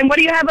 Thank you again. What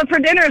do you have for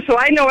dinner so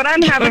I know what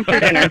I'm having for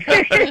dinner?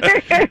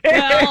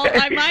 Well,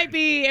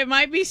 it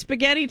might be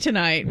spaghetti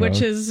tonight,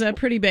 which is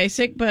pretty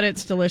basic, but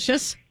it's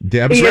delicious.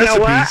 Deb's you recipes.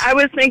 know what? I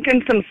was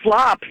thinking some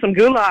slop, some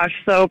goulash,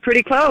 so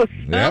pretty close.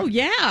 Yep. Oh,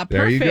 yeah. Perfect.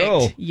 There you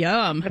go.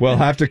 Yum. We'll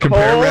have to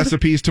compare Cold.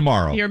 recipes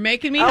tomorrow. You're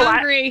making me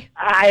hungry.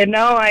 I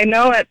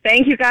know it.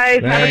 Thank you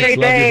guys. Have a Thanks. great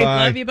Love you, day.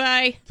 bye. Love you,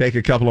 bye. Take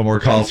a couple of more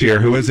calls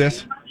here. Who is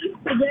this?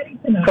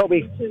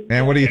 Kobe.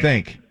 And what do you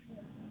think?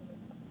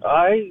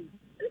 I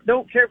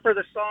don't care for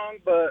the song,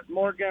 but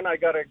Morgan, I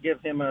gotta give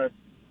him a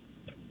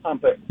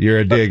pump it. You're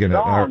a digging it.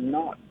 The All song,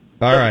 not.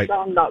 All right. The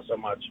song, not so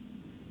much.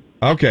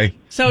 Okay.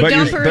 So But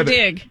dump you're- or but-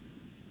 dig?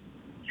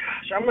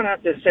 Gosh, I'm gonna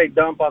have to say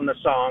dump on the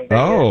song.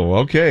 Oh,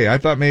 okay. I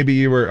thought maybe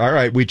you were. All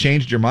right. We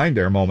changed your mind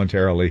there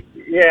momentarily.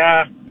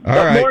 Yeah. All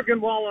But right. Morgan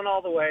Wallen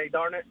all the way.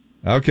 Darn it.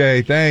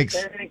 Okay. Thanks.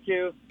 Thank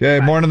you.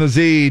 Okay. Morning the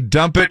Z.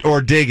 Dump it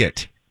or dig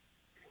it?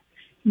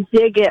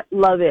 Dig it,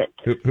 love it.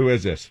 Who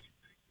is this?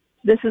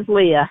 This is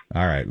Leah.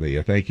 All right,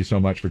 Leah. Thank you so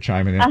much for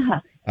chiming in.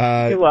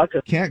 Uh-huh. You're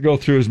welcome. Can't go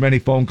through as many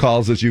phone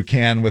calls as you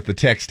can with the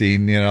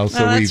texting,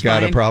 so Oh, that's we've got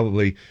to fine.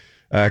 probably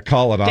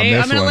call it on Dave,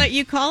 this I'm going to one. let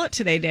you call it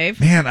today,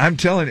 Dave. Man, I'm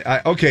telling you.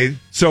 Okay,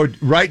 so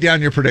write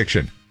down your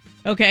prediction.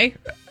 Okay.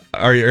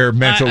 Or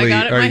mentally,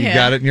 I got it in or my you head.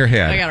 got it in your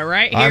head. I got it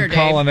right here, I'm Dave.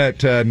 calling it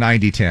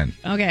 90-10.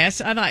 Okay, I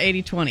thought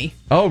 80-20.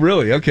 Oh,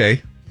 really?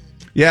 Okay.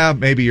 Yeah,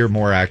 maybe you're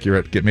more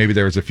accurate. Maybe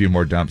there was a few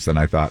more dumps than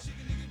I thought.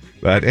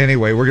 But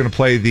anyway, we're going to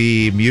play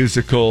the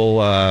musical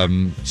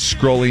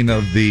scrolling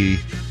of the...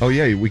 Oh,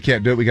 yeah, we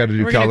can't do it. We got to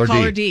do We're going caller to D.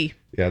 caller D.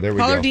 Yeah, there we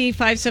Caller go. D,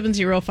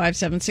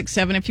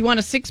 570-5767. If you want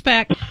a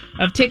six-pack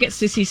of tickets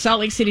to see Salt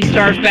Lake City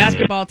Stars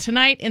basketball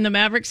tonight in the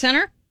Maverick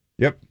Center.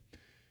 Yep.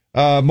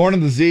 Morning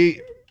the Z,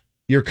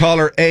 your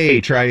caller A,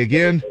 try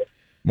again.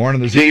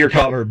 Morning the Z, your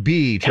caller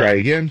B, try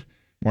again.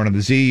 Morning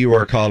the Z,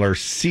 your caller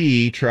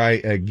C, try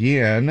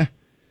again.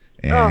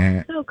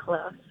 And so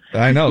close.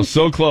 I know,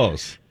 so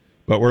close.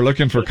 But we're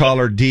looking for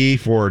caller D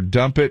for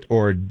dump it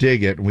or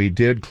dig it. We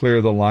did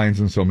clear the lines,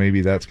 and so maybe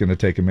that's going to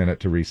take a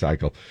minute to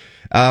recycle.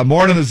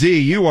 Morning the Z,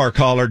 you are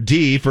caller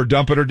D for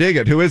dump it or dig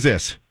it. Who is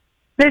this?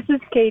 This is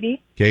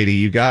Katie. Katie,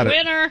 you got it.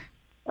 Winner.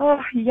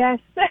 Oh, yes.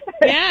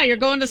 Yeah, you're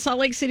going to Salt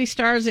Lake City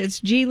Stars. It's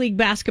G League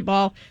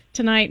basketball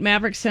tonight,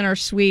 Maverick Center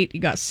Suite.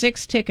 You got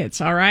 6 tickets,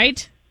 all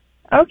right?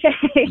 Okay.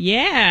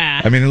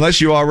 Yeah. I mean,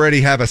 unless you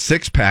already have a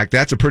six-pack,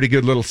 that's a pretty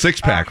good little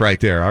six-pack right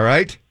there, all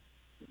right?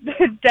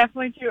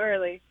 Definitely too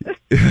early.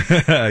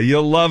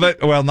 You'll love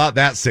it. Well, not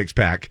that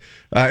six-pack.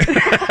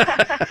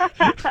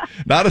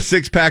 Not a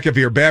six-pack of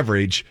your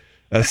beverage.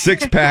 A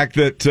six-pack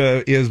that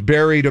is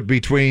buried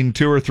between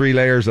 2 or 3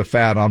 layers of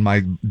fat on my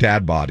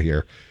dad bod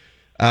here.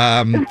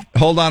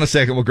 Hold on a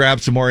second. We'll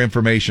grab some more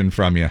information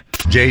from you.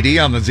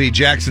 JD on the Z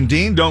Jackson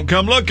Dean. Don't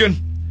come looking.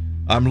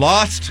 I'm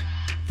lost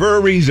for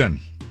a reason.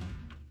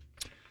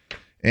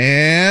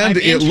 And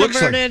I'm it looks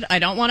like introverted. I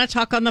don't want to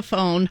talk on the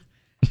phone.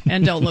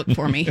 And don't look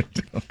for me.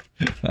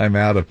 I'm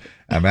out of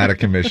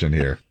commission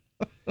here.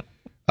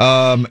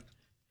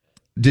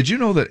 Did you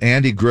know that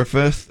Andy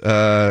Griffith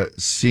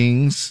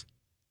sings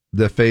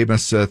the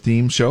famous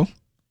theme show?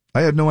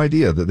 I had no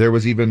idea that there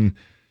was even,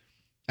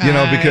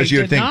 because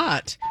you'd think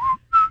not.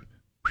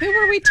 Who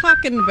were we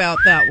talking about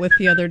that with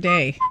the other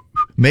day?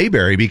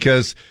 Mayberry,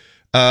 because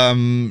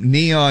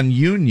Neon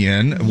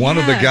Union, one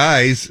of the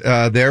guys,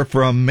 they're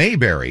from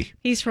Mayberry.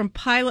 He's from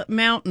Pilot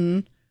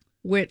Mountain,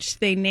 which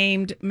they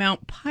named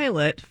Mount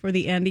Pilot for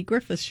the Andy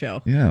Griffith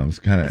Show. Yeah, it was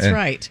kind of... That's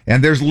right.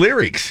 And there's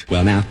lyrics.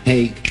 Well, now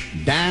take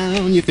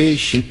down your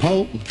fishing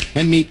pole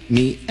and meet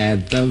me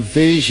at the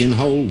fishing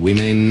hole. We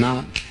may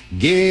not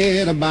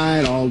get a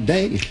bite all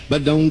day,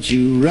 but don't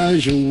you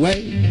rush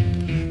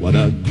away. What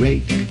a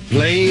great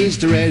place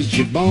to rest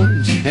your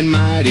bones, and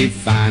mighty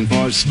fine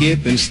for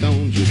skipping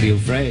stones. You feel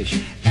fresh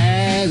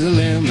as a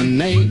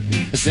lemonade,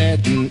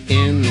 setting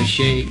in the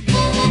shade.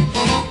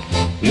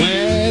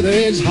 Whether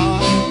it's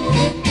hot,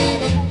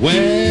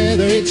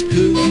 whether it's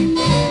cool,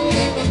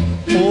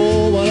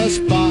 oh, what a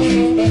spot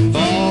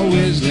for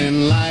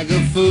whistling like a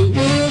fool.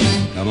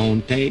 Come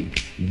on,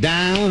 take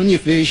down your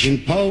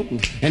fishing pole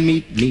and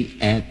meet me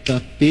at the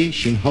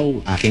fishing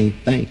hole. I can't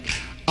think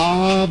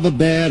of a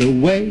better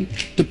way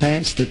to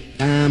pass the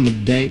time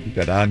of day.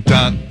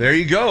 Da-dun-dun. There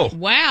you go.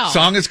 Wow.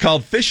 Song is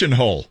called Fishing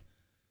Hole.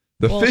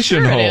 The Well,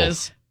 Fishing sure Hole. it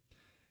is.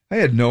 I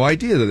had no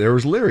idea that there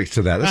was lyrics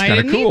to that. That's I kind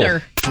of didn't cool.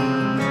 either.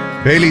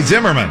 Bailey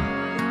Zimmerman,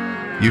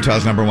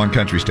 Utah's #1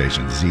 country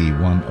station,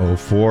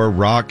 Z104,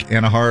 Rock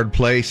in a Hard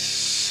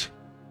Place.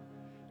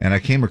 And I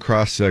came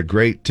across a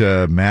great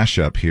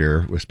mashup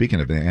here. Well, speaking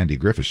of the Andy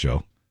Griffith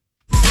Show.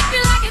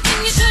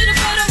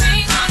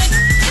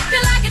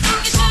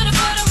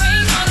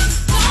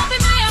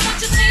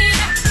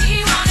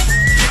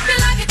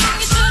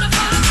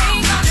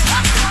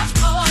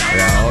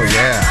 Yeah, oh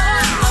yeah.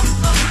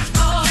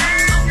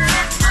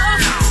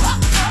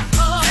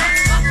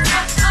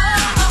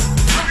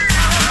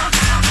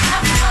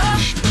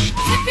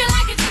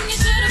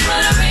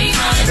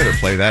 I better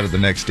play that at the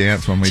next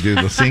dance when we do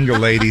the single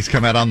ladies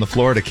come out on the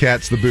floor to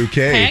catch the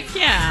bouquet. Heck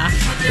yeah.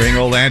 Bring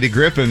old Andy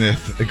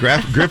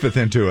Griffith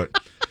into it.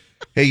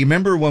 Hey, you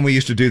remember when we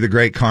used to do the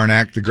Great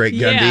Karnak, the Great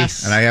Gundy?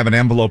 Yes. And I have an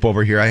envelope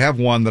over here. I have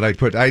one that I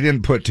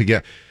didn't put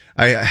together.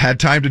 I had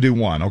time to do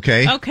one,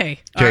 okay? Okay.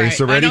 All right.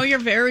 So ready? I know you're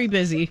very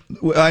busy.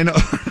 I know.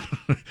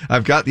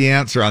 I've got the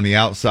answer on the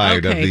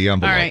outside of the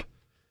envelope. All right.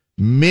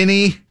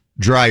 Mini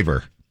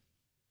driver.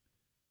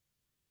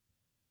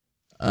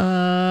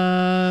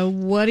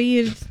 What do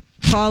you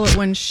call it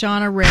when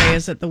Shauna Ray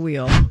is at the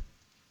wheel?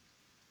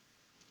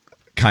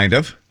 Kind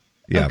of.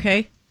 Yeah.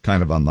 Okay.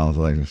 Kind of on those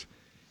lines.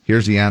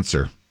 Here's the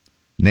answer.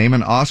 Name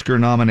an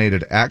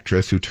Oscar-nominated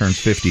actress who turns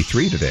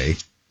 53 today,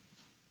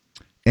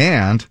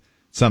 and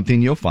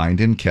something you'll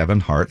find in Kevin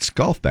Hart's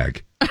golf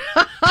bag.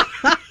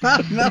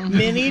 A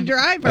mini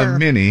driver. A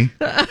mini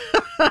driver.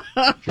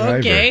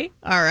 Okay.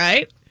 All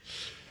right.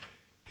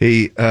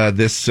 Hey,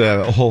 this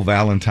whole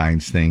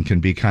Valentine's thing can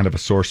be kind of a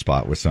sore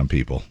spot with some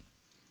people.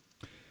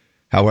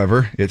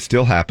 However, it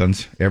still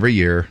happens every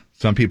year.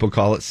 Some people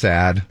call it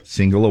SAD,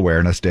 Single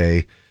Awareness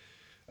Day.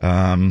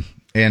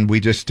 And we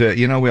just,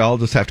 we all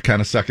just have to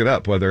kind of suck it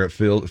up, whether it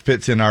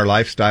fits in our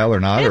lifestyle or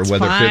not, It's or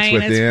whether fine, it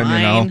fits within, it's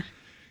fine.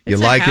 You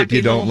It's a like it, happy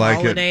you don't little like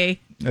holiday.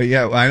 it.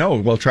 Yeah, I know.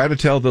 Well, try to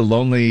tell the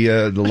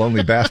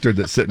lonely bastard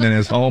that's sitting in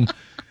his home,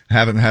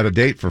 haven't had a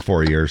date for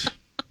 4 years.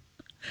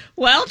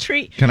 Well,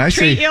 treat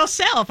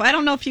yourself. I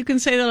don't know if you can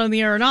say that on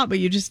the air or not, but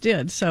you just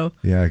did. So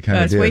yeah, I kind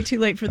of it's did. way too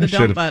late for the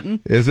dump button.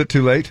 Is it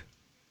too late?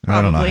 I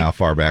don't know Probably. how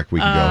far back we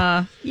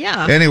can go.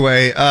 Yeah.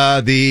 Anyway,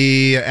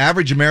 the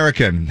average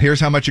American, here's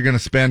how much you're going to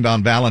spend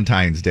on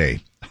Valentine's Day.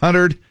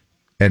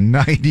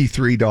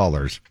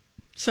 $193.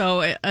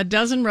 So a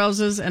dozen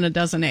roses and a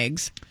dozen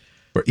eggs.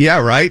 Yeah,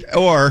 right.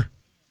 Or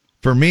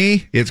for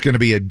me, it's going to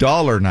be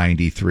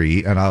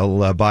 $1.93, and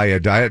I'll buy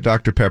a Diet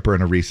Dr. Pepper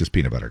and a Reese's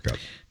peanut butter cup.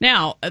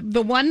 Now,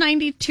 the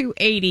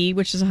 $192.80,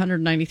 which is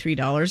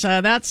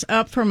 $193, that's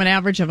up from an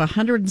average of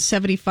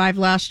 $175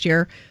 last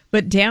year,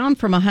 but down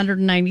from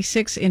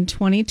 $196 in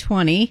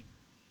 2020.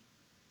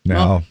 Now,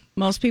 Well,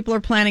 most people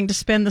are planning to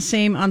spend the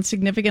same on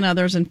significant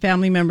others and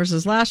family members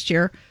as last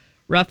year,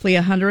 roughly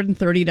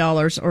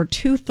 $130, or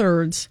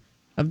two-thirds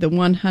of the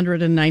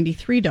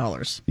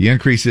 $193. the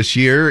increase this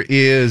year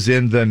is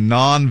in the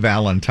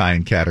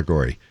non-Valentine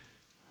category.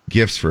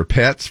 Gifts for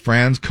pets,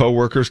 friends,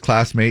 coworkers,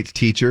 classmates,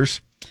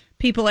 teachers.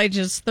 People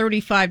ages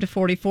 35 to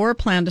 44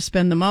 plan to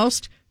spend the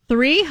most,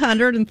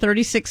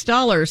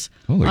 $336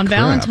 Holy on crap.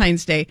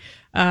 Valentine's Day.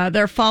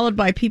 They're followed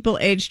by people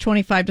aged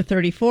 25 to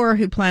 34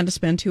 who plan to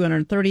spend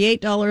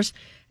 $238.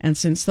 And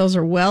since those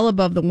are well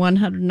above the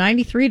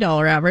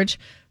 $193 average,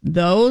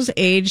 those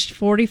aged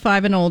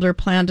 45 and older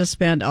plan to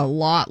spend a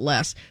lot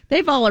less.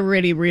 They've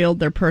already reeled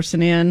their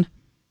person in.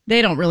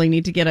 They don't really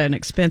need to get an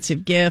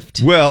expensive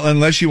gift. Well,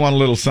 unless you want a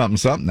little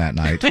something that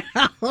night.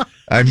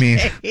 I mean,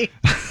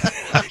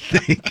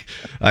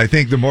 I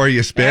think the more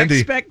you spend.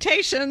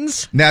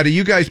 Expectations. Now, do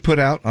you guys put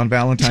out on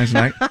Valentine's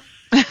night?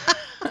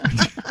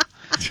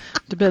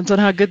 Depends on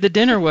how good the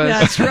dinner was.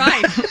 That's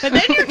right. But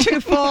then you're too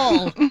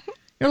full.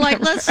 You're like,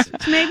 let's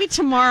maybe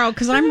tomorrow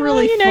because I'm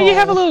really full. You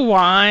have a little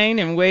wine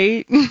and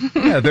wait.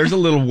 Yeah, there's a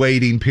little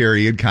waiting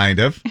period, kind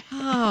of.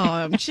 Oh,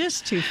 I'm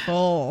just too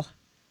full.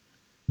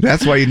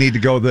 That's why you need to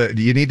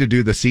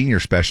do the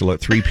senior special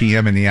at 3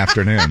 p.m. in the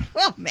afternoon.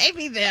 Well,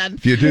 maybe then.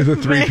 If you do the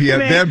 3 p.m.,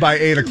 then by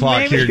 8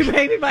 o'clock,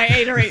 maybe by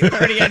 8 or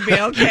 8:30, I'd be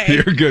okay.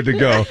 You're good to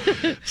go.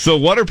 So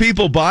what are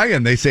people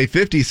buying? They say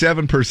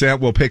 57%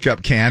 will pick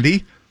up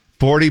candy,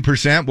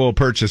 40% will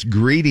purchase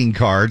greeting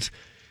cards.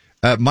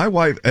 My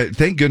wife,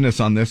 thank goodness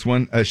on this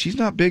one, she's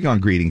not big on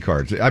greeting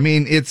cards. I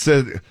mean, it's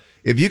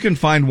if you can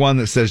find one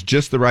that says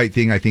just the right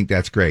thing, I think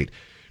that's great.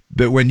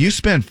 But when you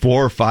spend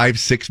 $4,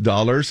 $5,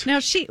 $6, now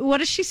what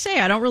does she say?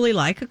 I don't really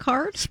like a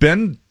card.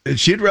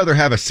 She'd rather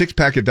have a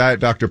 6-pack of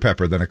Diet Dr.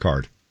 Pepper than a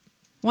card.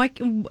 Why?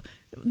 You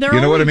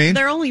know what I mean?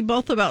 They're only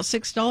both about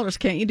 $6.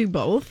 Can't you do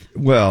both?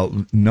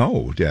 Well,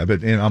 no,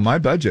 Deb. On my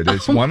budget,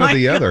 it's one or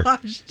the other.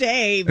 Gosh,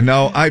 Dave.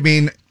 No, I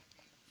mean,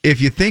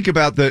 if you think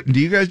about do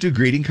you guys do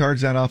greeting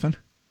cards that often?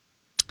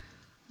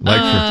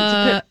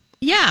 Yeah,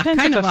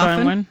 kind of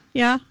often. One.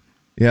 Yeah.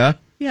 Yeah?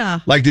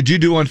 Yeah. Like, did you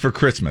do one for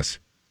Christmas?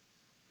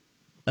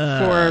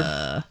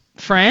 For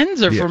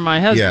friends or for my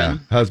husband? Yeah,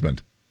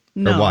 husband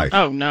No. or wife.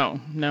 Oh,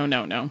 no.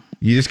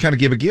 You just kind of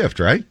give a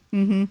gift, right?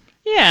 Mm-hmm.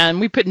 Yeah, and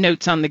we put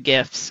notes on the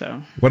gifts.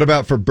 So. What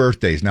about for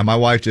birthdays? Now, my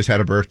wife just had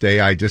a birthday.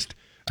 I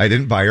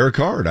didn't buy her a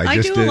card. I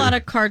just do a lot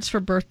of cards for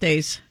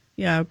birthdays.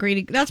 Yeah,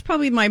 greeting. That's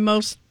probably my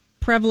most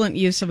prevalent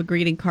use of a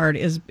greeting card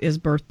is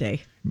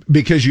birthday.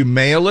 Because you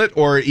mail it,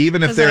 or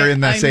even if they're in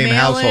the same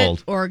mail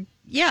household, it, or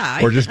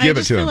just give I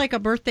it to feel them. like a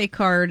birthday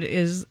card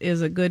is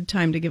a good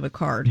time to give a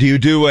card. Do you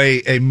do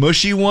a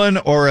mushy one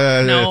or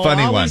a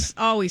funny one?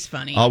 Always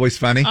funny. Always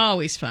funny?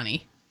 Always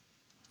funny.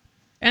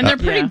 And they're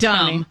pretty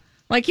dumb. Funny.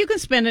 Like you can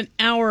spend an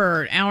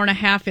hour and a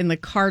half in the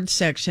card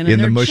section. In And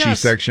the they're mushy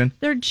just, section?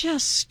 They're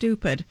just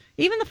stupid.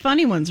 Even the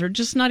funny ones are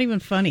just not even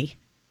funny.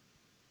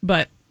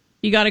 But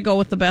you got to go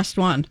with the best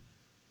one.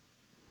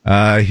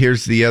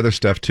 Here's the other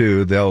stuff,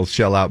 too. They'll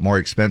shell out more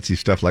expensive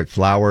stuff like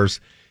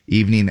flowers,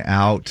 evening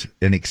out,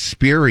 an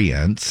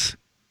experience.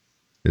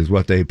 is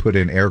what they put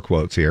in air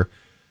quotes here,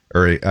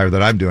 or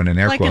that I'm doing in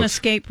air like quotes. Like an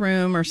escape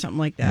room or something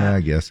like that.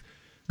 I guess.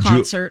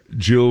 Concert.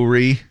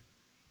 Jewelry,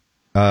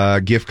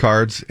 gift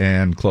cards,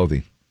 and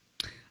clothing.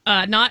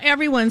 Not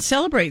everyone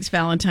celebrates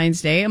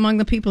Valentine's Day. Among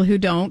the people who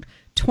don't,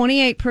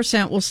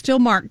 28% will still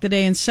mark the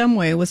day in some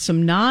way with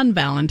some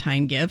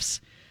non-Valentine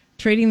gifts,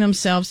 treating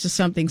themselves to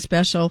something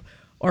special,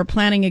 or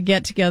planning a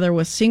get-together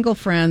with single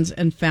friends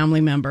and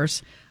family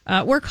members.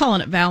 We're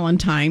calling it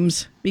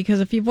Valentine's because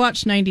if you've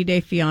watched 90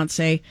 Day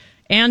Fiancé,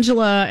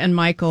 Angela and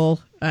Michael,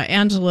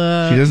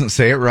 Angela... She doesn't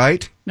say it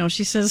right? No,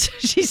 she says,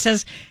 he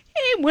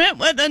went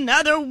with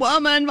another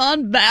woman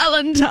on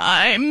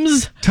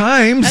Valentine's.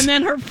 Times? And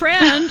then her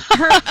friend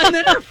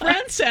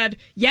said,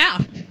 yeah,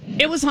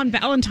 it was on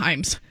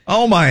Valentine's.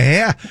 Oh, my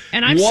hair.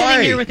 And I'm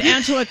sitting here with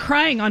Angela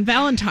crying on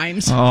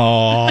Valentine's.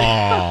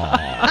 Oh.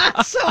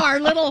 So our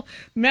little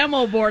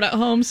memo board at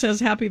home says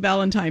Happy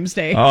Valentine's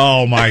Day.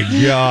 Oh, my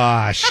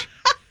gosh.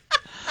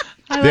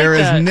 There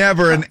is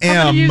never an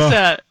M. I'm gonna use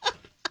that.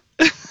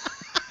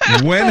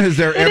 When has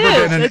there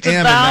ever been an M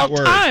in that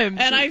word?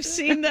 And I've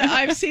seen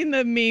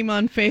the meme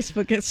on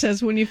Facebook. It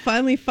says, when you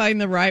finally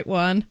find the right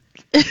one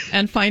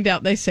and find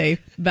out they say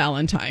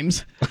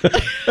Valentine's.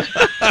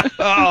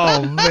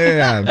 Oh,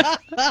 man.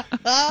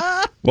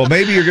 Well,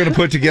 maybe you're going to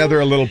put together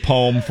a little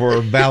poem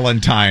for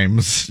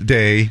Valentine's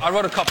Day. I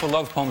wrote a couple of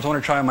love poems. I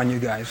want to try them on you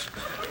guys.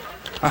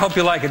 I hope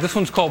you like it. This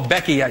one's called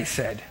Becky, I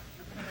Said.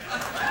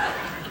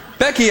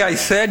 Becky, I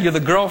said, you're the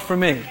girl for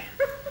me.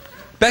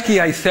 Becky,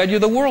 I said,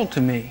 you're the world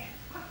to me.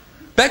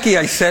 Becky,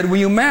 I said, will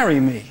you marry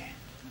me?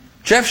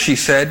 Jeff, she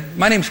said,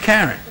 my name's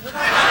Karen.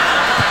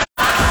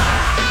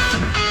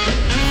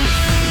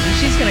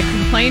 She's going to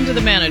complain to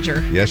the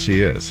manager. Yes,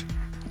 she is.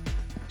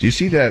 Do you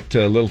see that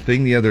little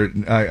thing the other...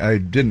 I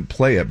didn't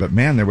play it, but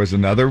man, there was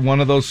another one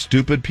of those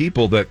stupid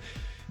people that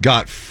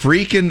got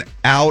freaking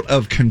out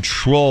of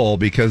control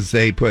because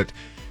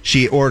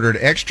she ordered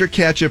extra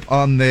ketchup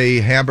on the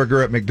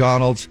hamburger at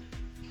McDonald's,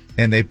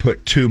 and they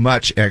put too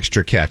much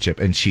extra ketchup,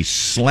 and she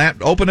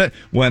opened it,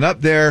 went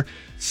up there,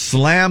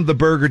 slammed the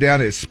burger down,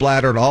 it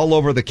splattered all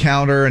over the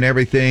counter and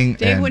everything.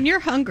 Dave, when you're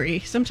hungry,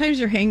 sometimes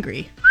you're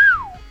hangry.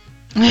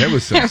 It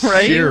was some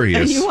right?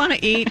 serious... And you want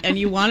to eat, and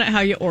you want it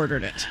how you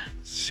ordered it.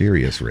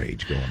 Serious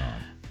rage going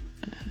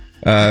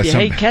on. You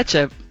hate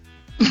ketchup.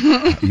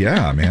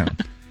 Yeah, man.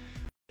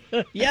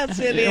 Yes,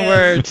 it is.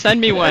 Word.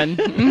 Send me one.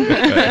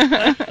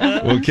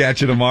 We'll catch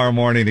you tomorrow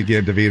morning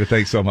again, Davita.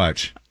 Thanks so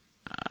much.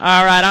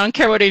 All right. I don't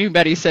care what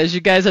anybody says.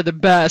 You guys are the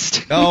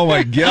best. Oh,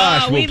 my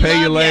gosh. We'll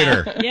pay you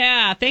later.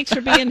 Yeah. Thanks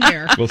for being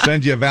here. We'll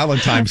send you a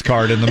Valentine's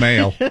card in the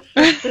mail.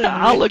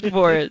 I'll look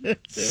for it.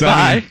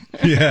 Sunny, Bye.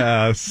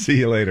 Yeah. See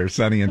you later.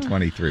 Sunny and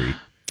 23.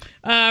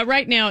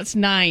 Right now it's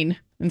 9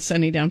 and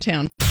sunny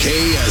downtown.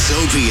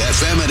 KSOP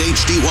FM at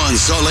HD1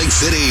 Salt Lake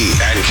City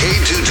and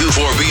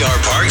K224BR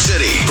Park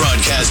City.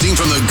 Broadcasting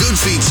from the Good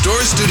Feet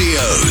Store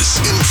Studios.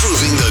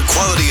 Improving the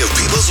quality of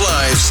people's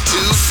lives 2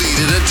 feet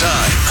at a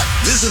time.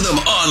 Visit them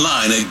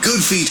online at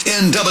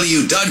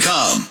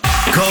goodfeetnw.com.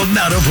 Call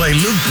now to play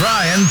Luke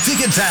Bryan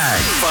Ticket Tag.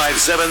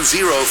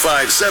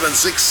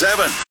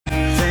 570-5767.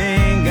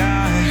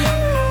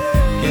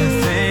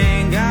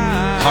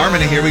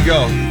 Harmony, here we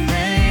go.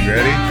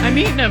 Ready? I'm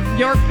eating a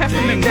York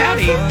peppermint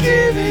patty.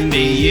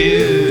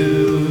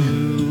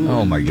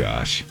 Oh my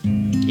gosh.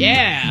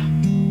 Yeah.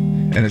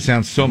 And it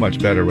sounds so much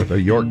better with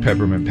a York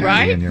peppermint patty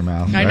Right? in your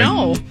mouth. I right?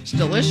 know. It's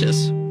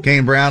delicious.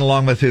 Kane Brown,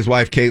 along with his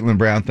wife, Caitlin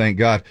Brown, thank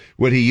God.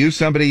 Would he use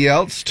somebody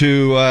else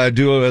to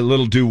do a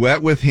little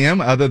duet with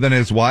him other than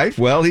his wife?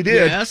 Well, he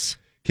did. Yes.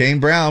 Kane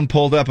Brown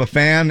pulled up a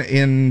fan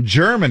in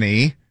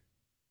Germany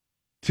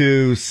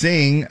to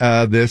sing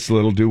this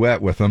little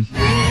duet with him.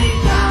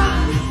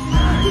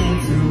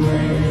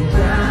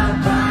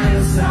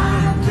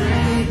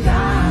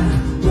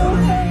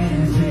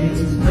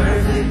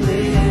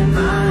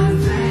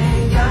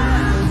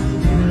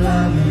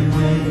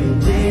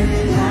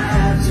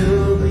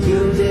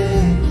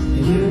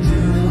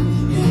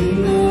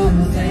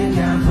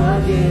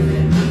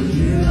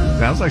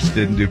 Sounds like she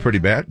didn't do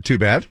too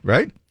bad,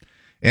 right?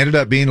 Ended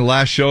up being the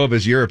last show of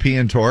his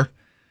European tour.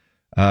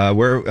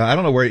 Where I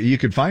don't know where you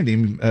could find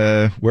him.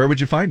 Where would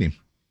you find him?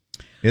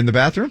 In the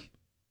bathroom?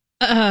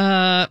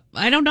 I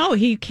don't know.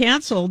 He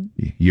canceled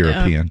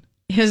European.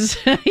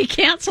 He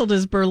canceled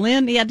his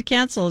Berlin. He had to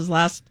cancel his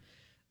last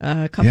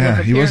couple of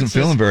appearances. He wasn't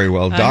feeling very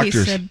well.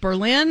 Doctors he said,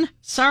 Berlin,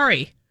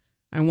 sorry.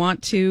 I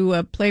want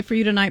to play for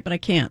you tonight, but I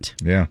can't.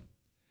 Yeah.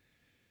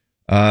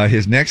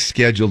 His next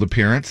scheduled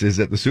appearance is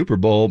at the Super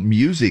Bowl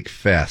Music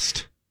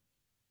Fest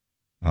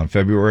on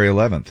February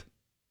 11th.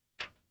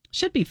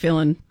 Should be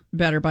feeling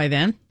better by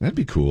then. That'd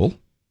be cool.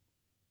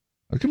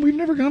 How come we've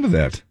never gone to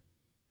that?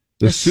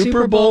 The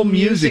Super Bowl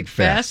Music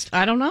Fest.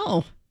 I don't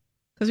know.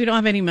 Because we don't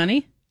have any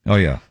money. Oh,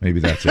 yeah.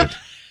 Maybe that's it.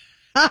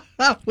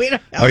 We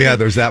don't have Oh, yeah.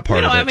 There's that part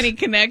We of don't it. have any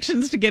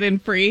connections to get in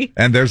free.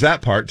 And there's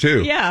that part,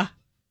 too. Yeah.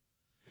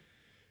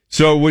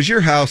 So was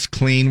your house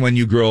clean when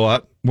you grew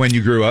up?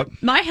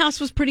 My house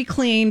was pretty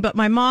clean, but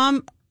my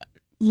mom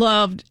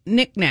loved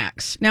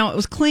knickknacks. Now, it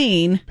was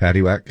clean.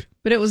 Paddywhack?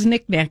 But it was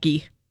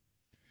knick-knacky.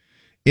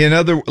 In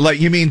other, like,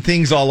 you mean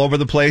things all over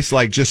the place,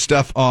 like just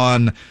stuff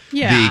on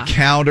Yeah. the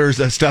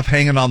counters, stuff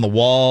hanging on the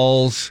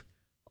walls?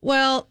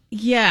 Well,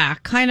 yeah,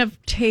 kind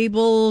of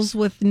tables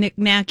with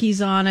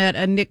knickknackies on it,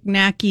 a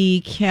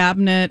knick-knacky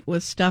cabinet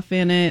with stuff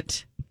in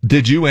it.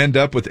 Did you end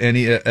up with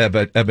any of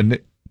a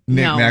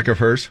knick-knack of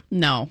hers?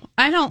 No,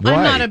 I don't.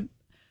 Why?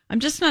 I'm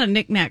just not a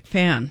knick-knack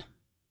fan.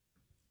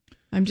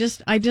 I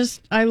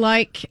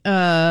like,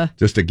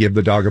 Just to give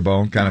the dog a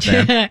bone kind of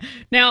fan?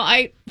 Now,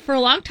 for a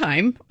long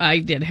time, I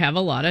did have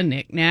a lot of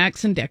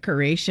knickknacks and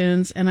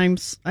decorations, and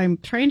I'm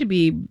trying to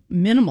be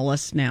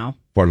minimalist now.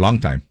 For a long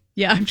time.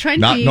 Yeah, I'm trying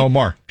to Not be no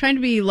more. Trying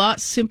to be a lot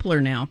simpler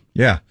now.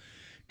 Yeah.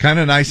 Kind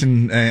of nice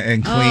and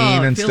clean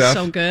Oh, it and feels stuff.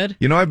 so good.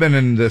 You know, I've been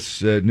in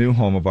this new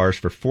home of ours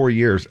for 4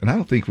 years, and I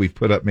don't think we've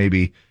put up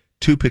maybe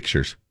 2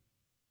 pictures.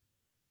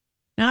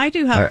 Now, I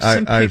do have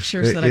some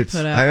pictures that I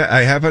put up.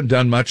 I haven't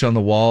done much on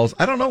the walls.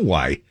 I don't know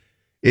why.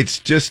 It's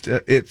just,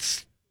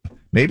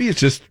 maybe it's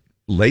just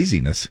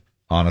laziness,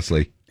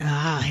 honestly.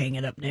 Hang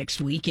it up next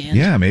weekend.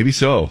 Yeah, maybe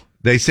so.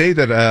 They say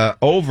that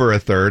over a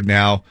third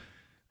now,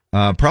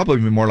 probably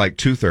more like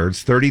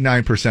 2/3,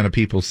 39% of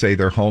people say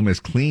their home is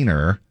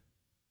cleaner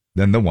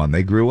than the one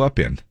they grew up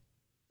in.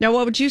 Now,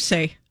 what would you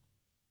say?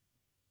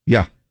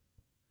 Yeah.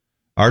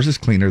 Ours is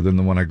cleaner than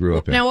the one I grew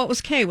up in. Now, what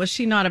was Kay? Was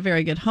she not a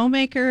very good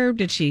homemaker?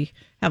 Did she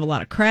have a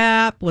lot of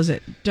crap? Was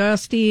it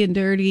dusty and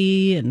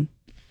dirty? And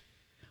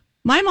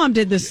my mom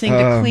did this thing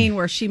to clean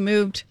where she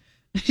moved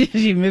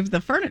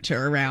the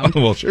furniture around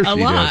Well, sure a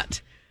she lot.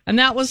 did. And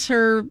that was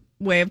her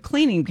way of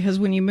cleaning, because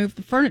when you move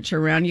the furniture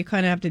around, you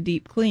kind of have to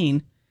deep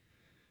clean.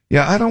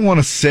 Yeah, I don't want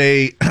to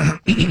say,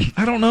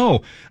 I don't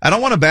know. I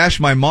don't want to bash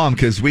my mom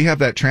because we have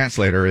that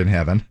translator in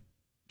heaven,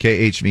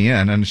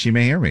 KHVN, and she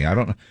may hear me. I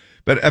don't know.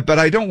 But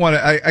I don't want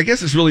to, I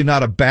guess it's really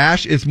not a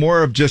bash. It's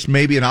more of just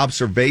maybe an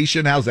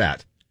observation. How's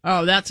that?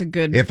 Oh, that's a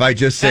good. If I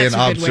just say that's an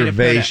a good way to put it.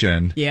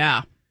 observation.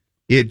 Yeah.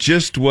 It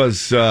just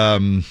was, there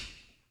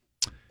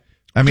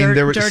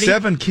were dirty?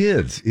 7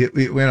 kids, you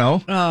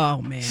know.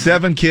 Oh, man.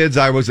 7 kids.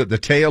 I was at the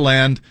tail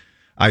end.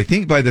 I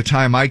think by the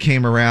time I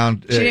came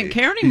around. She didn't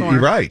care anymore.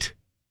 You're right.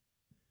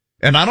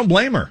 And I don't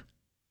blame her.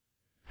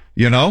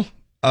 You know?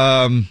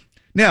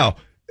 Now,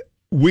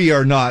 we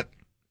are not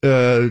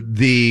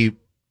the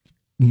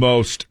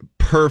most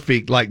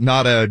perfect, like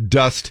not a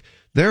dust.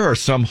 There are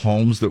some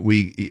homes that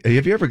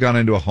have you ever gone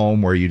into a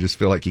home where you just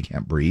feel like you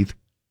can't breathe?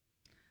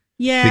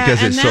 Yeah.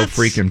 Because and it's so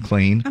freaking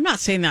clean. I'm not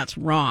saying that's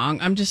wrong.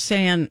 I'm just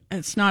saying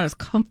it's not as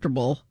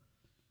comfortable.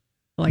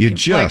 Like, You like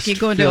just you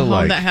go into a feel home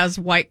like- that has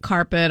white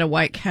carpet, a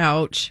white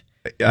couch.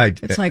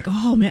 It's like,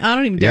 oh man, I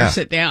don't even dare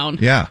sit down.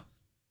 Yeah.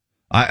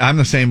 I'm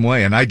the same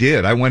way. And I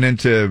did. I went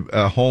into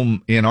a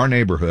home in our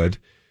neighborhood.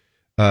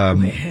 I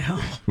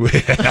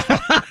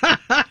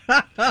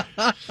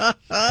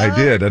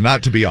did. And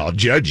not to be all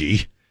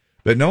judgy,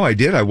 but no, I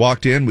did. I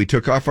walked in, we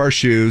took off our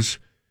shoes,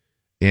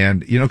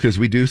 and, you know, because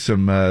we do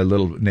some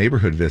little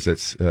neighborhood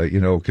visits, you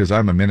know, because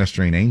I'm a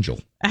ministering angel.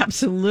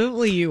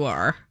 Absolutely, you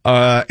are.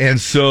 And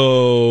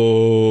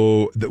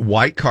so the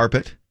white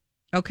carpet,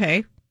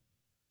 Okay.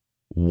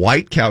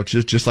 white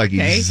couches, just like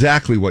Okay.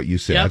 exactly what you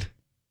said. Yep.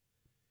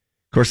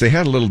 Of course, they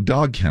had a little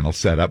dog kennel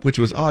set up, which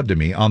was odd to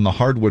me, on the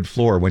hardwood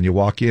floor when you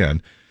walk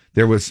in.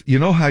 There was, you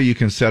know how you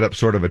can set up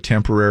sort of a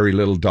temporary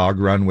little dog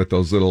run with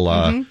those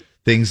little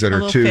things that A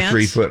are little 2-3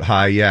 fence? foot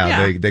high?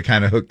 Yeah. They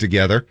kind of hook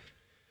together.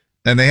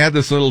 And they had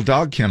this little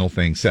dog kennel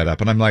thing set up.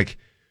 And I'm like,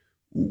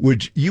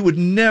 you would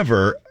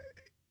never,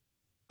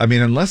 I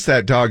mean, unless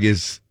that dog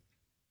is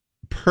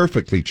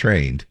perfectly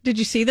trained. Did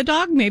you see the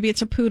dog? Maybe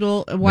it's a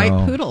poodle, a white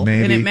No, poodle,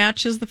 maybe. and it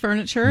matches the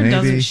furniture and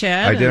doesn't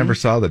shed. I never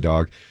saw the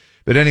dog.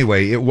 But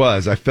anyway,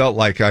 I felt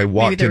like I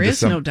walked Maybe there into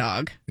is no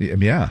dog.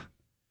 Yeah.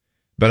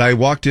 But I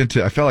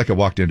felt like I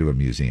walked into a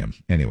museum.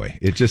 Anyway,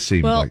 it just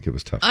seemed like it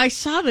was tough. I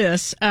saw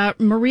this.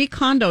 Marie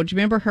Kondo, do you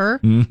remember her?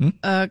 Mm-hmm.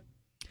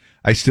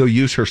 I still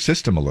use her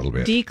system a little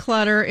bit.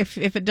 Declutter.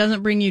 If it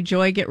doesn't bring you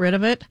joy, get rid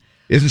of it.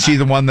 Isn't she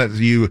the one that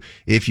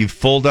if you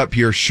fold up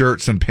your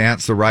shirts and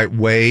pants the right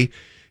way,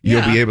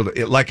 you'll be able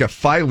to, like a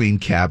filing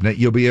cabinet,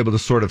 you'll be able to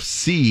sort of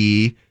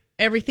see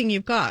Everything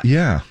you've got.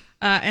 Yeah.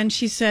 And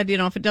she said,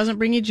 if it doesn't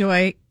bring you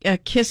joy,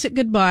 kiss it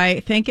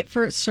goodbye, thank it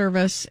for its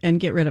service, and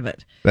get rid of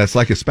it. That's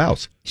like a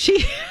spouse.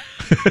 It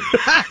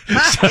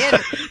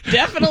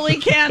definitely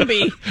can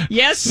be.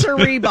 Yes,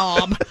 sirree,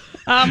 Bob.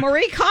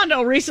 Marie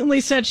Kondo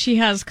recently said she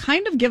has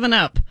kind of given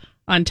up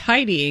on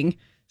tidying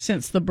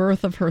since the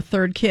birth of her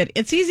 3rd kid.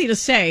 It's easy to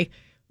say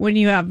when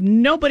you have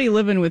nobody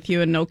living with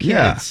you and no kids.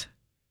 Yeah.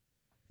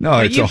 No,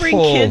 But it's you a bring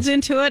whole kids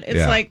into it, it's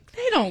Yeah. like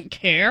they don't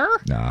care.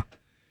 Nah.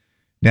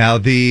 Now,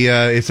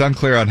 it's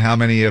unclear on how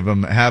many of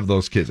them have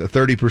those kids.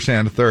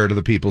 30%, a third of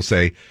the people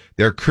say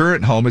their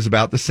current home is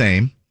about the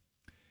same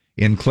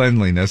in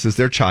cleanliness as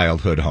their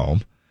childhood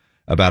home.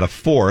 About a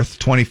fourth,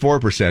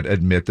 24%,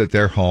 admit that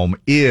their home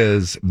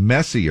is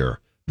messier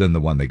than the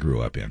one they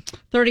grew up in.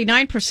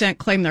 39%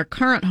 claim their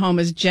current home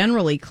is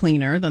generally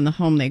cleaner than the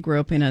home they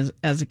grew up in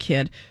as a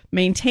kid.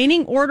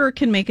 Maintaining order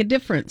can make a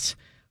difference.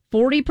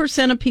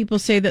 40% of people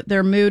say that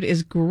their mood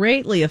is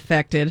greatly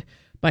affected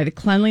by the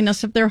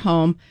cleanliness of their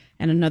home,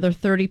 and another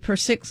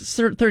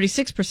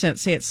 36%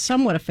 say it's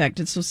somewhat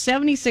affected. So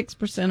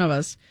 76% of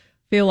us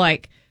feel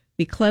like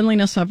the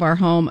cleanliness of our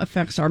home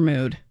affects our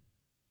mood.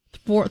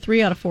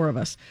 3 out of 4 of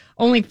us.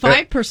 Only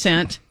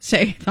 5%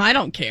 say, I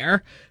don't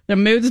care. The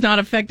mood's not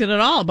affected at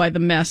all by the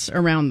mess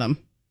around them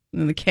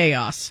and the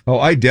chaos. Oh,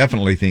 I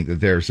definitely think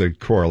that there's a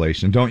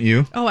correlation, don't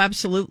you? Oh,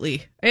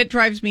 absolutely. It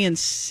drives me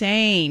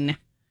insane.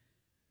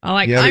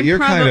 You're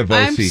kind of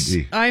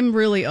OCD. I'm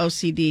really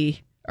OCD,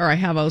 or I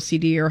have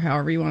OCD, or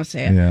however you want to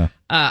say it. Yeah.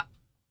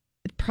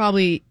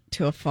 Probably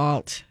to a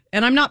fault.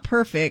 And I'm not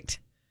perfect.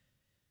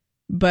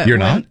 But you're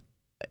not?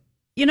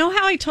 You know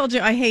how I told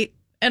you I hate,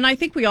 and I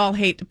think we all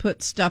hate to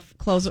put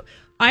clothes.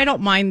 I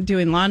don't mind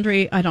doing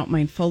laundry. I don't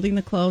mind folding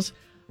the clothes.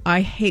 I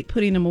hate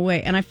putting them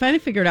away. And I finally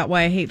figured out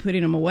why I hate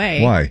putting them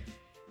away. Why?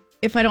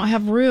 If I don't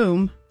have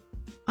room,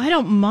 I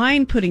don't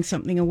mind putting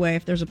something away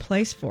if there's a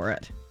place for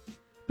it.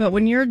 But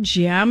when you're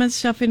jamming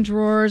stuff in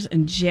drawers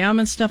and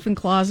jamming stuff in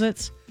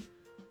closets,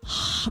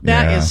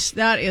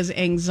 that is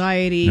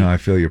anxiety. No, I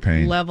feel your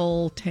pain.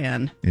 Level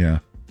 10. Yeah.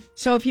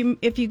 So if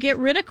you get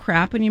rid of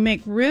crap and you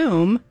make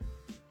room,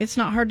 it's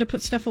not hard to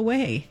put stuff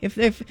away.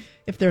 If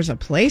there's a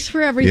place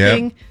for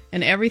everything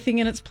and everything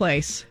in its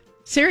place.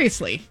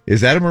 Seriously.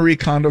 Is that a Marie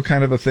Kondo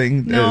kind of a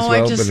thing no, as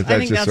well? I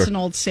think that's an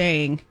old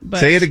saying. But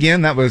say it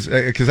again. That was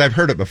because I've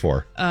heard it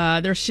before.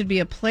 There should be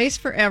a place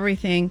for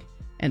everything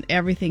and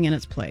everything in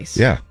its place.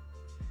 Yeah,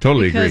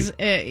 totally agree. Because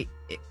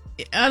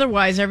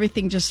otherwise,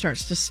 everything just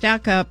starts to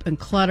stack up and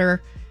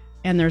clutter,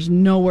 and there's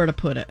nowhere to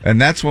put it.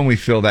 And that's when we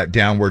feel that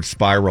downward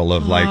spiral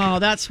of oh,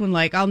 that's when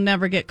I'll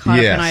never get caught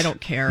up and I don't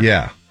care.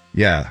 Yeah.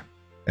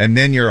 And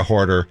then you're a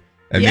hoarder.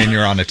 And then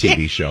you're on a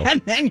TV show.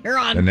 And then you're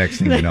on the next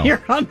thing you know.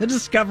 You're on the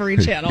Discovery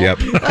Channel. Yep.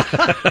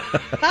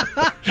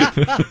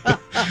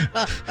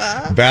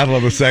 Battle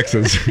of the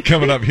Sexes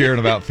coming up here in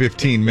about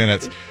 15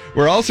 minutes.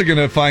 We're also going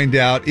to find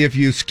out if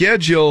you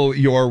schedule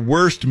your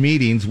worst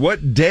meetings,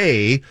 what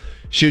day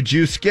should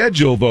you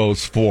schedule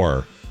those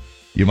for?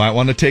 You might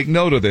want to take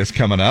note of this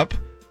coming up.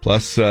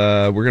 Plus,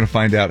 we're going to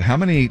find out how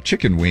many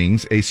chicken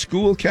wings a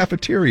school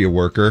cafeteria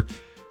worker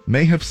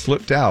may have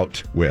slipped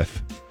out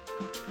with.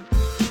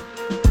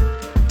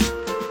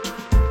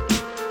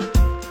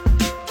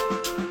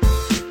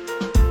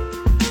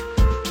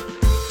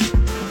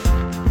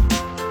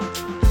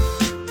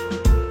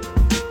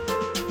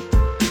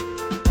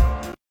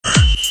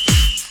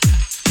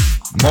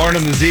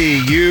 Morning, the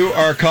Z. You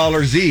are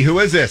caller Z. Who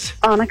is this?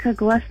 Annika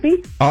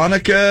Gillespie.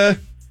 Annika,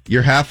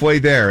 you're halfway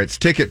there. It's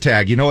ticket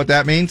tag. You know what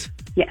that means?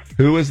 Yes.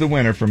 Who was the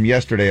winner from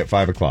yesterday at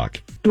 5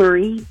 o'clock?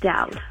 Marie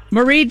Dowd.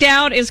 Marie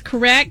Dowd is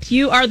correct.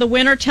 You are the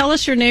winner. Tell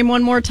us your name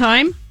one more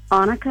time.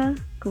 Annika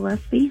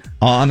Gillespie.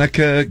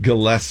 Annika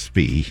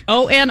Gillespie.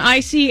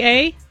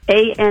 Onica?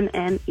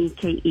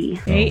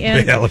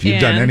 Anneke. Well, if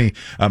you've done any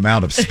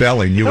amount of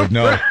spelling, you would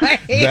know that.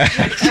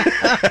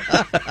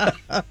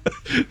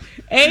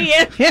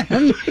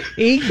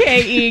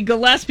 Anneke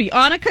Gillespie.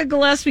 Annika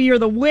Gillespie, you're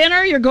the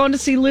winner. You're going to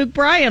see Luke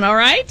Bryan, all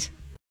right?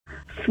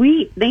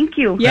 Sweet. Thank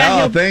you.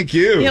 Yeah, thank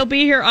you. He'll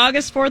be here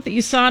August 4th at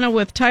USANA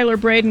with Tyler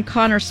Braden,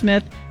 Connor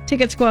Smith.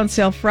 Tickets go on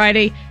sale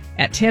Friday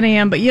at 10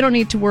 a.m., but you don't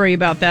need to worry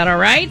about that, all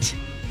right?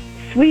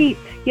 Sweet.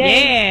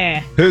 Yay. Yeah.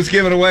 Who's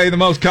giving away the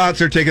most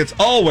concert tickets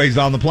always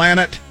on the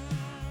planet?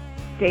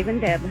 Dave and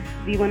Deb,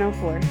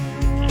 V104.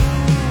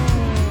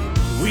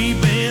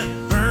 We've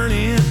been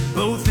burning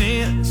both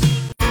ends.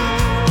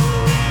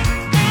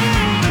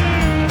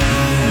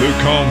 Luke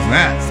Combs,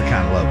 that's the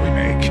kind of love we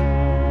make.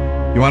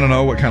 You want to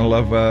know what kind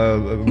of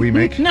love we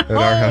make no, at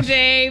our house?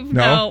 Dave.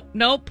 No?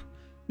 Nope.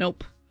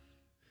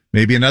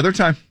 Maybe another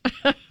time.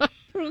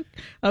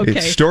 Okay.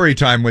 It's story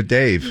time with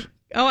Dave.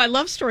 Oh, I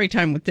love story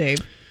time with Dave.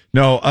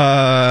 No,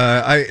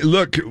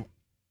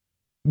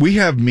 we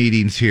have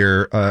meetings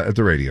here at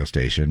the radio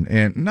station,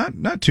 and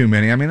not too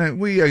many. I mean,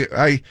 we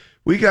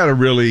got to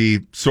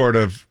really sort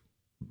of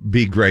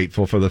be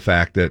grateful for the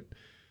fact that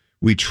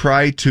we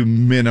try to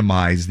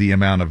minimize the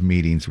amount of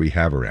meetings we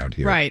have around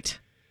here. Right.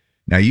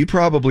 Now, you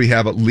probably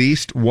have at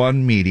least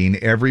one meeting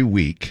every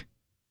week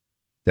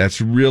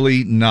that's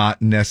really not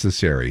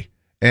necessary.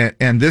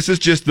 And this is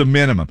just the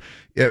minimum.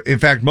 In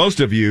fact, most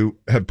of you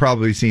have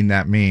probably seen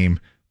that meme.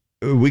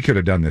 We could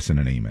have done this in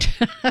an email.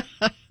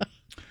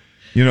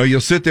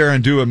 You'll sit there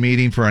and do a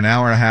meeting for an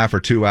hour and a half or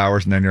 2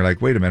 hours, and then you're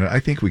like, wait a minute,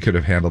 I think we could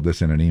have handled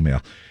this in an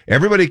email.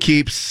 Everybody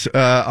keeps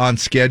on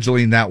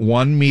scheduling that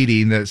one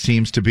meeting that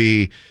seems to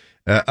be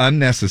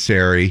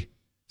unnecessary.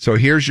 So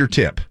here's your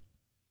tip.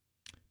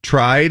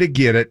 Try to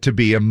get it to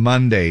be a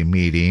Monday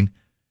meeting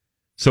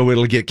so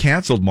it'll get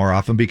canceled more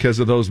often because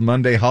of those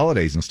Monday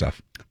holidays and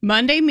stuff.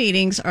 Monday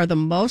meetings are the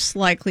most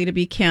likely to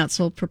be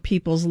canceled for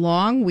people's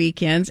long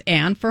weekends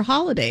and for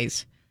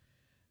holidays.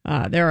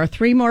 There are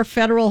 3 more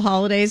federal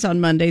holidays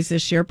on Mondays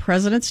this year: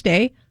 President's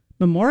Day,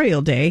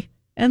 Memorial Day,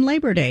 and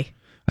Labor Day.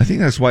 I think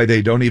that's why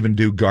they don't even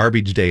do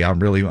Garbage Day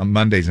on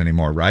Mondays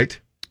anymore, right?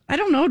 I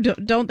don't know.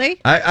 Don't they?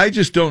 I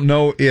just don't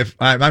know if...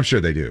 I'm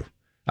sure they do.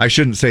 I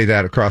shouldn't say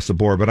that across the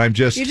board, but I'm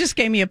just... You just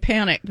gave me a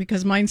panic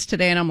because mine's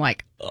today, and I'm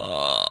like,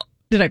 ugh.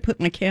 Did I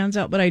put my cans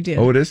out? But I did.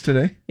 Oh, it is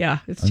today? Yeah,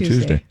 it's on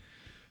Tuesday.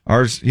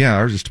 Ours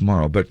is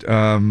tomorrow. But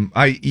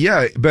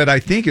I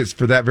think it's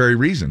for that very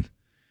reason.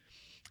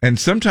 And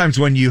sometimes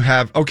when you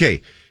have,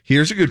 okay,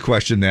 here's a good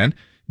question then.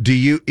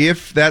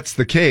 If that's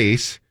the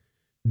case,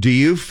 do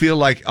you feel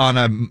like on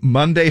a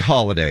Monday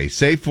holiday,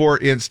 say for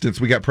instance,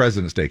 we got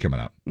President's Day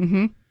coming up.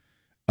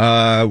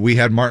 Mm-hmm. We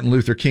had Martin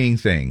Luther King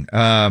thing.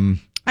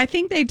 I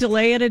think they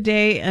delay it a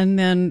day, and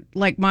then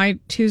like my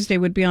Tuesday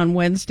would be on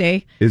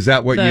Wednesday. Is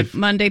that what the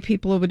Monday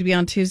people would be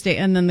on Tuesday,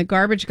 and then the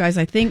garbage guys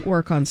I think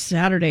work on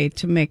Saturday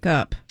to make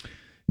up.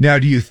 Now,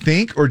 do you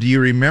think, or do you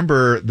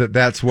remember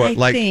that's what,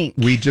 I think.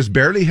 We just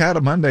barely had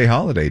a Monday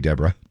holiday,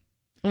 Deborah?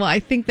 Well, I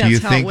think that's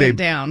how it went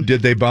down.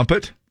 Did they bump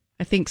it?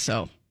 I think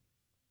so.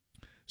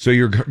 So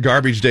your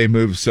garbage day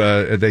moves,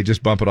 they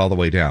just bump it all the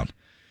way down.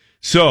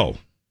 So,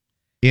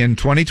 in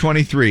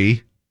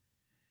 2023,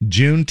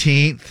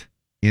 Juneteenth,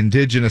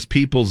 Indigenous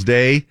Peoples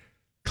Day,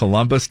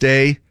 Columbus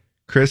Day,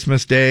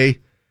 Christmas Day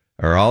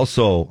are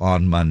also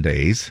on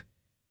Mondays.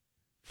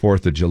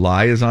 4th of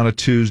July is on a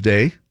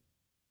Tuesday.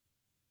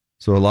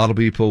 So a lot of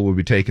people will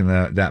be taking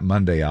that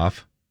Monday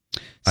off.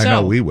 I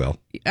know we will.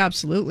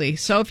 Absolutely.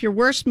 So if your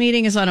worst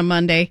meeting is on a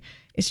Monday,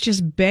 it's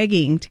just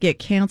begging to get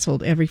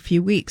canceled every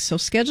few weeks. So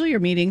schedule your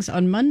meetings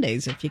on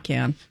Mondays if you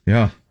can.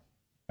 Yeah.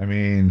 I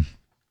mean,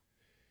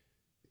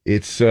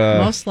 it's...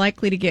 most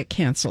likely to get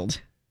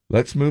canceled.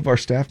 Let's move our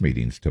staff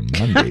meetings to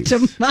Mondays.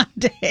 To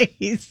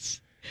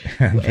Mondays.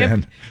 And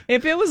then,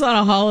 if it was on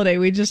a holiday,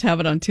 we'd just have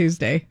it on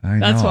Tuesday.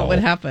 That's what would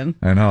happen.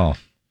 I know.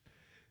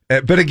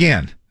 But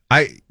again,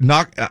 we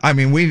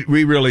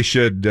really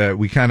should,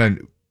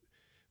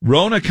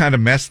 Rona kind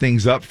of messed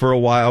things up for a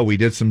while. We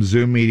did some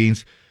Zoom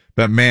meetings,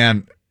 but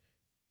man,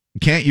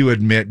 can't you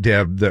admit,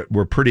 Deb, that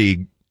we're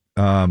pretty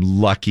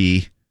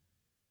lucky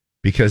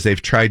because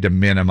they've tried to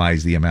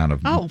minimize the amount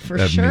of,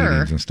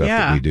 meetings and stuff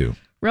that we do.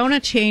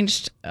 Rona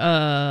changed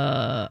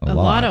a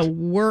lot of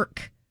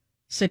work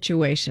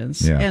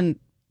situations, and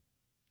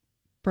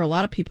for a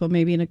lot of people,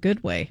 maybe in a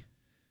good way.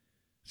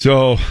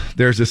 So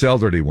there's this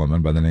elderly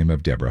woman by the name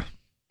of Deborah.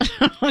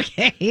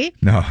 Okay.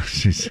 No,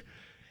 she's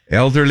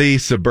elderly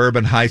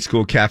suburban high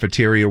school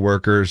cafeteria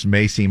workers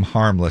may seem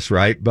harmless,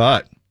 right?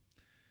 But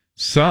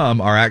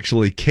some are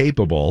actually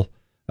capable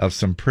of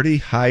some pretty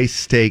high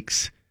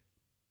stakes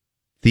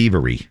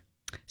thievery.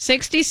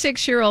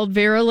 66-year-old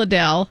Vera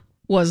Liddell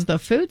was the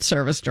food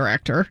service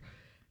director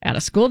at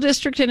a school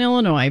district in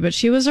Illinois, but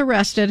she was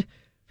arrested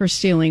for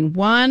stealing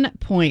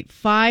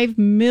 $1.5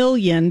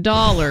 million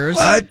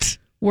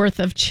worth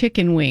of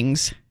chicken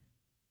wings.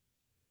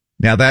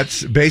 Now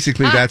that's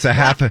basically a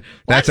half a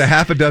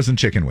dozen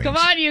chicken wings. Come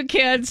on, you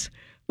kids.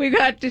 We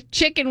got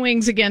chicken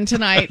wings again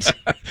tonight.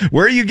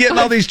 Where are you getting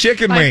all these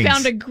chicken wings? I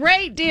found a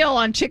great deal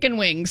on chicken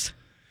wings.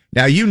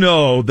 Now, you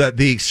know that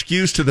the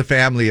excuse to the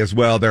family as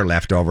well, they're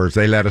leftovers.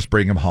 They let us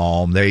bring them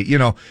home.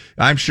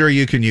 I'm sure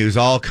you can use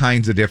all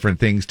kinds of different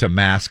things to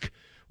mask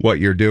what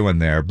you're doing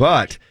there.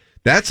 But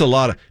that's a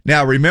lot of...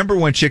 Now, remember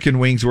when chicken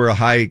wings were a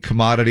high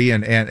commodity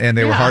and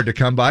they were hard to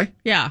come by?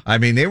 Yeah. I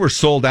mean, they were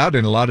sold out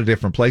in a lot of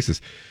different places.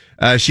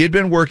 She had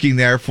been working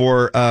there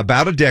for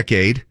about a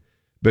decade,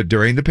 but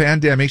during the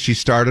pandemic, she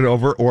started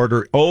over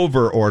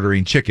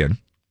ordering chicken,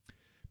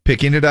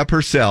 picking it up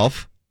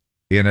herself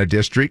in a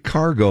district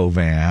cargo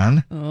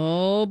van.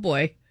 Oh,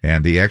 boy.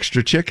 And the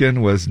extra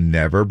chicken was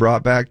never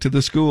brought back to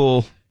the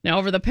school. Now,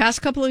 over the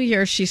past couple of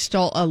years, she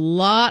stole a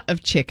lot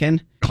of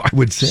chicken. I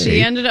would say.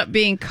 She ended up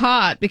being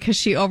caught because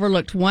she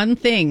overlooked one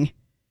thing.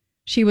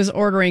 She was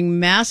ordering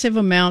massive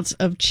amounts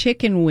of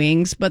chicken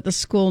wings, but the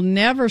school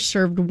never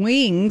served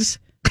wings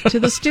to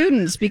the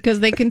students because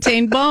they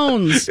contain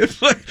bones.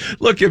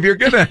 Look, if you're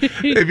gonna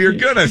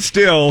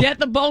steal, get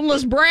the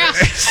boneless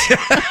breasts.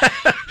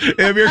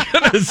 If you're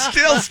gonna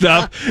steal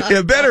stuff,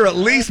 it better at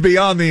least be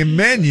on the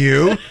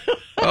menu.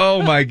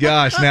 Oh my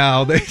gosh!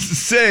 Now they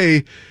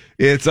say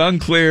it's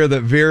unclear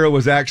that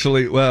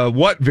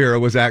what Vera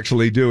was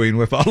actually doing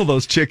with all of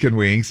those chicken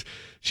wings.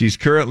 She's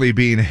currently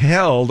being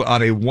held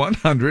on a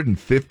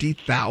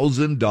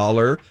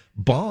 $150,000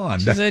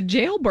 bond. She's a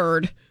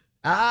jailbird.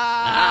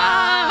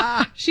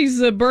 She's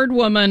the bird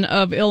woman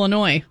of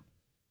Illinois.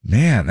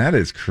 Man, that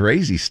is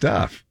crazy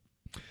stuff.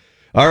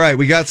 All right,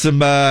 we got some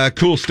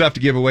cool stuff to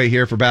give away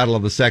here for Battle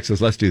of the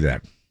Sexes. Let's do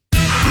that.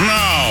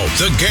 Now,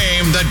 the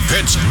game that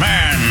pits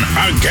man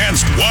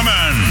against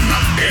woman.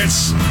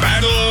 It's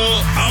Battle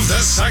of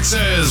the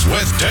Sexes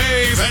with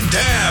Dave and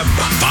Deb.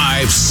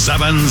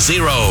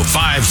 570-5767.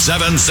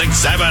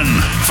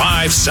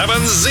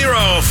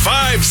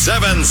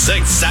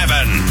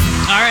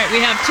 570-5767. All right,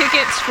 we have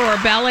tickets for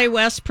Ballet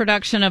West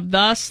production of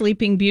The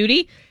Sleeping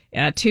Beauty.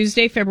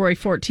 Tuesday, February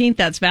 14th.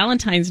 That's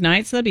Valentine's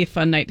night, so that'll be a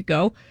fun night to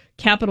go.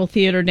 Capitol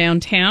Theater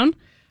downtown.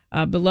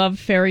 Beloved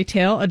fairy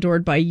tale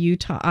adored by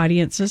Utah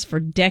audiences for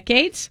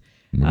decades.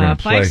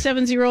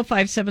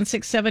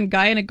 570-5767.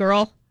 Guy and a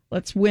girl.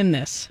 Let's win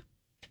this.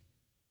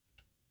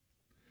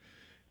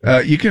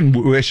 You can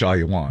wish all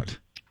you want,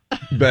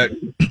 but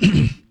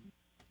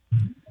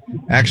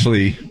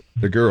actually,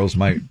 the girls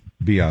might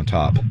be on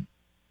top.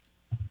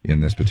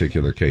 in this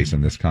particular case,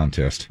 in this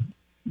contest.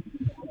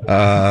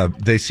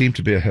 They seem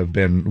to have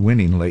been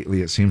winning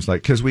lately, it seems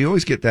like, because we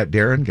always get that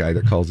Darren guy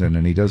that calls in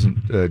and he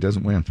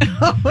doesn't win.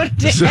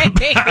 So,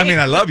 I mean,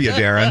 I love you,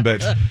 Darren,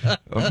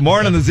 but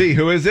morning the Z.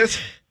 Who is this?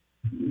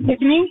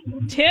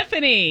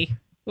 Tiffany.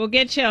 We'll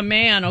get you a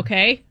man,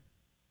 okay?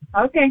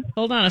 Okay.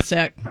 Hold on a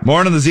sec.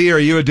 Morning the Z. Are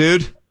you a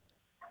dude?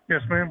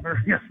 Yes, ma'am.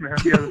 Yes, ma'am.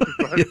 Yeah, this is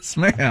Bud. Yes,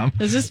 ma'am.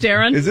 Is this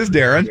Darren? Is this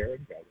Darren?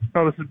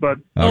 Oh, this is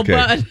Bud. Okay.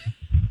 Oh, Bud.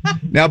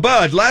 Now,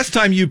 Bud, last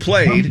time you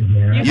played,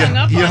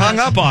 you hung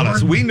up on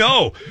us. We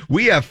know.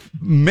 We have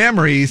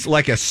memories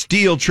like a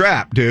steel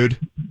trap, dude.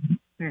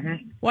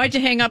 Mm-hmm. Why'd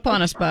you hang up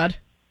on us, Bud?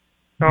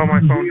 Oh, my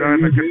phone died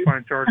and I couldn't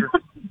find charger. Oh,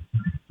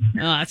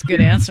 that's a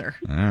good answer.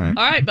 All right.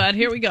 All right, Bud,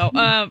 here we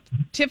go.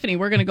 Tiffany,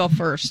 we're going to go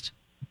first.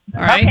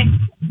 All right?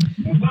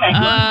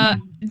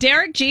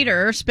 Derek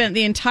Jeter spent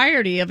the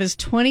entirety of his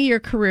 20-year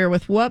career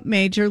with what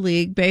Major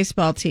League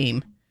Baseball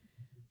team?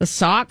 The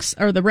Sox,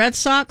 or the Red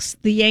Sox,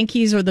 the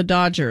Yankees, or the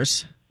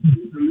Dodgers?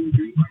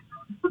 The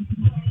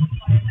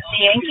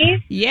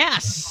Yankees?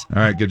 Yes.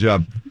 All right, good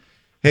job.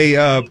 Hey,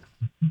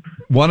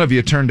 one of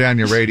you turn down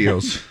your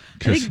radios.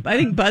 I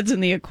think Bud's in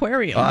the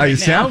aquarium. It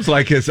sounds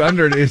like it's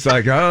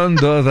like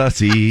under the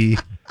sea.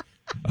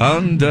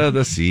 Under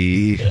the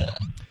sea.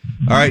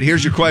 All right,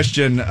 here's your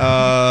question,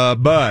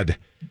 Bud.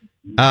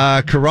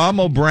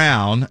 Karamo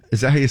Brown,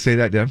 is that how you say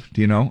that, Deb?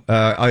 Do you know?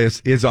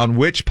 Is on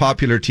which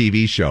popular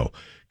TV show?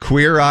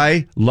 Queer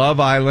Eye, Love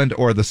Island,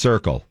 or The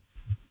Circle?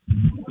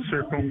 The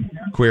Circle.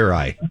 Queer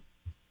Eye.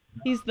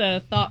 He's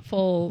the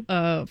thoughtful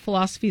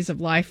philosophies of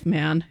life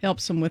man.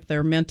 Helps them with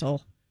their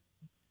mental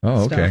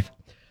stuff. Okay.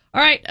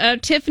 All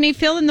right, Tiffany,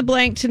 fill in the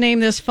blank to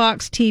name this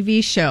Fox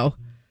TV show.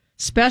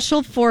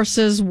 Special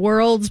Forces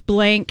World's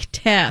Blank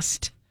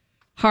Test.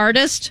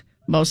 Hardest,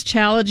 most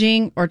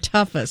challenging, or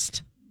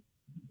toughest?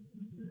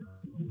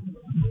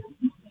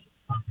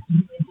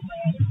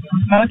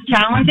 Most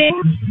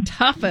challenging?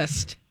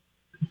 Toughest.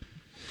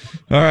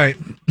 All right.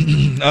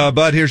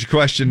 Bud, here's your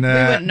question. We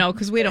wouldn't know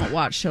because we don't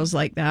watch shows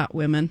like that,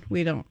 women.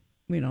 We don't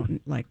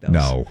like those.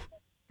 No.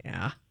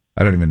 Yeah.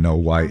 I don't even know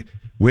why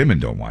women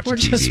don't watch We're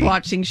TV. just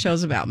watching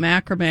shows about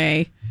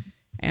macrame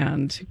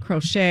and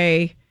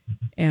crochet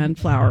and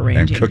flower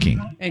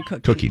arranging. And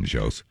cooking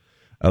shows.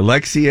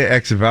 Alexia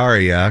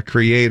Echevarria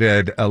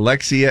created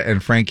Alexia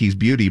and Frankie's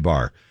Beauty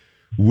Bar.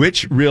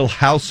 Which Real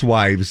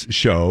Housewives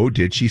show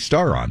did she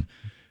star on?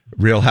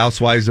 Real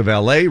Housewives of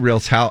L.A., Real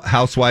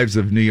Housewives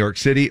of New York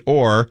City,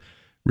 or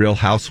Real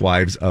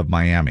Housewives of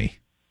Miami?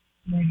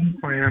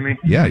 Miami.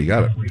 Yeah, you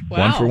got it.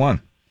 Wow. 1 for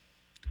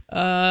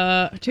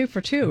 1. 2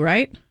 for 2,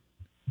 right?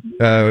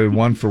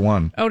 1 for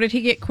 1. Oh, did he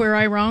get Queer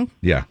Eye wrong?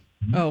 Yeah.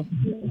 Oh.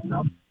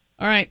 All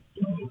right.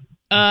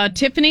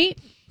 Tiffany,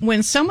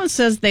 when someone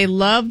says they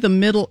love the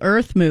Middle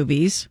Earth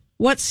movies,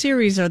 what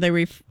series are they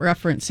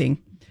referencing?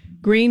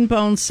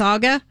 Greenbone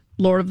Saga,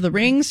 Lord of the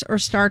Rings, or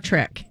Star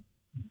Trek?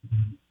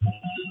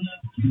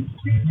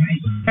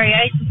 Sorry,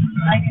 I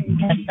didn't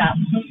catch that.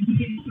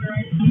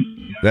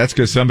 That's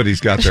because somebody's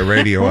got their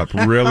radio up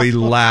really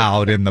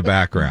loud in the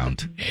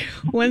background.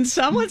 When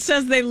someone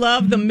says they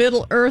love the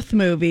Middle Earth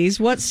movies,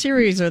 what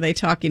series are they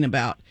talking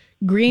about?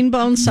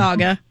 Greenbone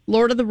Saga,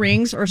 Lord of the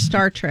Rings, or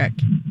Star Trek?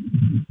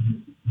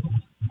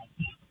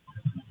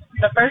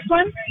 The first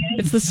one?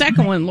 It's the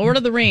second one, Lord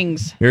of the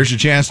Rings. Here's your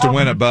chance to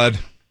win it, Bud.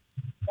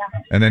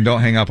 And then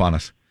don't hang up on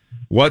us.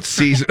 What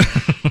season?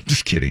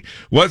 Just kidding.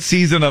 What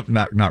season of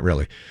not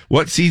really?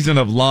 What season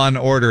of Law and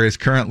Order is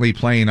currently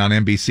playing on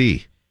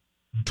NBC?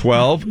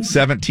 12,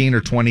 17,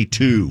 or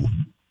 22?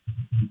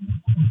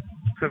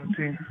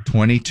 17.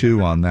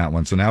 22 on that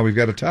one. So now we've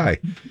got a tie.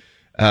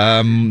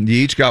 You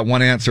each got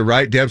one answer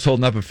right. Deb's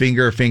holding up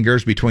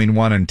fingers between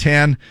 1 and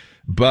 10.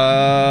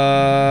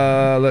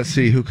 But let's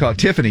see who called.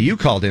 Tiffany, you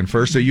called in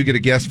first, so you get a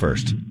guess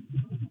first. 7.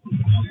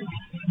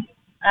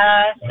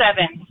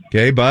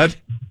 Okay, Bud.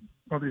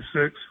 I'll do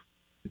 6.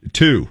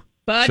 2.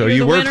 Bud, so you're you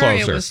the were winner.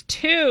 closer. It was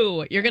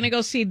 2. You're going to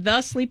go see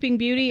The Sleeping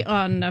Beauty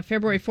on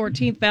February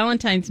 14th,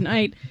 Valentine's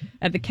night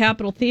at the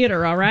Capitol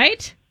Theater, all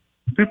right?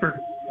 Super.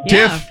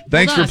 Yeah. Tiff,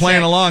 thanks for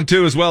playing along,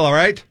 too, as well, all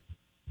right?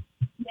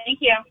 Thank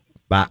you.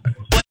 Bye.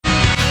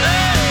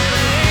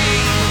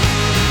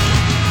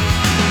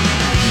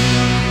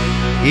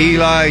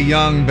 Eli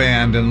Young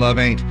Band and Love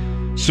Ain't.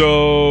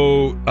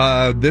 So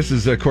this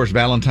is, of course,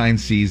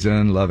 Valentine's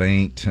season. Love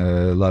ain't,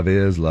 love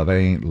is, love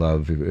ain't,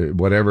 love,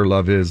 whatever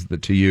love is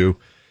to you.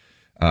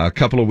 A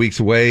couple of weeks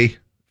away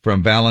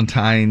from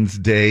Valentine's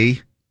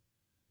Day.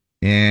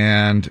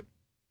 And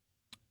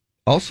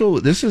also,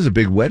 this is a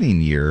big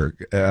wedding year.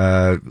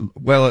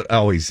 Well, it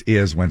always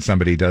is when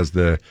somebody does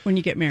when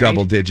you get married.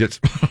 Double digits.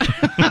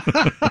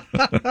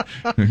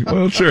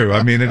 Well, true.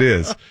 I mean, it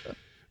is.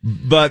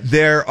 But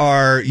there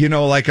are,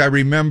 like I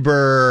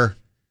remember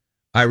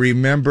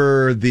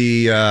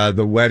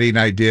the wedding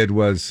I did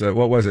was,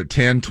 what was it,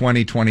 10,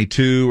 20,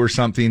 22 or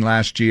something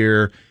last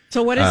year.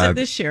 So what is it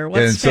this year?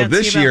 What's fancy about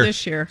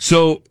this year?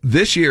 So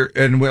this year,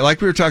 and like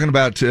we were talking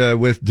about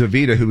with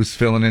Davita, who was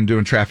filling in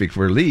doing traffic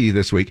for Lee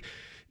this week,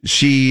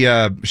 she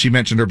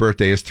mentioned her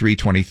birthday is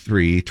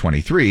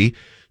 3/23/23.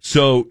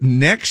 So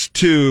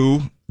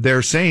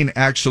they're saying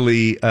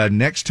actually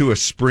next to a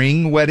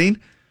spring wedding,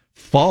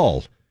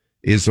 fall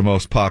is the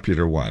most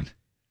popular one.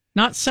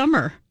 Not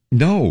summer.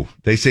 No,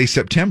 they say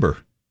September.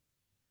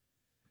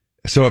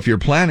 So if you're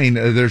planning,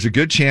 there's a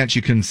good chance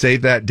you can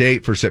save that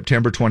date for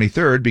September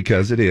 23rd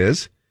because it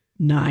is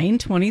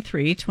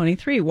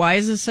 9/23/23. Why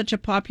is this such a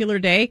popular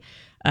day?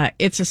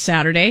 It's a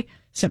Saturday.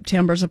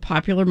 September's a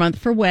popular month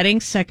for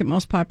weddings, second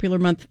most popular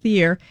month of the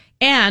year.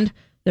 And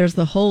there's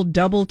the whole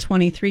double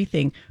 23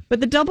 thing. But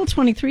the double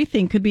 23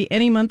 thing could be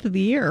any month of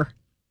the year.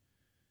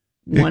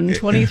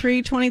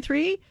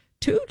 1/23/23,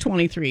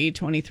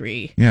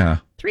 2/23/23. Yeah.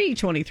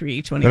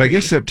 3/23/23. But I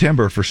guess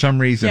September, for some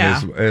reason,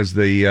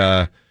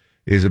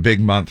 is a big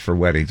month for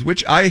weddings,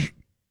 which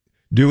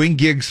doing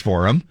gigs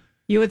for them.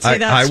 You would say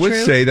that's I would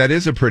true? say that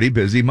is a pretty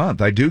busy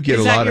month. I do get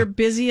a lot of... Is that your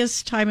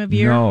busiest time of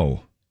year?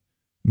 No.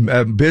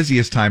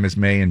 Busiest time is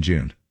May and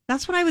June.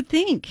 That's what I would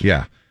think.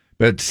 Yeah.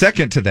 But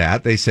second to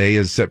that, they say,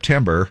 is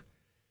September.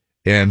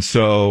 And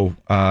so,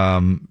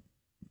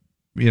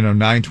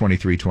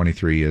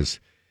 9/23/23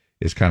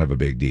 is kind of a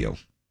big deal.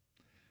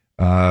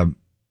 And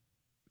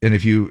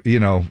if you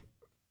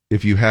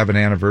have an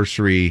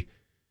anniversary,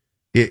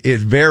 it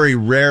very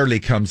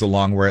rarely comes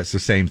along where it's the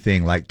same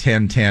thing, like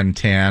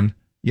 10/10/10.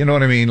 You know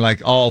what I mean?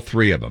 Like all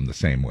three of them the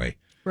same way.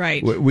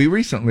 Right.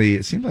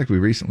 It seemed like we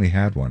recently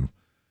had one.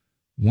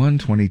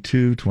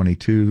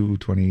 1/22/22,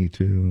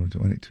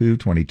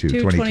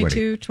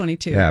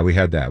 22/22. Yeah, we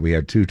had that. We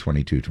had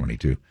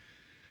 2/22/22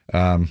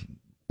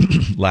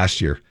 last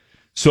year.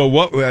 So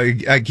what?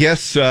 I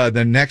guess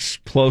the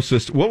next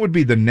closest. What would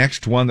be the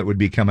next one that would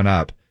be coming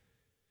up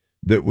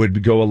that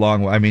would go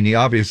along? I mean, you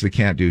obviously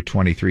can't do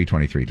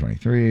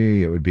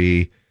 23/23/23. It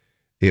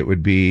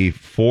would be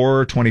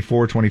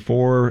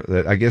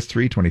 4/24/24. I guess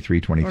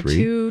 3/23/23. Or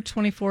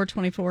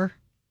 2/24/24.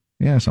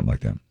 Yeah, something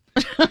like that.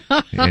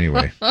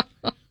 Anyway.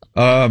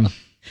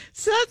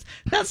 So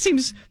that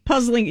seems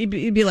puzzling.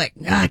 You'd be like,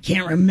 I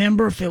can't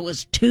remember if it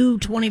was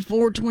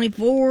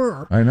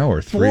 2/24/24. I know,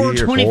 or 3 or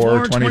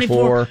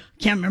 4/24.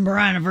 Can't remember our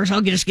anniversary.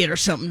 I'll just get her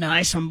something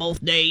nice on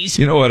both days.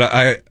 You know what?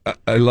 I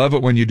love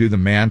it when you do the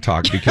man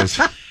talk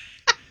because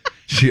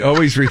she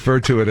always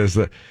referred to it as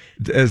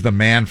the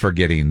man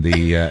forgetting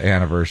the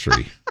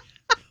anniversary.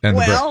 And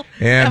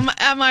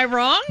am I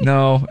wrong?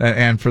 No,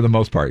 and for the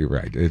most part, you're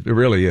right. It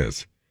really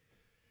is.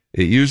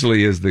 It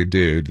usually is the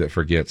dude that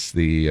forgets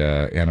the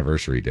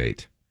anniversary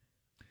date.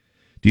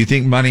 Do you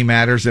think money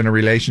matters in a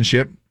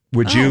relationship?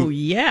 Would you? Oh,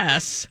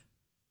 yes.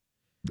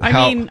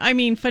 I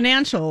mean,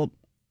 financial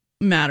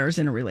matters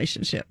in a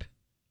relationship.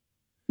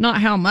 Not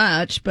how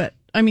much, but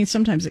I mean,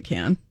 sometimes it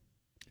can.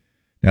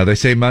 Now, they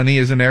say money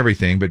isn't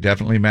everything, but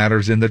definitely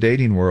matters in the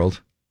dating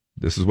world.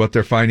 This is what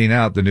they're finding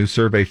out. The new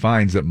survey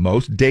finds that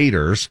most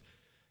daters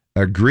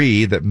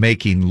agree that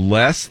making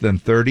less than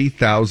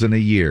 $30,000 a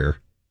year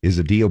is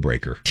a deal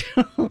breaker.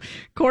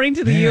 According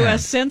to the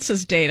U.S.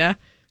 Census data,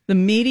 the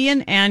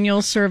median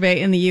annual survey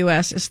in the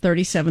U.S. is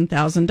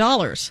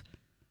 $37,000.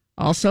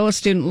 Also, a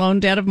student loan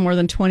debt of more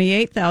than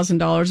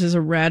 $28,000 is a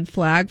red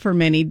flag for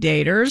many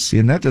daters. See,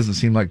 and that doesn't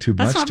seem like too much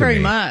to me. That's not very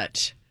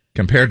much.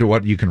 Compared to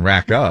what you can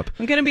rack up.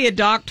 I'm going to be a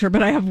doctor,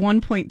 but I have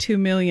 $1.2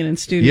 million in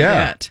student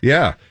debt.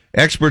 Yeah.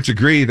 Experts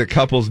agree that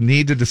couples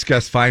need to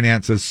discuss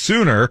finances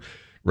sooner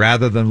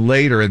rather than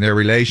later in their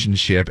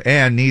relationship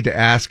and need to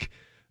ask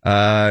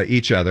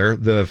each other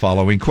the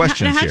following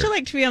questions. Now, how'd here. you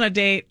like to be on a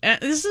date?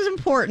 This is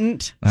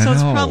important, I so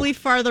it's know. probably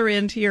farther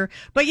into your.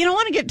 But you don't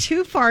want to get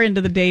too far into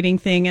the dating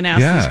thing and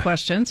ask these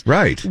questions.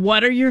 Right.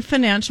 What are your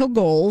financial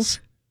goals?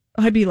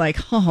 I'd be like,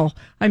 oh,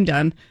 I'm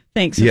done.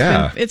 Thanks.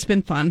 It's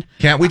been fun.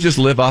 Can't we just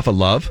live off of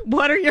love?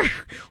 What are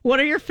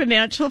your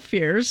financial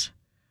fears?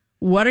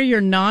 What are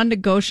your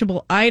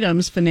non-negotiable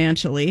items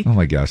financially? Oh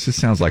my gosh, this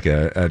sounds like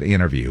an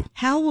interview.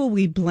 How will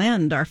we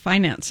blend our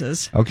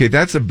finances? Okay,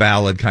 that's a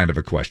valid kind of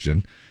a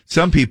question.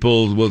 Some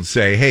people will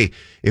say, hey,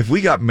 if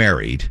we got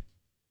married.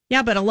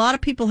 Yeah, but a lot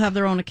of people have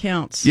their own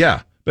accounts.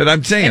 Yeah, but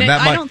I'm saying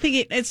I don't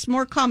think it's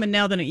more common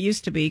now than it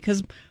used to be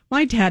because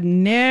my dad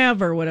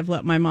never would have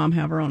let my mom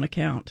have her own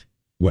account.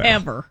 Well,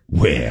 ever.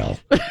 Well,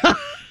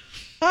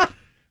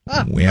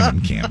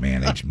 women can't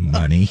manage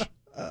money.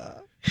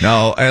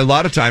 No, a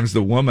lot of times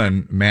the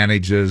woman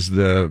manages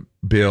the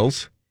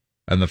bills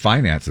and the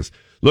finances.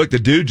 Look, the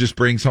dude just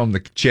brings home the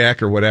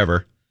check or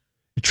whatever.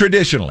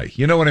 Traditionally,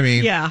 you know what I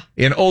mean? Yeah.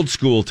 In old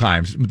school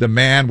times, the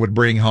man would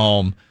bring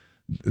home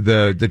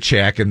the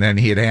check and then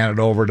he'd hand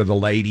it over to the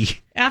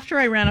lady. After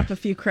I ran up a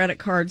few credit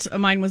cards,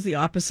 mine was the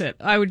opposite.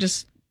 I would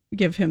just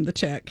give him the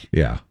check.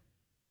 Yeah.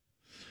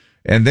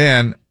 And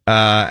then,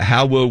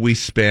 how will we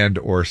spend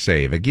or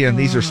save? Again,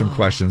 these are some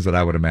questions that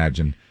I would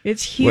imagine.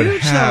 It's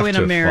huge, though, in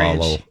a marriage.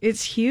 Follow.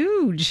 It's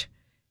huge.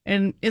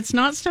 And it's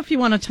not stuff you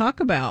want to talk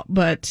about,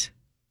 but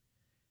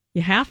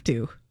you have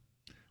to.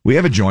 We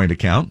have a joint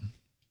account.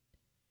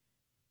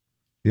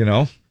 You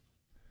know?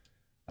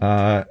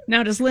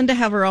 Now, does Linda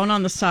have her own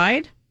on the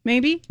side,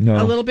 maybe? No.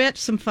 A little bit?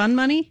 Some fun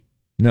money?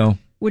 No.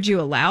 Would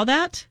you allow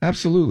that?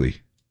 Absolutely.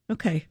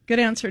 Okay, good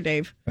answer,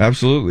 Dave.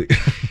 Absolutely.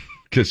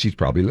 Because she's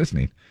probably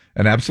listening.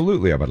 And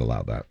absolutely, I would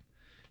allow that.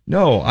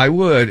 No, I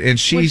would. And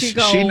she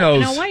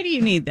knows. Now, why do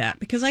you need that?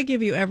 Because I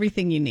give you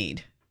everything you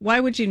need. Why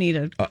would you need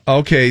a...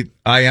 Okay,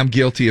 I am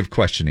guilty of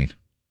questioning.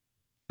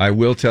 I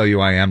will tell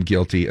you I am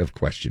guilty of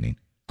questioning.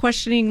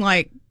 Questioning,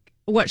 like,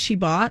 what she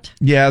bought?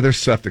 Yeah, there's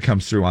stuff that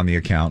comes through on the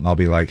account, and I'll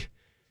be like,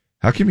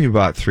 how come you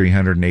bought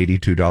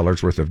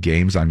 $382 worth of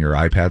games on your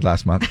iPad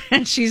last month?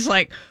 And she's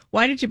like,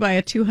 why did you buy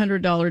a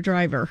 $200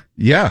 driver?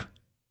 Yeah.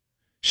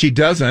 She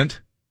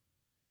doesn't.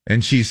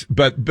 And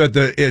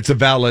it's a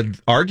valid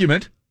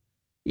argument.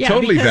 Yeah,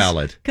 totally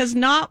valid. Because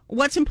not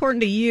what's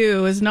important to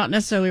you is not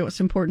necessarily what's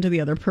important to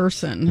the other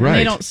person. Right. And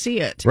they don't see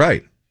it.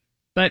 Right.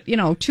 But,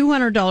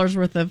 $200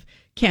 worth of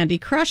Candy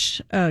Crush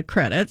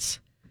credits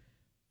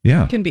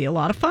can be a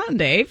lot of fun,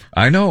 Dave.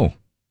 I know.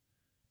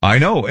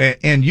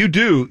 And you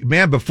do.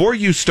 Man, before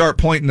you start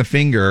pointing the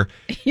finger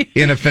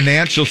in a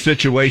financial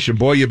situation,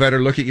 boy, you better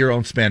look at your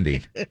own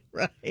spending.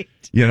 Right.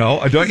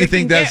 Don't you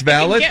think that's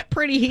valid? It can get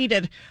pretty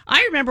heated.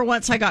 I remember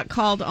once I got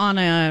called on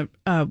and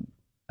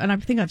I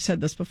think I've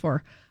said this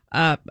before,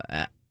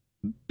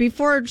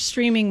 before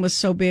streaming was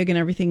so big and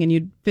everything, and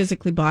you'd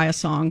physically buy a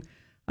song,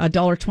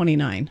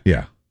 $1.29.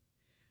 Yeah.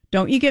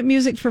 Don't you get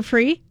music for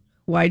free?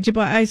 Why'd you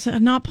buy? I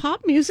said, not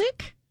pop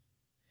music.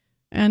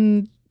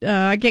 And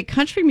I get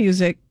country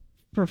music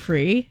for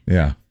free.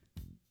 Yeah.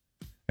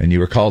 And you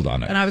were called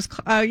on it. And I was,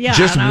 yeah.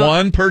 Just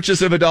one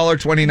purchase of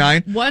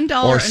 $1.29?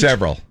 $1. Or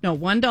several? No,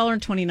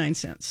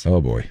 $1.29.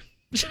 Oh, boy.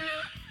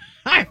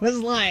 I was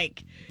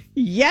like,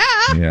 yeah.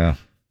 Yeah.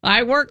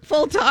 I work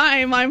full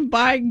time.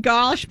 By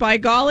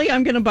golly,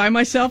 I'm going to buy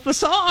myself a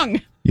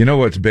song. You know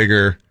what's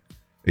bigger?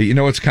 You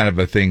know what's kind of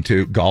a thing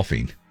too?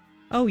 Golfing.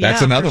 Oh, yeah.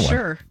 That's another one.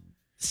 Sure.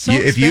 So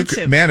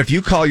expensive. If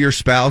you call your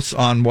spouse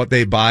on what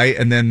they buy,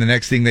 and then the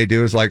next thing they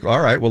do is like,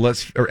 all right, well,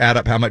 let's add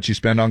up how much you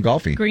spend on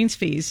golfing. Greens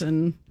fees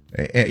and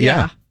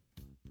yeah.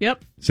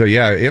 Yep. So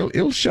yeah,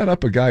 it'll shut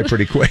up a guy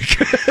pretty quick.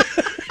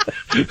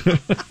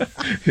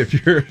 If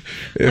your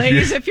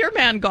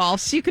man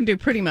golfs, you can do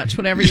pretty much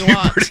whatever you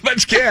want. Pretty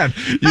much can.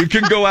 You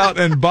can go out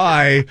and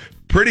buy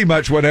pretty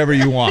much whatever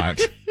you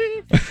want.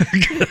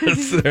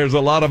 Because there's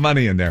a lot of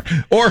money in there.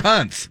 Or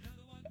hunts.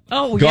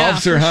 Oh,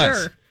 Golfs yeah, or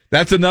hunts. Sure.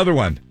 That's another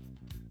one.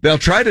 They'll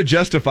try to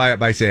justify it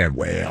by saying,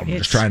 well, I'm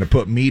just trying to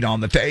put meat on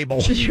the table.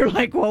 You're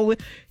like, well,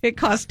 it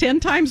cost 10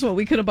 times what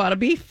we could have bought a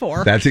beef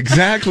for. That's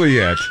exactly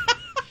it.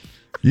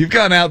 You've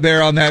gone out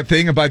there on that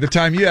thing, and by the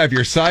time you have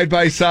your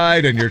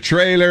side-by-side and your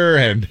trailer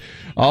and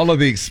all of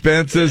the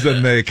expenses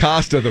and the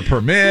cost of the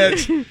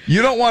permit,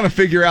 you don't want to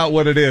figure out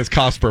what it is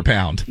cost per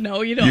pound.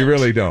 No, you don't. You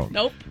really don't.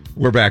 Nope.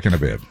 We're back in a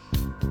bit.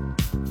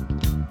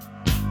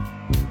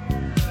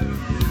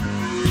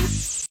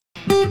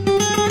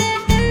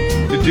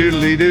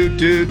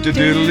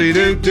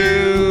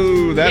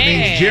 Doodly-doo-doo-doo-doodly-doo-doo. That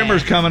means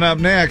Jimmer's coming up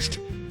next.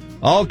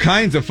 All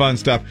kinds of fun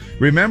stuff.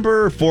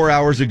 Remember 4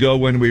 hours ago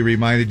when we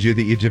reminded you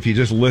that if you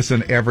just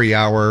listen every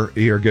hour,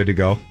 you're good to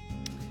go?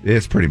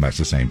 It's pretty much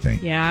the same thing.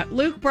 Yeah.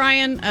 Luke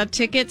Bryan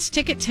tickets,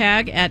 ticket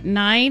tag at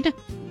 9,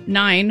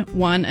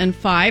 1, and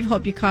 5.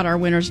 Hope you caught our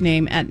winner's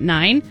name at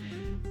 9.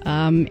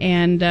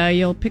 And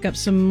you'll pick up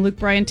some Luke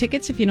Bryan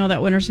tickets if you know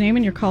that winner's name,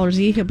 and your caller's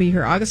E. He'll be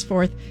here August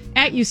 4th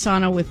at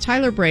USANA with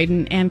Tyler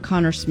Braden and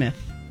Connor Smith.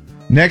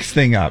 Next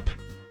thing up,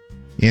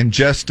 in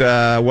just,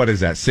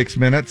 6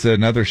 minutes,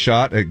 another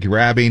shot at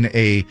grabbing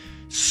a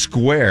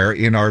square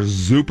in our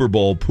Super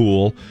Bowl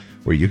pool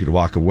where you could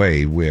walk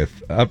away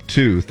with up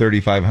to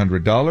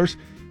 $3,500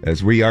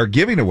 as we are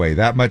giving away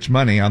that much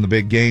money on the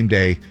big game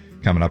day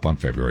coming up on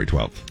February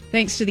 12th.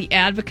 Thanks to the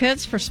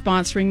Advocates for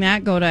sponsoring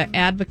that. Go to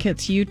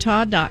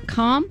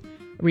advocatesutah.com.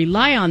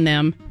 Rely on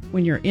them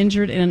when you're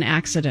injured in an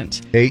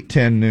accident. 8,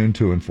 10, noon,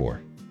 2, and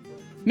 4.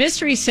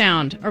 Mystery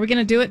Sound. Are we going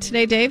to do it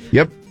today, Dave?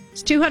 Yep.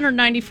 It's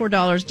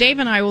 $294. Dave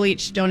and I will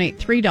each donate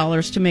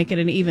 $3 to make it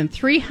an even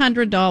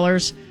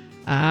 $300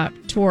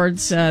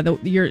 towards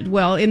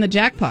in the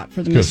jackpot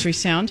for the Mystery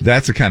Sound.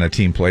 That's the kind of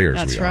team players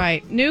That's we are.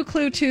 right. New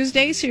Clue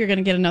Tuesday, so you're going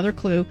to get another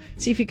clue.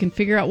 See if you can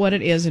figure out what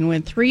it is and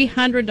win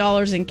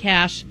 $300 in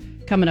cash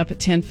coming up at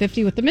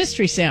 10:50 with the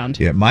Mystery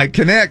Sound. It might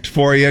connect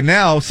for you.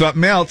 Now,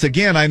 something else.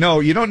 Again, I know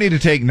you don't need to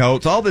take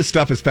notes. All this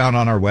stuff is found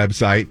on our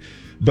website.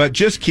 But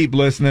just keep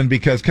listening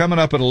because coming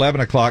up at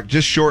 11 o'clock,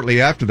 just shortly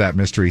after that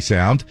Mystery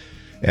Sound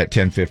at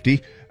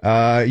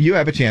 10:50, you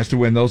have a chance to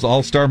win those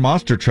All-Star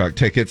Monster Truck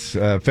tickets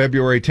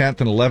February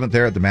 10th and 11th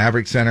there at the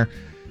Maverick Center.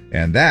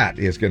 And that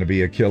is going to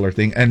be a killer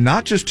thing. And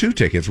not just 2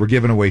 tickets. We're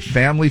giving away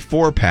family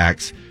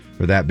 4-packs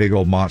for that big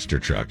old monster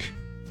truck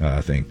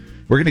thing.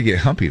 We're going to get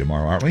humpy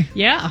tomorrow, aren't we?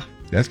 Yeah.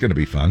 That's going to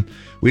be fun.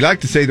 We like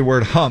to say the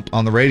word hump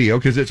on the radio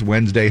because it's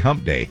Wednesday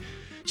Hump Day.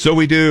 So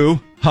we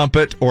do hump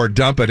it or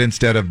dump it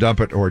instead of dump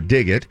it or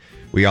dig it.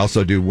 We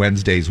also do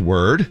Wednesday's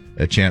Word,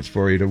 a chance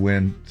for you to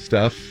win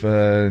stuff.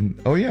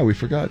 We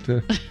forgot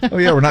to.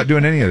 We're not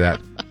doing any of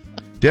that.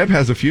 Deb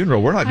has a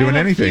funeral. We're not doing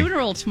anything. I have a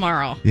funeral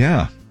tomorrow.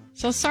 Yeah.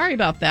 So sorry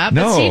about that.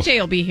 No. But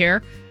CJ will be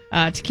here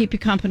to keep you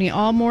company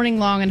all morning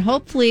long. And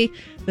hopefully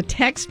the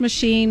text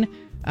machine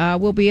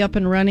We'll be up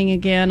and running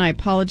again. I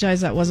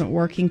apologize that wasn't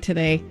working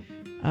today.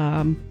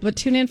 But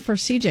tune in for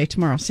CJ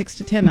tomorrow, 6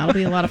 to 10. That'll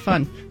be a lot of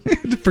fun.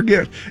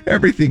 Forget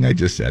everything I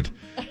just said.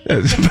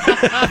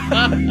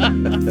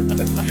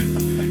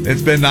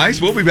 It's been nice.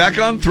 We'll be back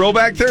on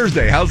Throwback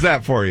Thursday. How's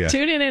that for you?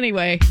 Tune in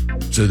anyway.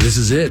 So this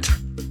is it.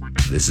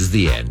 This is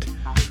the end.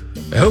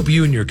 I hope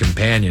you and your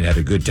companion had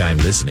a good time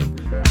listening.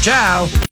 Ciao!